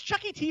member. Was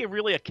Chucky T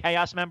really a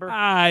Chaos member?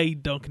 I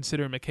don't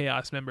consider him a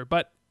Chaos member.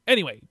 But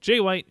anyway, Jay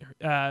White,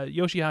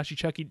 Yoshihashi,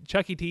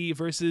 Chucky T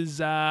versus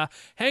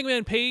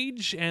Hangman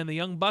Page and the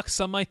Young Bucks.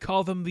 Some might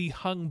call them the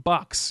Hung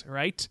Bucks,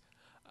 right?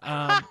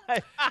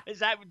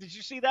 Did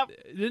you see that?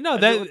 No,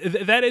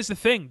 that is the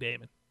thing,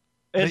 Damon.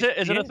 Is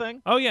it Yeah. a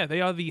thing? Oh yeah,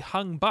 they are the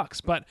Hung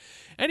Bucks. But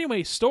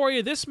anyway, story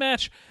of this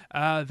match: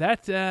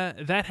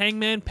 that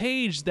Hangman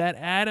Page, that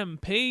Adam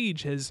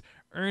Page, has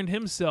earned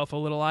himself a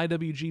little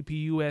IWGP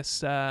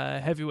US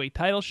heavyweight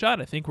title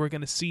shot. I think we're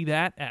going to see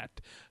that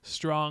at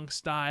Strong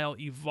Style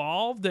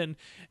Evolved, and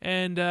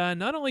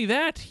not only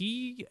that,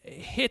 he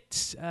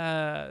hit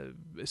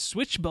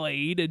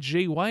Switchblade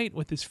Jay White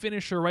with his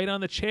finisher right on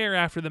the chair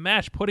after the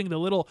match, putting the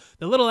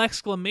little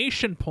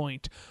exclamation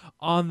point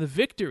on the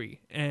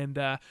victory.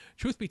 And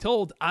truth be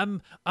told,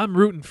 I'm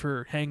rooting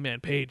for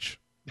Hangman Page.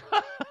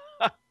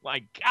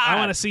 My God. I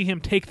want to see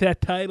him take that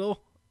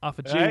title off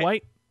of Jay Right.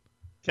 White.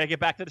 Take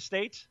it back to the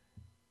States?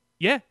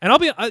 Yeah, and I'll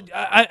be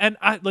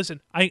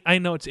listen. I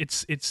know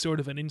it's sort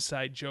of an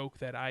inside joke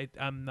that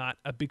I'm not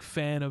a big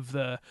fan of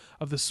the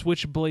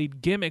Switchblade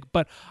gimmick,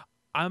 but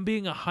I'm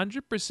being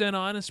 100%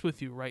 honest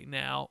with you right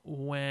now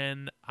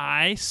when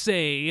I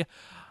say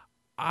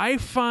I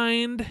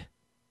find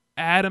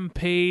Adam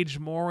Page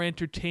more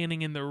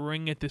entertaining in the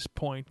ring at this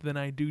point than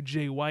I do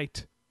Jay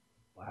White.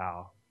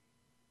 Wow.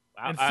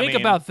 And think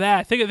about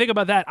that. Think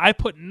about that. I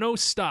put no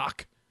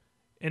stock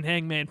in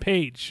Hangman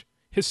Page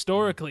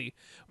historically,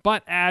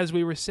 but as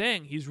we were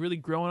saying, he's really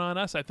growing on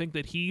us. I think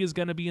that he is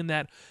going to be in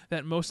that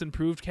most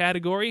improved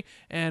category,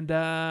 and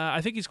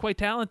I think he's quite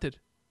talented.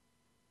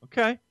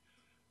 Okay.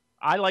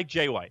 I like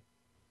Jay White.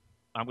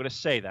 I'm going to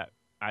say that.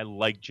 I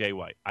like Jay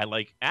White.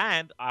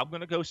 And I'm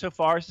going to go so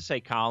far as to say,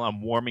 Colin, I'm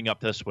warming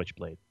up to the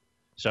Switchblade.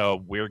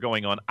 So we're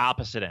going on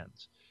opposite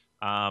ends.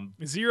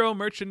 Zero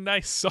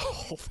merchandise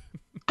sold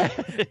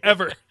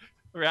ever.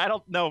 I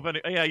don't know, but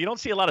yeah, you don't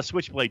see a lot of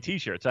Switchblade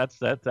T-shirts.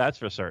 That's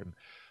for certain.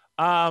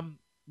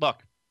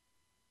 Look,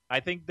 I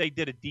think they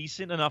did a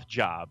decent enough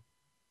job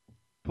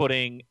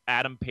putting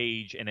Adam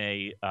Page in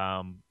a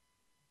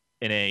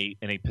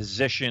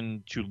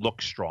position to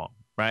look strong,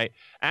 right?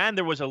 And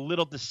there was a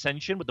little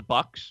dissension with the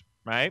Bucks,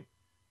 right?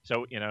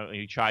 So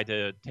he tried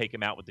to take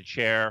him out with the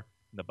chair,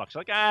 and the Bucks are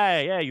like,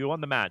 "Hey, yeah, you won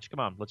the match.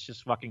 Come on, let's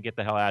just fucking get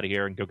the hell out of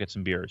here and go get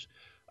some beers."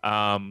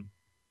 And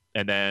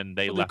then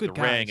they left the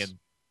ring, and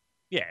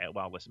yeah,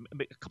 well, listen,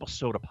 a couple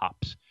soda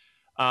pops.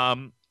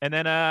 And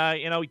then,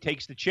 he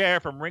takes the chair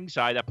from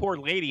ringside. That poor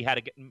lady had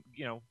to get,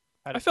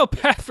 I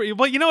felt bad for you.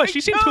 Well, you know what?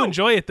 She seemed to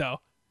enjoy it, though.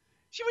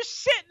 She was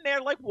sitting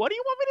there like, what do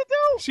you want me to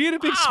do? She had a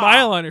big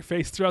smile on her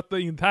face throughout the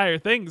entire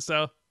thing,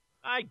 so.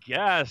 I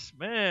guess,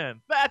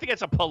 man. I think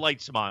it's a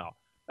polite smile.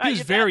 He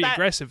was very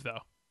aggressive, though.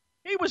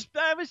 I was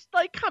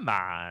like, come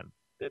on.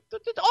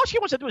 All she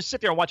wants to do is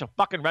sit there and watch a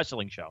fucking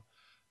wrestling show.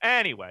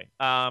 Anyway,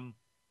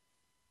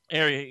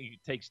 he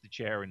takes the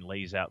chair and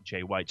lays out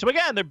Jay White. So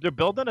again, they're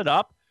building it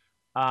up.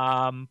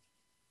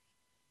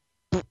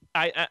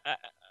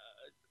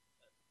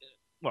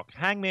 Look,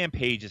 Hangman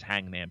Page is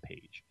Hangman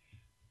Page.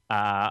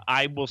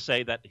 I will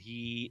say that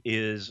he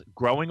is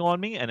growing on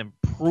me and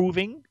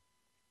improving.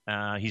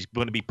 He's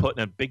going to be put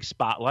in a big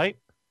spotlight,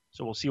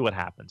 so we'll see what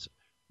happens.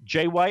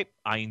 Jay White,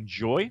 I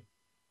enjoy.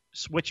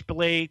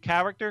 Switchblade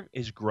character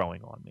is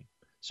growing on me.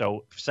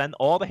 So send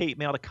all the hate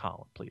mail to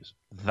Colin, please.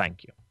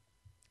 Thank you.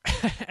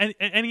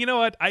 and you know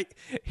what?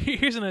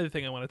 Here's another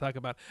thing I want to talk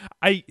about.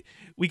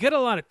 We get a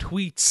lot of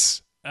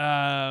tweets.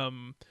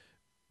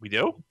 We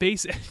do?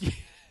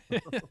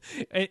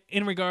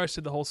 In regards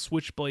to the whole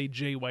Switchblade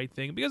Jay White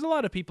thing, because a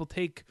lot of people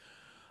I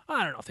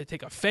don't know if they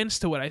take offense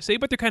to what I say,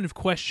 but they're kind of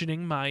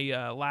questioning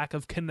my lack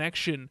of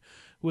connection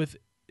with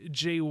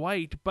Jay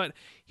White. But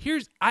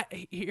here's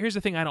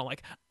the thing I don't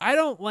like. I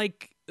don't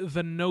like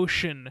the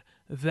notion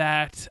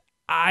that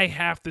I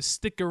have to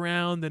stick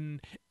around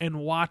and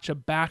watch a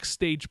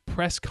backstage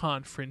press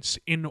conference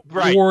in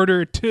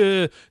order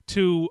to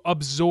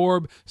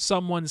absorb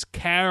someone's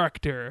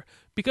character.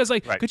 Because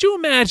could you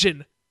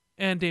imagine?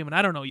 And Damon,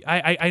 I don't know.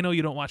 I know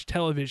you don't watch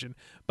television,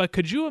 but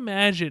could you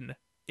imagine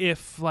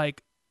if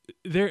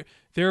there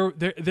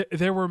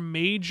were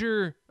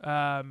major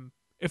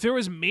if there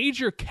was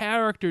major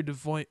character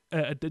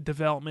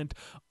development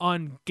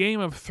on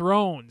Game of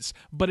Thrones,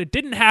 but it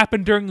didn't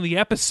happen during the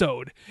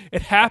episode.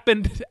 It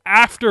happened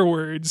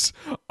afterwards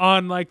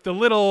on the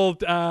little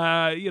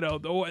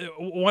the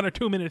 1 or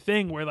 2 minute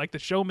thing where the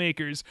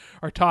showmakers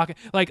are talking.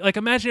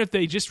 Imagine if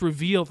they just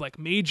revealed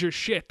major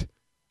shit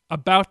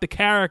about the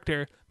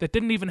character that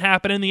didn't even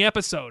happen in the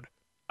episode.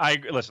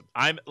 Listen.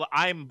 I'm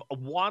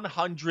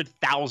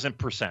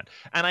 100,000%,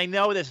 and I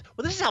know this.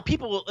 Well, this is how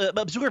people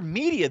absorb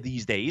media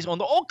these days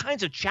on all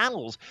kinds of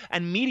channels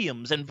and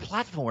mediums and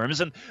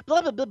platforms and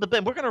blah blah blah blah.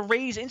 We're gonna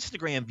raise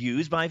Instagram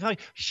views by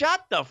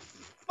shut the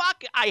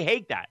fuck. I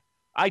hate that.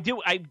 I do.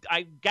 I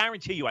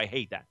guarantee you, I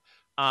hate that.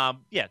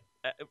 Yeah.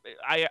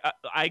 I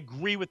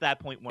agree with that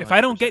point. 100%. If I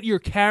don't get your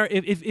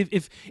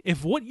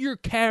if what your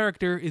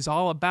character is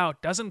all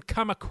about doesn't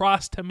come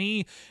across to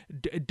me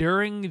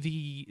during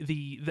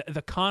the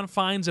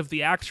confines of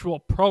the actual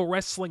pro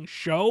wrestling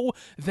show,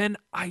 then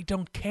I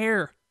don't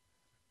care.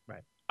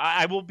 Right.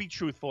 I will be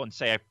truthful and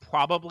say I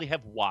probably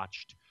have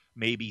watched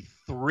maybe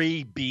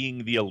 3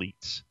 being the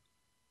elites.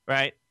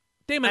 Right.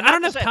 Damon, I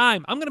don't have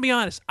time. I'm going to be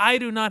honest. I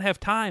do not have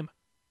time.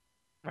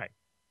 Right.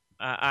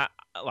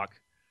 Look.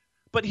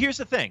 But here's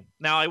the thing.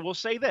 Now I will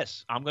say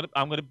this. I'm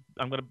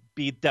gonna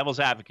be devil's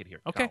advocate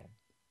here. Okay. Colin.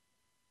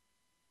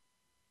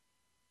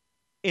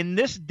 In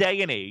this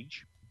day and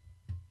age,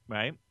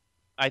 right?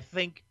 I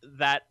think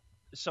that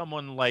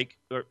someone like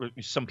or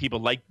some people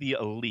like the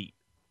Elite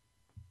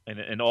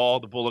and all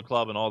the Bullet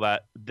Club and all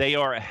that, they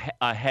are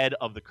ahead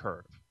of the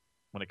curve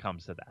when it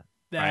comes to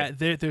that.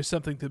 There's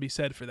something to be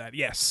said for that.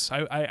 Yes,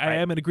 I Right.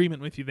 am in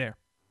agreement with you there.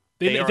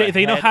 They are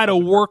They know ahead how to of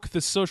the curve. work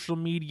the social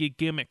media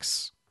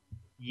gimmicks.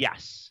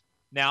 Yes.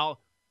 Now,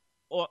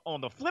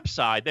 on the flip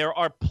side, there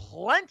are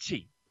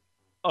plenty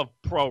of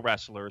pro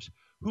wrestlers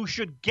who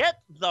should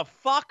get the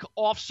fuck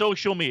off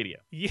social media.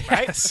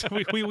 Yes,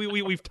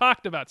 we've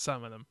talked about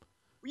some of them.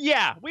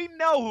 Yeah, we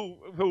know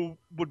who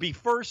would be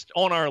first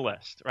on our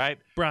list, right?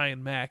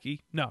 Brian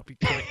Mackey. No, be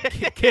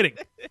kidding. Kidding.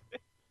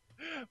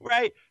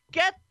 Right?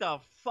 Get the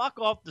fuck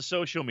off the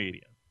social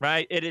media,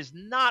 right? It is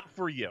not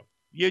for you.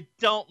 You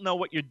don't know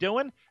what you're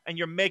doing, and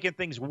you're making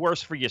things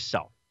worse for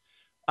yourself.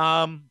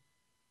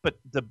 But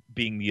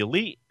being the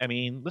Elite, I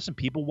mean, listen,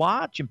 people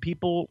watch and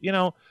people,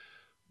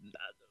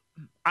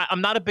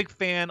 I'm not a big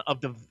fan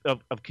of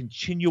of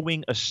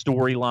continuing a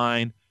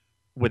storyline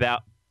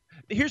without.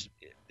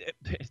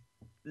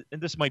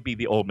 And this might be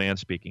the old man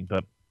speaking,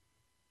 but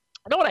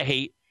you know what I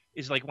hate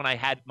is like when I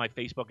had my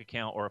Facebook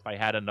account or if I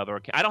had another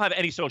account. I don't have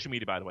any social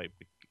media, by the way.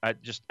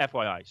 Just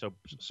FYI. So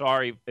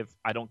sorry if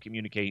I don't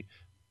communicate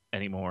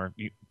anymore.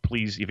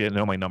 Please, if you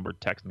know my number,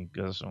 text me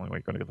because it's the only way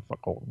you're going to get the fuck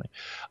hold of me.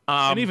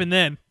 And even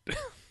then.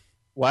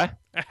 What?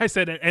 I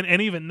said,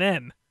 and even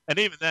then. And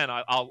even then,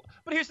 I'll.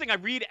 But here's the thing: I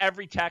read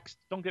every text.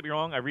 Don't get me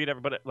wrong, I read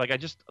every. But like, I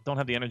just don't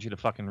have the energy to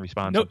fucking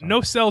respond.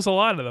 No sells a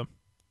lot of them.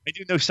 I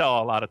do no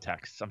sell a lot of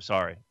texts. I'm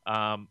sorry.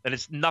 And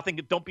it's nothing.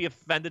 Don't be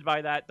offended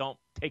by that. Don't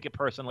take it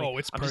personally. Oh,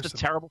 it's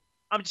personal.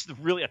 I'm just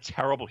really a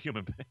terrible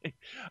human being.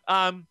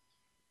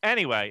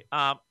 Anyway,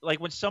 like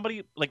when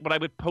I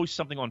would post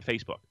something on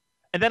Facebook,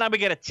 and then I would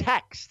get a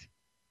text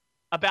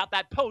about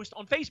that post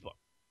on Facebook.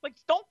 Like,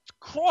 don't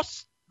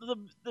cross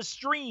the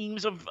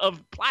streams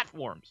of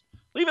platforms.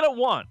 Leave it at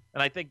one.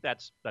 And I think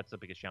that's the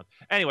biggest challenge.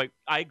 Anyway,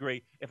 I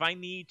agree. If I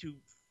need to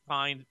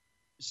find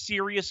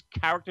serious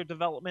character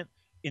development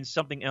in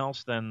something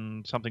else,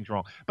 then something's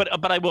wrong.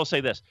 But I will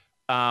say this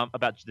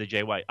about the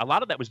Jay White. A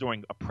lot of that was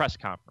during a press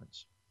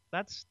conference.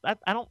 I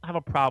don't have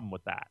a problem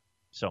with that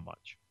so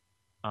much.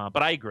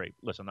 But I agree.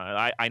 Listen,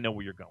 I know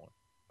where you're going.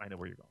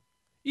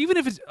 Even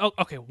if it's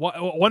okay.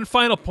 One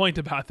final point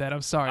about that.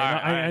 I'm sorry.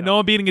 I know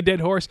I'm beating a dead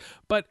horse,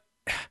 but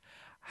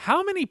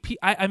how many people?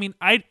 I mean,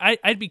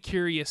 I'd be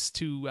curious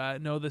to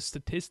know the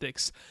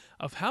statistics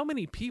of how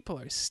many people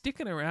are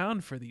sticking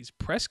around for these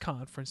press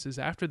conferences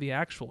after the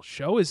actual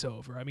show is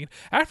over. I mean,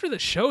 after the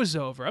show's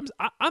over,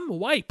 I'm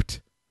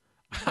wiped.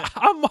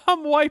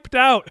 I'm wiped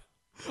out.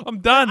 I'm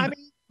done. I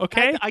mean,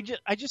 okay.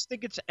 I just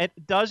think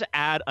it does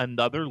add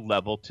another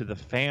level to the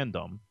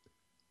fandom,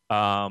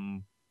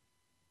 and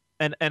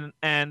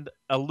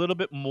a little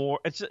bit more.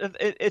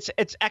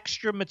 It's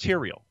extra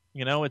material.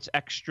 It's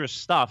extra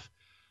stuff.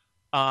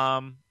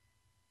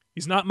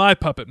 He's not my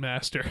puppet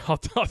master. I'll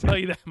tell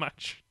you that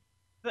much.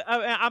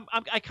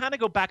 I kind of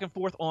go back and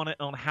forth on it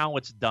on how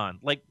it's done.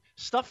 Like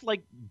stuff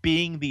like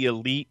being the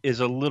Elite is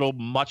a little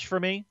much for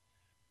me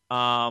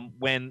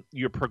when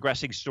you're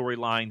progressing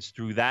storylines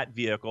through that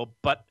vehicle.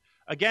 But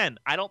again,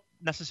 I don't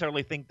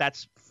necessarily think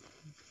that's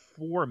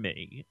for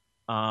me.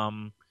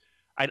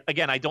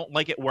 I don't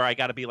like it where I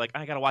got to be like,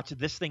 I got to watch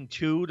this thing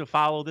too to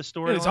follow this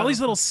story. There's all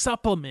these little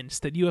supplements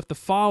that you have to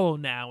follow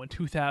now in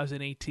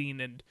 2018,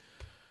 and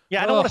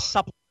I don't want to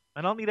supplement.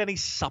 I don't need any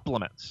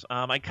supplements.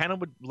 I kind of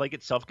would like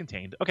it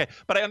self-contained. Okay,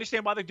 but I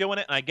understand why they're doing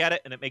it, and I get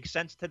it, and it makes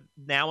sense to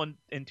now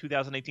in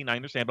 2018. I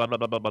understand. Blah blah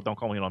blah blah blah. Don't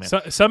call me an old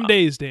man. Some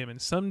days, Damon.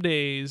 Some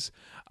days,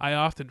 I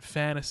often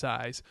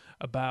fantasize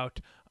about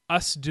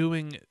us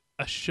doing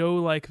a show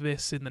like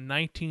this in the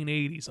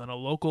 1980s on a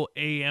local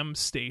AM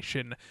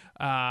station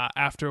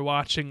after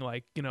watching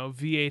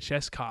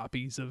VHS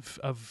copies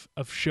of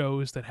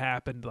shows that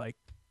happened like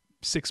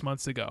 6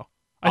 months ago.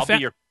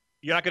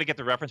 You're not going to get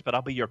the reference, but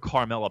I'll be your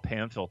Carmela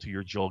Panfill to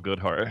your Joel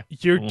Goodhart.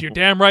 You're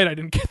damn right I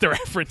didn't get the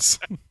reference.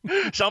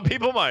 Some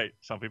people might.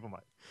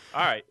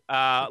 All right,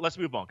 let's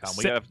move on, Colin.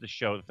 We have the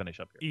show to finish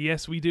up here.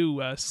 Yes, we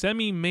do.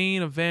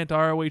 Semi-main event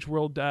ROH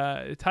World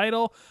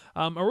title.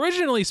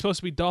 Originally supposed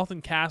to be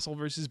Dalton Castle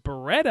versus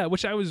Beretta,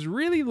 which I was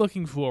really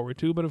looking forward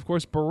to. But of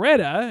course,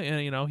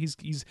 Beretta,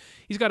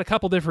 he's got a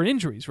couple different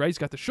injuries, right? He's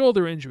got the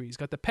shoulder injury, he's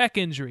got the pec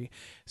injury.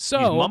 So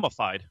he's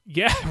mummified.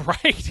 Yeah,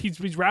 right.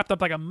 He's wrapped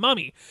up like a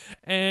mummy,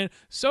 and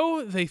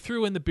so they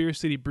threw in the Beer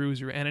City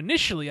Bruiser. And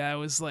initially, I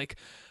was like,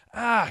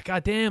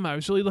 goddamn, I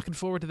was really looking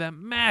forward to that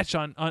match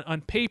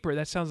on paper.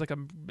 That sounds like a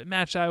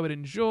match I would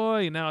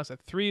enjoy. And now it's a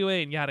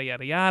three-way and yada,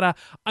 yada, yada.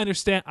 I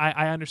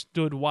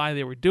understood why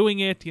they were doing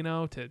it,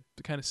 to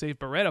kind of save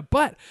Beretta.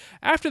 But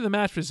after the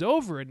match was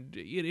over, and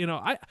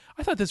I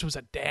thought this was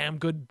a damn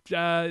good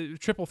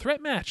triple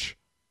threat match.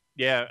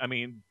 Yeah, I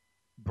mean,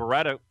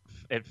 Beretta,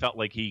 it felt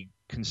like he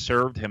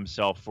conserved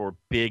himself for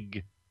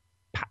big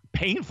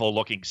painful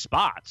looking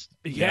spots.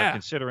 Yeah.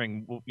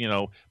 Considering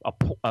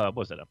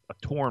was it a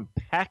torn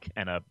pec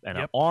and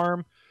an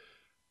arm,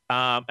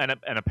 and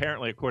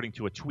apparently according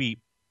to a tweet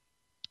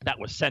that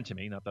was sent to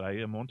me, not that I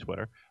am on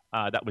Twitter,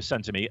 that was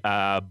sent to me,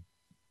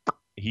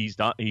 he's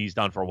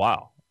done for a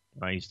while.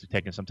 Right, he's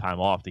taking some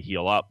time off to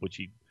heal up, which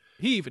he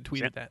even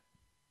tweeted that.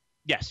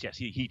 Yes,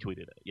 he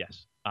tweeted it.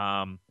 Yes,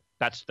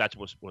 that's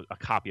was a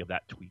copy of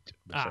that tweet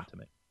was sent to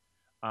me.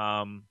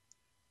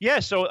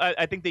 Yeah, so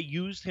I think they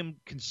used him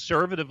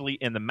conservatively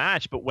in the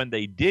match, but when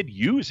they did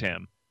use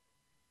him,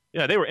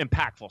 they were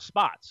impactful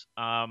spots.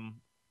 And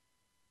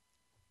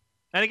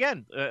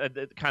again,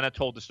 it kind of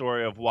told the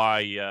story of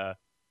why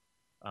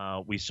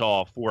we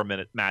saw a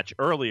 4-minute match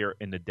earlier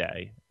in the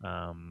day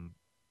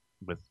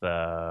with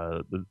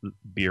the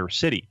Beer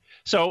City.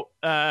 So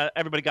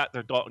everybody got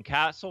their Dalton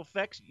Castle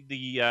fix.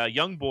 The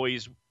young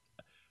boys,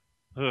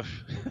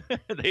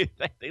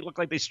 they look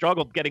like they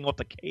struggled getting off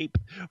the cape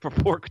for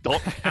poor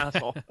Dalton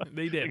Castle.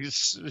 They did.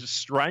 Just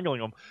strangling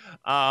them.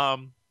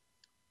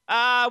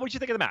 What'd you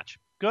think of the match?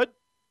 Good?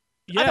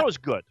 Yeah. I thought it was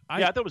good.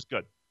 I thought it was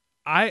good.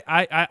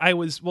 I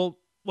was, well,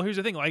 here's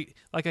the thing. Like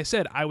I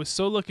said, I was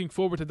so looking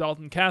forward to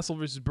Dalton Castle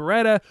versus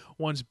Beretta.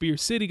 Once Beer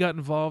City got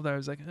involved, I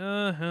was like,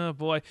 oh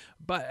boy.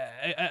 But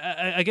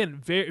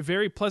again, very,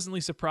 very pleasantly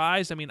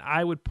surprised. I mean,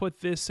 I would put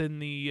this in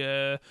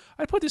the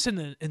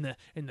in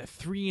the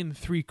 3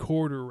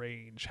 3/4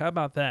 range. How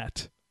about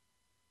that?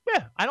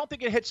 Yeah, I don't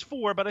think it hits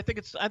 4, but I think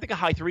a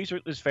high 3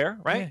 is fair,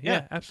 right?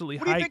 Yeah, absolutely.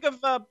 What do you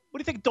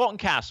think of Dalton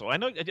Castle? I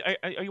know.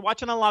 Are you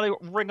watching a lot of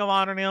Ring of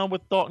Honor now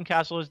with Dalton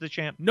Castle as the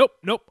champ? Nope.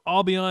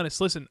 I'll be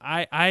honest. Listen,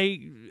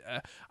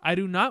 I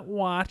do not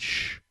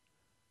watch.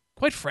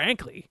 Quite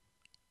frankly,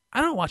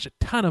 I don't watch a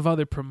ton of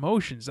other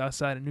promotions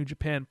outside of New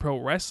Japan Pro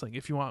Wrestling.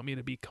 If you want me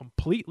to be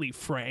completely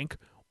frank,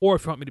 or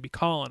if you want me to be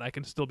Colin, I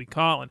can still be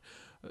Colin.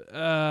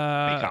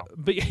 But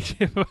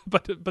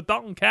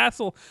Dalton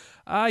Castle,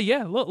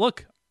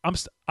 Look. I'm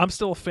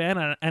still a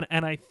fan,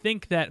 and I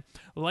think that,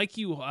 like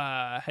you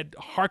had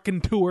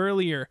hearkened to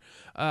earlier,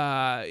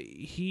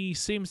 he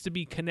seems to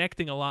be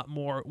connecting a lot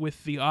more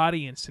with the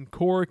audience in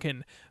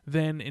Korakuen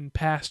than in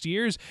past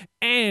years,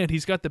 and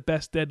he's got the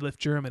best deadlift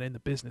German in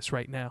the business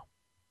right now.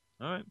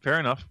 All right, fair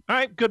enough. All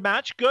right, good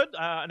match, good.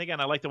 And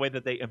again, I like the way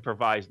that they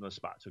improvise in the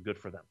spot, so good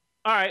for them.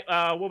 All right,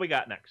 what we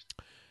got next?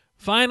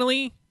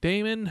 Finally,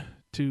 Damon,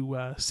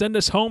 to send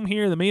us home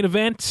here, the main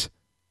event,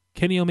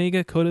 Kenny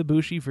Omega, Kota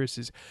Ibushi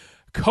versus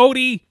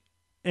Cody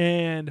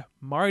and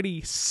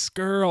Marty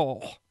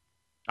Scurll.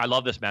 I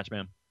love this match,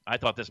 man. I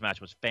thought this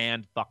match was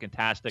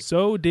fan-fucking-tastic.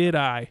 So did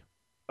I.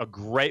 A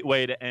great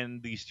way to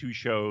end these two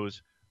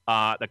shows.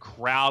 The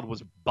crowd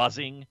was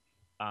buzzing.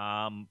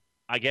 Again,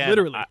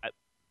 literally.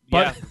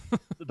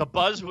 The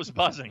buzz was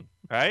buzzing,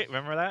 right?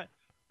 Remember that?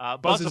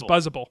 Buzz is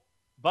buzzable.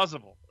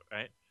 Buzzable,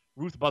 right?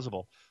 Ruth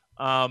Buzzable.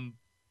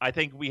 I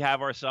think we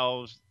have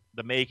ourselves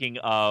the making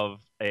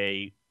of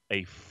a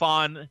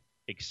fun,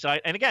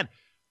 exciting, and again,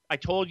 I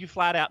told you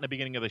flat out in the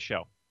beginning of the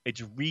show,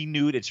 it's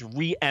renewed, it's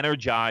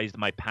re-energized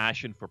my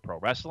passion for pro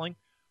wrestling.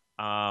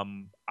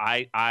 I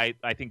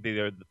think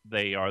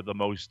they are the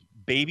most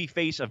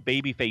babyface of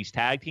babyface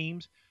tag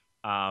teams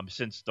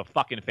since the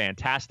fucking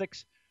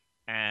Fantastics,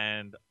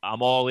 and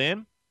I'm all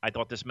in. I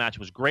thought this match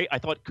was great. I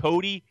thought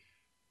Cody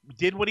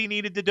did what he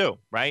needed to do,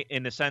 right?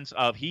 In the sense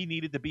of he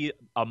needed to be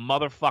a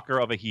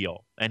motherfucker of a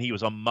heel, and he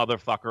was a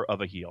motherfucker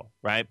of a heel,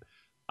 right?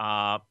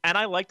 And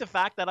I like the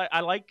fact that I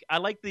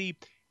like the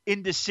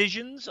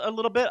indecisions a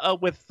little bit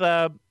with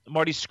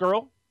Marty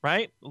Scurll,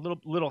 right? A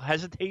little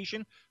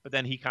hesitation, but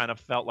then he kind of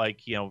felt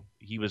like he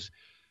was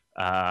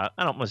I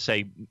don't want to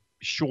say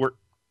short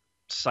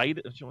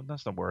sighted.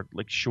 That's the word,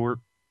 like short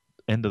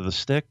end of the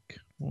stick.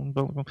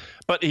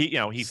 But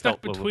he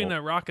stuck felt between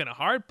a rock and a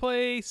hard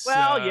place.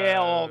 Well, yeah,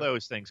 all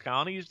those things,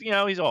 Colin.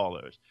 He's all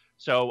those.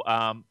 So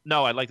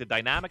no, I like the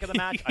dynamic of the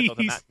match. I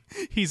thought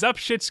he's up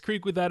Schitt's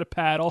Creek without a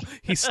paddle.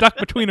 He's stuck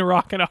between a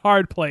rock and a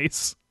hard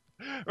place.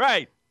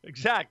 Right.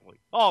 Exactly.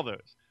 All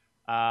those.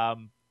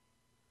 I'm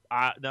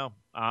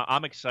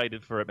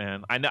excited for it,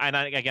 man.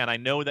 I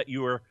know that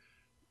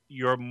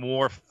you're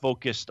more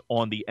focused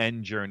on the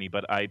end journey,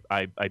 but I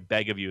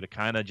beg of you to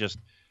kind of just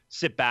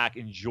sit back,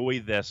 enjoy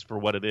this for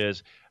what it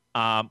is.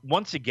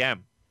 Once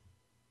again,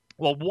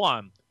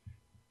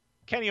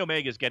 Kenny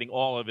Omega is getting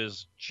all of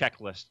his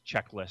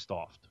checklist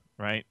off,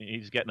 right?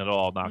 He's getting it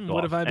all knocked off.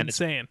 What have I been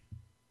saying?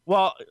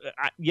 Well,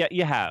 yeah,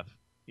 you have.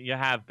 You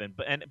have been,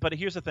 but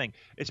here's the thing: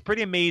 it's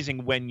pretty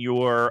amazing when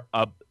you're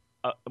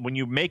when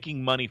you're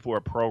making money for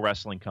a pro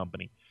wrestling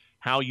company,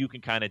 how you can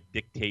kind of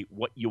dictate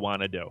what you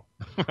want to do,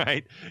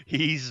 right?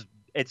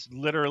 It's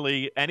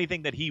literally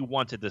anything that he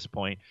wants at this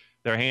point,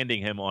 they're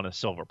handing him on a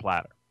silver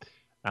platter.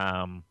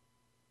 And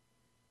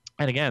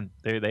again,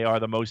 they are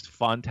the most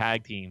fun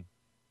tag team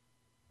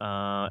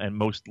and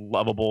most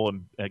lovable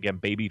and again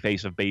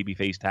babyface of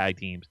babyface tag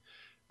teams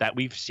that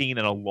we've seen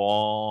in a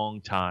long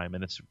time,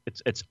 and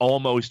it's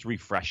almost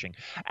refreshing.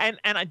 And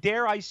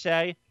dare I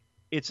say,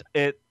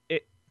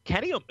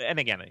 Kenny, and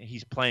again,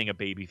 he's playing a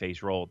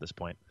babyface role at this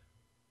point.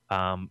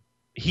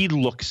 He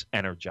looks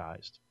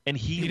energized. and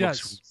he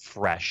looks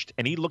refreshed,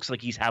 and he looks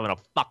like he's having a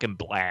fucking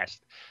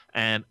blast.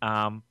 And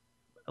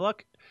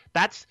look,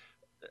 that's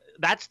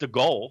the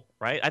goal,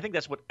 right? I think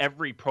that's what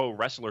every pro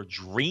wrestler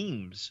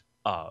dreams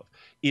of,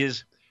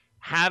 is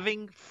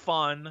having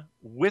fun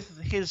with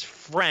his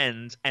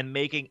friends and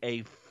making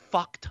a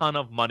fuck ton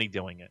of money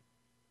doing it.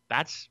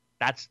 That's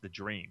the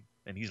dream,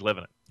 and he's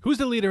living it. Who's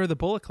the leader of the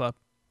Bullet Club?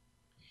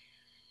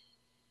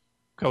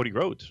 Cody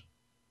Rhodes.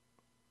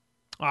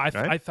 Oh,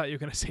 I thought you were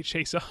going to say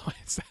Chase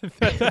Owens.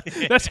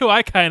 That's who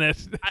I kind of.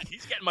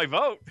 He's getting my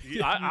vote.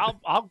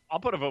 I'll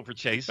put a vote for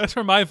Chase. That's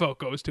where my vote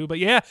goes to. But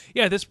yeah,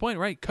 at this point,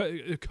 right?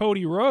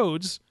 Cody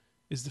Rhodes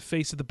is the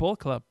face of the Bullet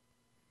Club.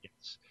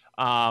 Yes.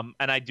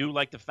 And I do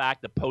like the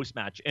fact, the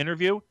post-match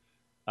interview.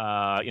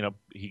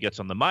 He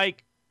gets on the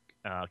mic,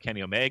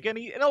 Kenny Omega, and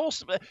he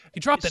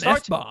dropped an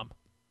F-bomb.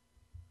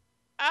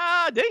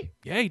 Did he?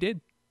 Yeah, he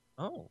did.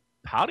 Oh,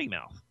 potty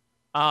mouth.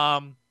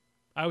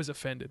 I was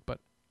offended, but.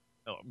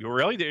 Oh, you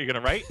really? You're gonna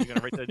write? You're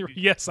gonna write that?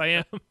 Yes, I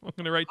am. I'm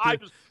gonna write. I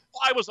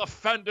was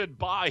offended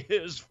by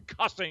his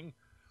cussing.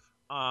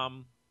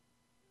 Do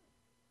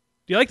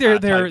you like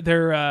their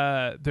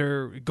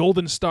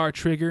Golden Star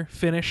Trigger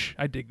finish?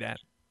 I dig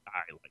that.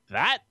 I like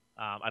that.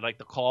 I like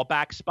the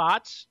callback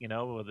spots.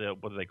 What do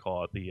they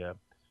call it? The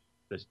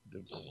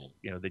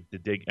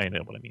dig. I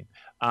know what I mean.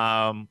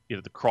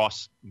 The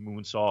cross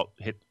moonsault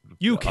hit.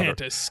 You can't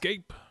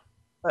escape.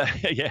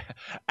 Yeah,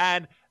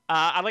 and.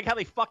 I like how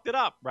they fucked it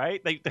up,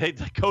 right? They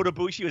Kota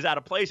Ibushi was out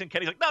of place, and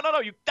Kenny's like, no,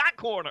 you that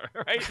corner,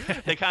 right?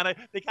 they kind of,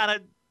 I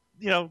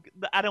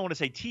don't want to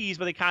say tease,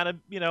 but they kind of,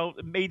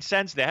 made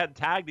sense. They hadn't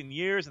tagged in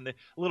years, and the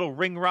little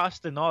ring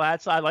rust and all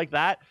that. So I like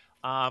that.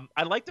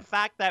 I like the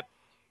fact that,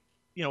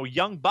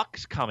 Young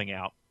Bucks coming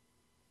out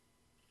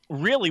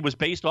really was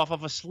based off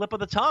of a slip of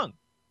the tongue.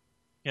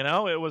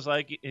 It was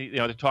like,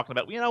 they're talking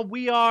about,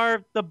 we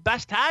are the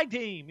best tag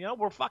team.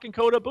 We're fucking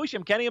Kota Ibushi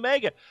and Kenny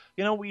Omega.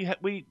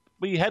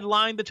 We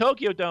headlined the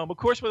Tokyo Dome. Of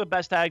course, we're the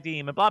best tag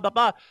team, and blah, blah,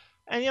 blah.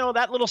 And,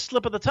 that little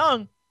slip of the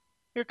tongue,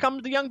 here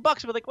comes the Young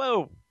Bucks. We're like,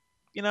 whoa,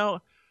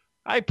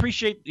 I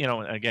appreciate,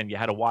 again, you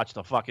had to watch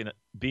the fucking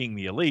Being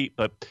the Elite,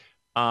 but,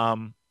 there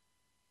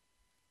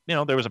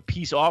was a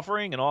peace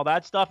offering and all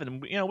that stuff. And,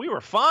 we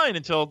were fine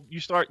until you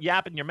start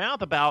yapping your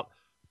mouth about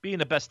being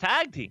the best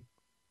tag team.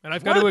 And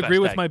I've got to agree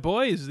with my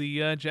boys,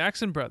 the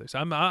Jackson brothers.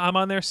 I'm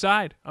on their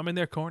side. I'm in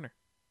their corner.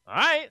 All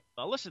right.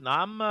 Well, listen,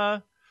 I'm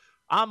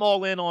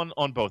all in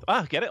on both.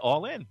 Get it?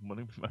 All in.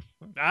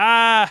 Nice,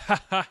 I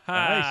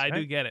right?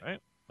 do get it.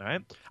 All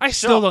right. I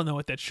still don't know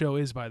what that show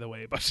is, by the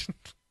way. But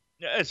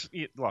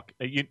look,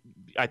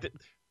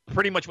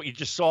 pretty much what you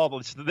just saw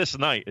this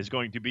night is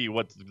going to be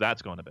what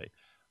that's going to be.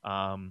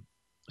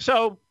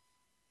 So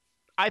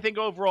I think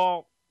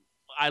overall,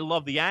 I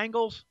love the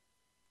angles.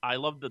 I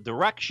love the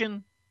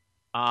direction.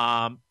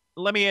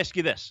 Let me ask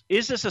you this.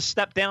 Is this a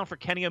step down for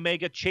Kenny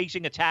Omega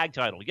chasing a tag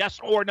title? Yes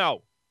or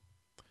no?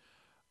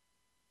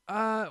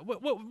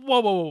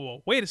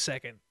 Whoa. Wait a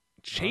second.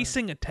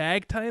 Chasing a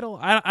tag title?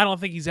 I don't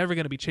think he's ever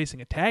going to be chasing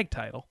a tag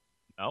title.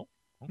 No?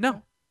 Okay.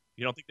 No.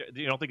 You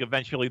don't think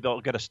eventually they'll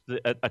get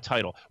a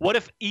title? What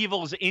if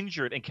Evil's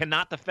injured and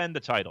cannot defend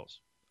the titles?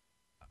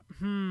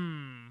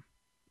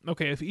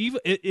 Okay,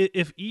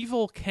 if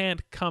Evil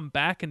can't come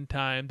back in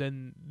time,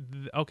 then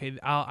okay,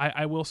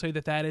 I will say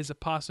that is a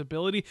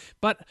possibility.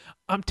 But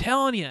I'm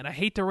telling you, and I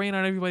hate to rain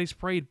on everybody's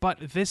parade, but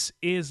this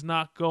is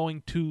not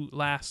going to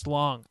last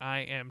long. I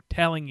am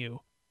telling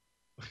you.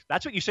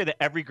 That's what you say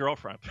to every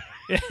girlfriend.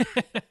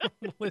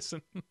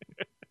 Listen,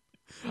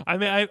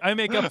 I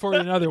make up for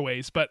it in other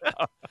ways, but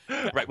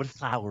right, with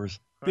flowers.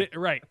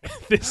 Right,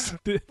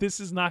 this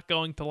is not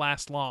going to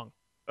last long.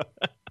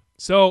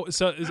 So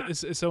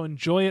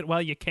enjoy it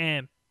while you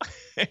can.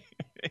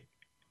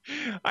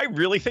 I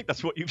really think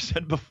that's what you've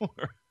said before.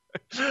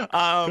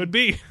 Could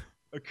be.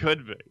 It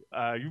could be.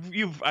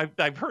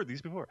 I've heard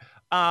these before.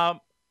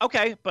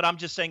 Okay, but I'm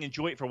just saying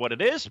enjoy it for what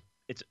it is.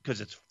 It's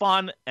because it's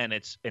fun and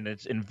it's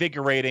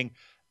invigorating,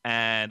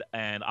 and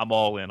I'm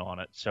all in on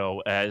it. So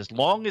as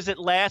long as it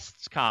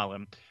lasts,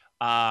 Colin,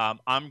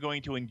 I'm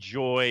going to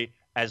enjoy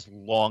as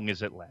long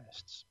as it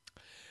lasts.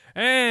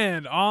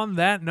 And on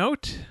that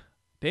note,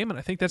 Damon,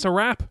 I think that's a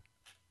wrap.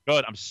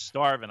 Good. I'm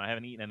starving. I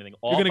haven't eaten anything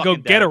all. You're gonna go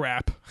get a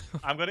wrap.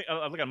 I'm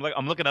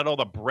looking at all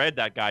the bread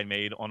that guy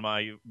made on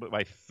my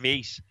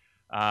face.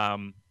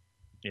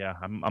 Yeah,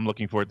 I'm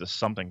looking forward to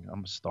something.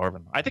 I'm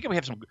starving. I think we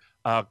have some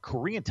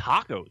Korean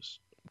tacos.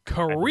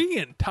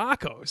 Korean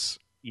tacos.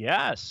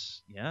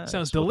 Yes. Yeah.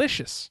 Sounds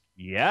delicious.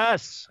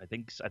 Yes. I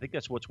think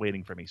that's what's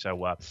waiting for me.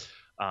 So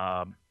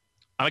I'm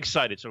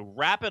excited. So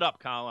wrap it up,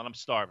 Colin. I'm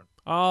starving.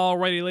 All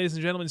righty, ladies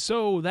and gentlemen.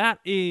 So that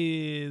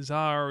is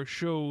our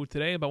show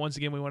today. But once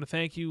again, we want to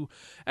thank you,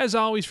 as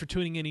always, for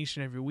tuning in each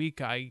and every week.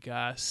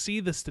 I see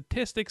the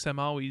statistics. I'm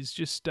always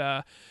just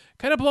kind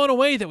of blown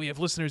away that we have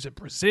listeners in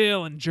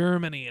Brazil and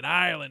Germany and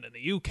Ireland and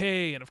the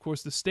UK and, of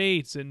course, the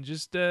States and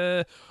just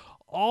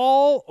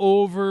all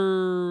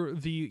over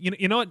the...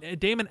 You know what,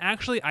 Damon?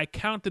 Actually, I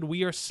counted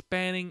we are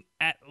spanning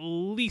at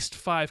least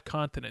 5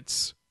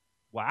 continents.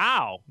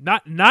 Wow.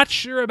 Not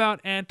sure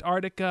about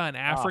Antarctica and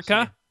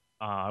Africa.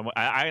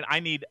 I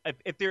need,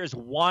 if there is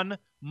one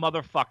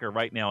motherfucker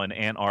right now in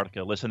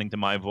Antarctica listening to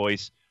my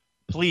voice,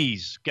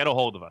 please get a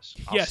hold of us.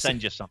 I'll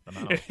send you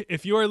something.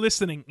 If you are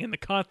listening in the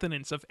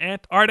continents of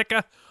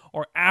Antarctica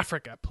or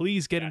Africa,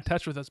 please get in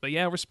touch with us. But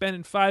yeah, we're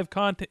spending 5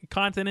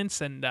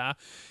 continents, and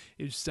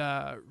it's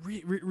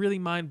really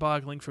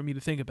mind-boggling for me to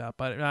think about.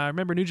 But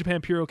remember,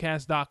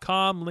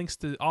 NewJapanPuroCast.com, links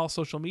to all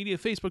social media,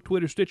 Facebook,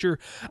 Twitter, Stitcher,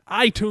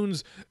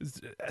 iTunes,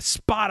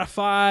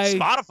 Spotify.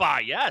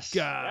 Spotify, yes.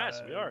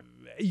 Yes, we are.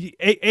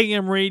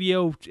 AM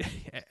radio,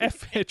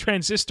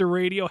 transistor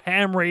radio,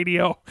 ham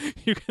radio.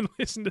 You can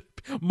listen to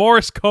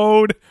Morse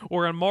code.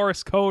 We're on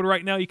Morse code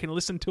right now. You can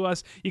listen to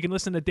us. You can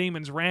listen to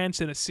Damon's Rants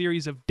in a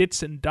series of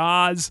dits and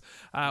dahs.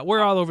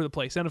 We're all over the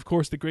place. And, of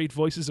course, the great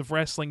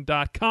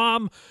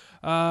voicesofwrestling.com.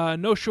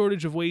 No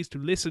shortage of ways to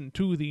listen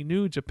to the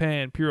New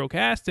Japan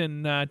Purocast.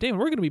 And, Damon,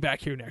 we're going to be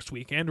back here next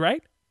weekend,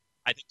 right?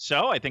 I think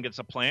so. I think it's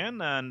a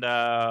plan, and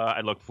I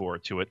look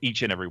forward to it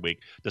each and every week,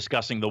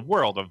 discussing the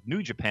world of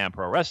New Japan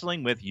Pro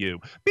Wrestling with you.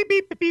 Beep,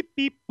 beep, beep, beep,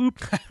 beep,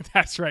 boop.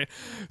 That's right.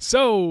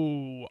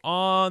 So,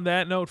 on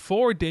that note,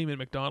 for Damon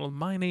McDonald,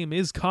 my name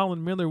is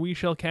Colin Miller. We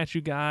shall catch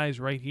you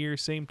guys right here,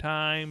 same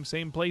time,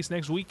 same place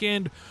next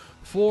weekend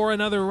for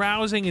another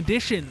rousing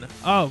edition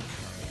of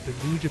the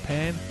New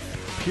Japan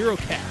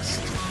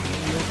Purocast.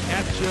 We'll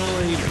catch you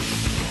later.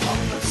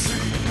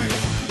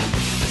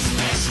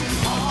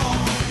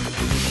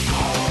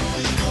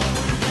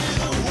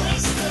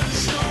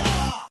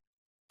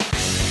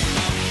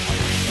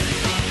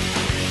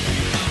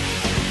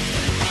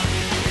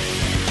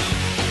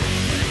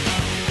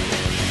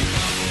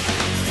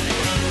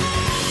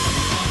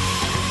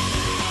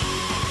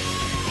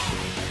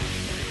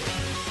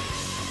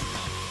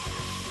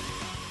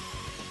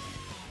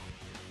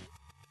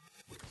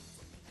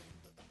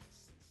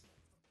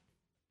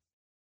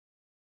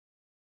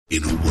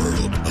 In a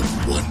world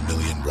of 1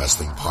 million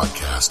wrestling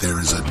podcasts, there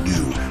is a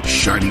new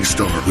shining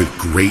star with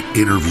great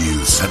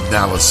interviews,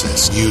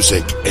 analysis,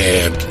 music,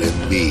 and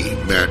me,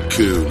 Matt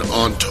Coon,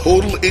 on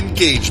total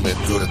engagement.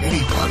 Go to any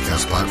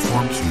podcast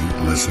platform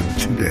to listen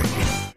today.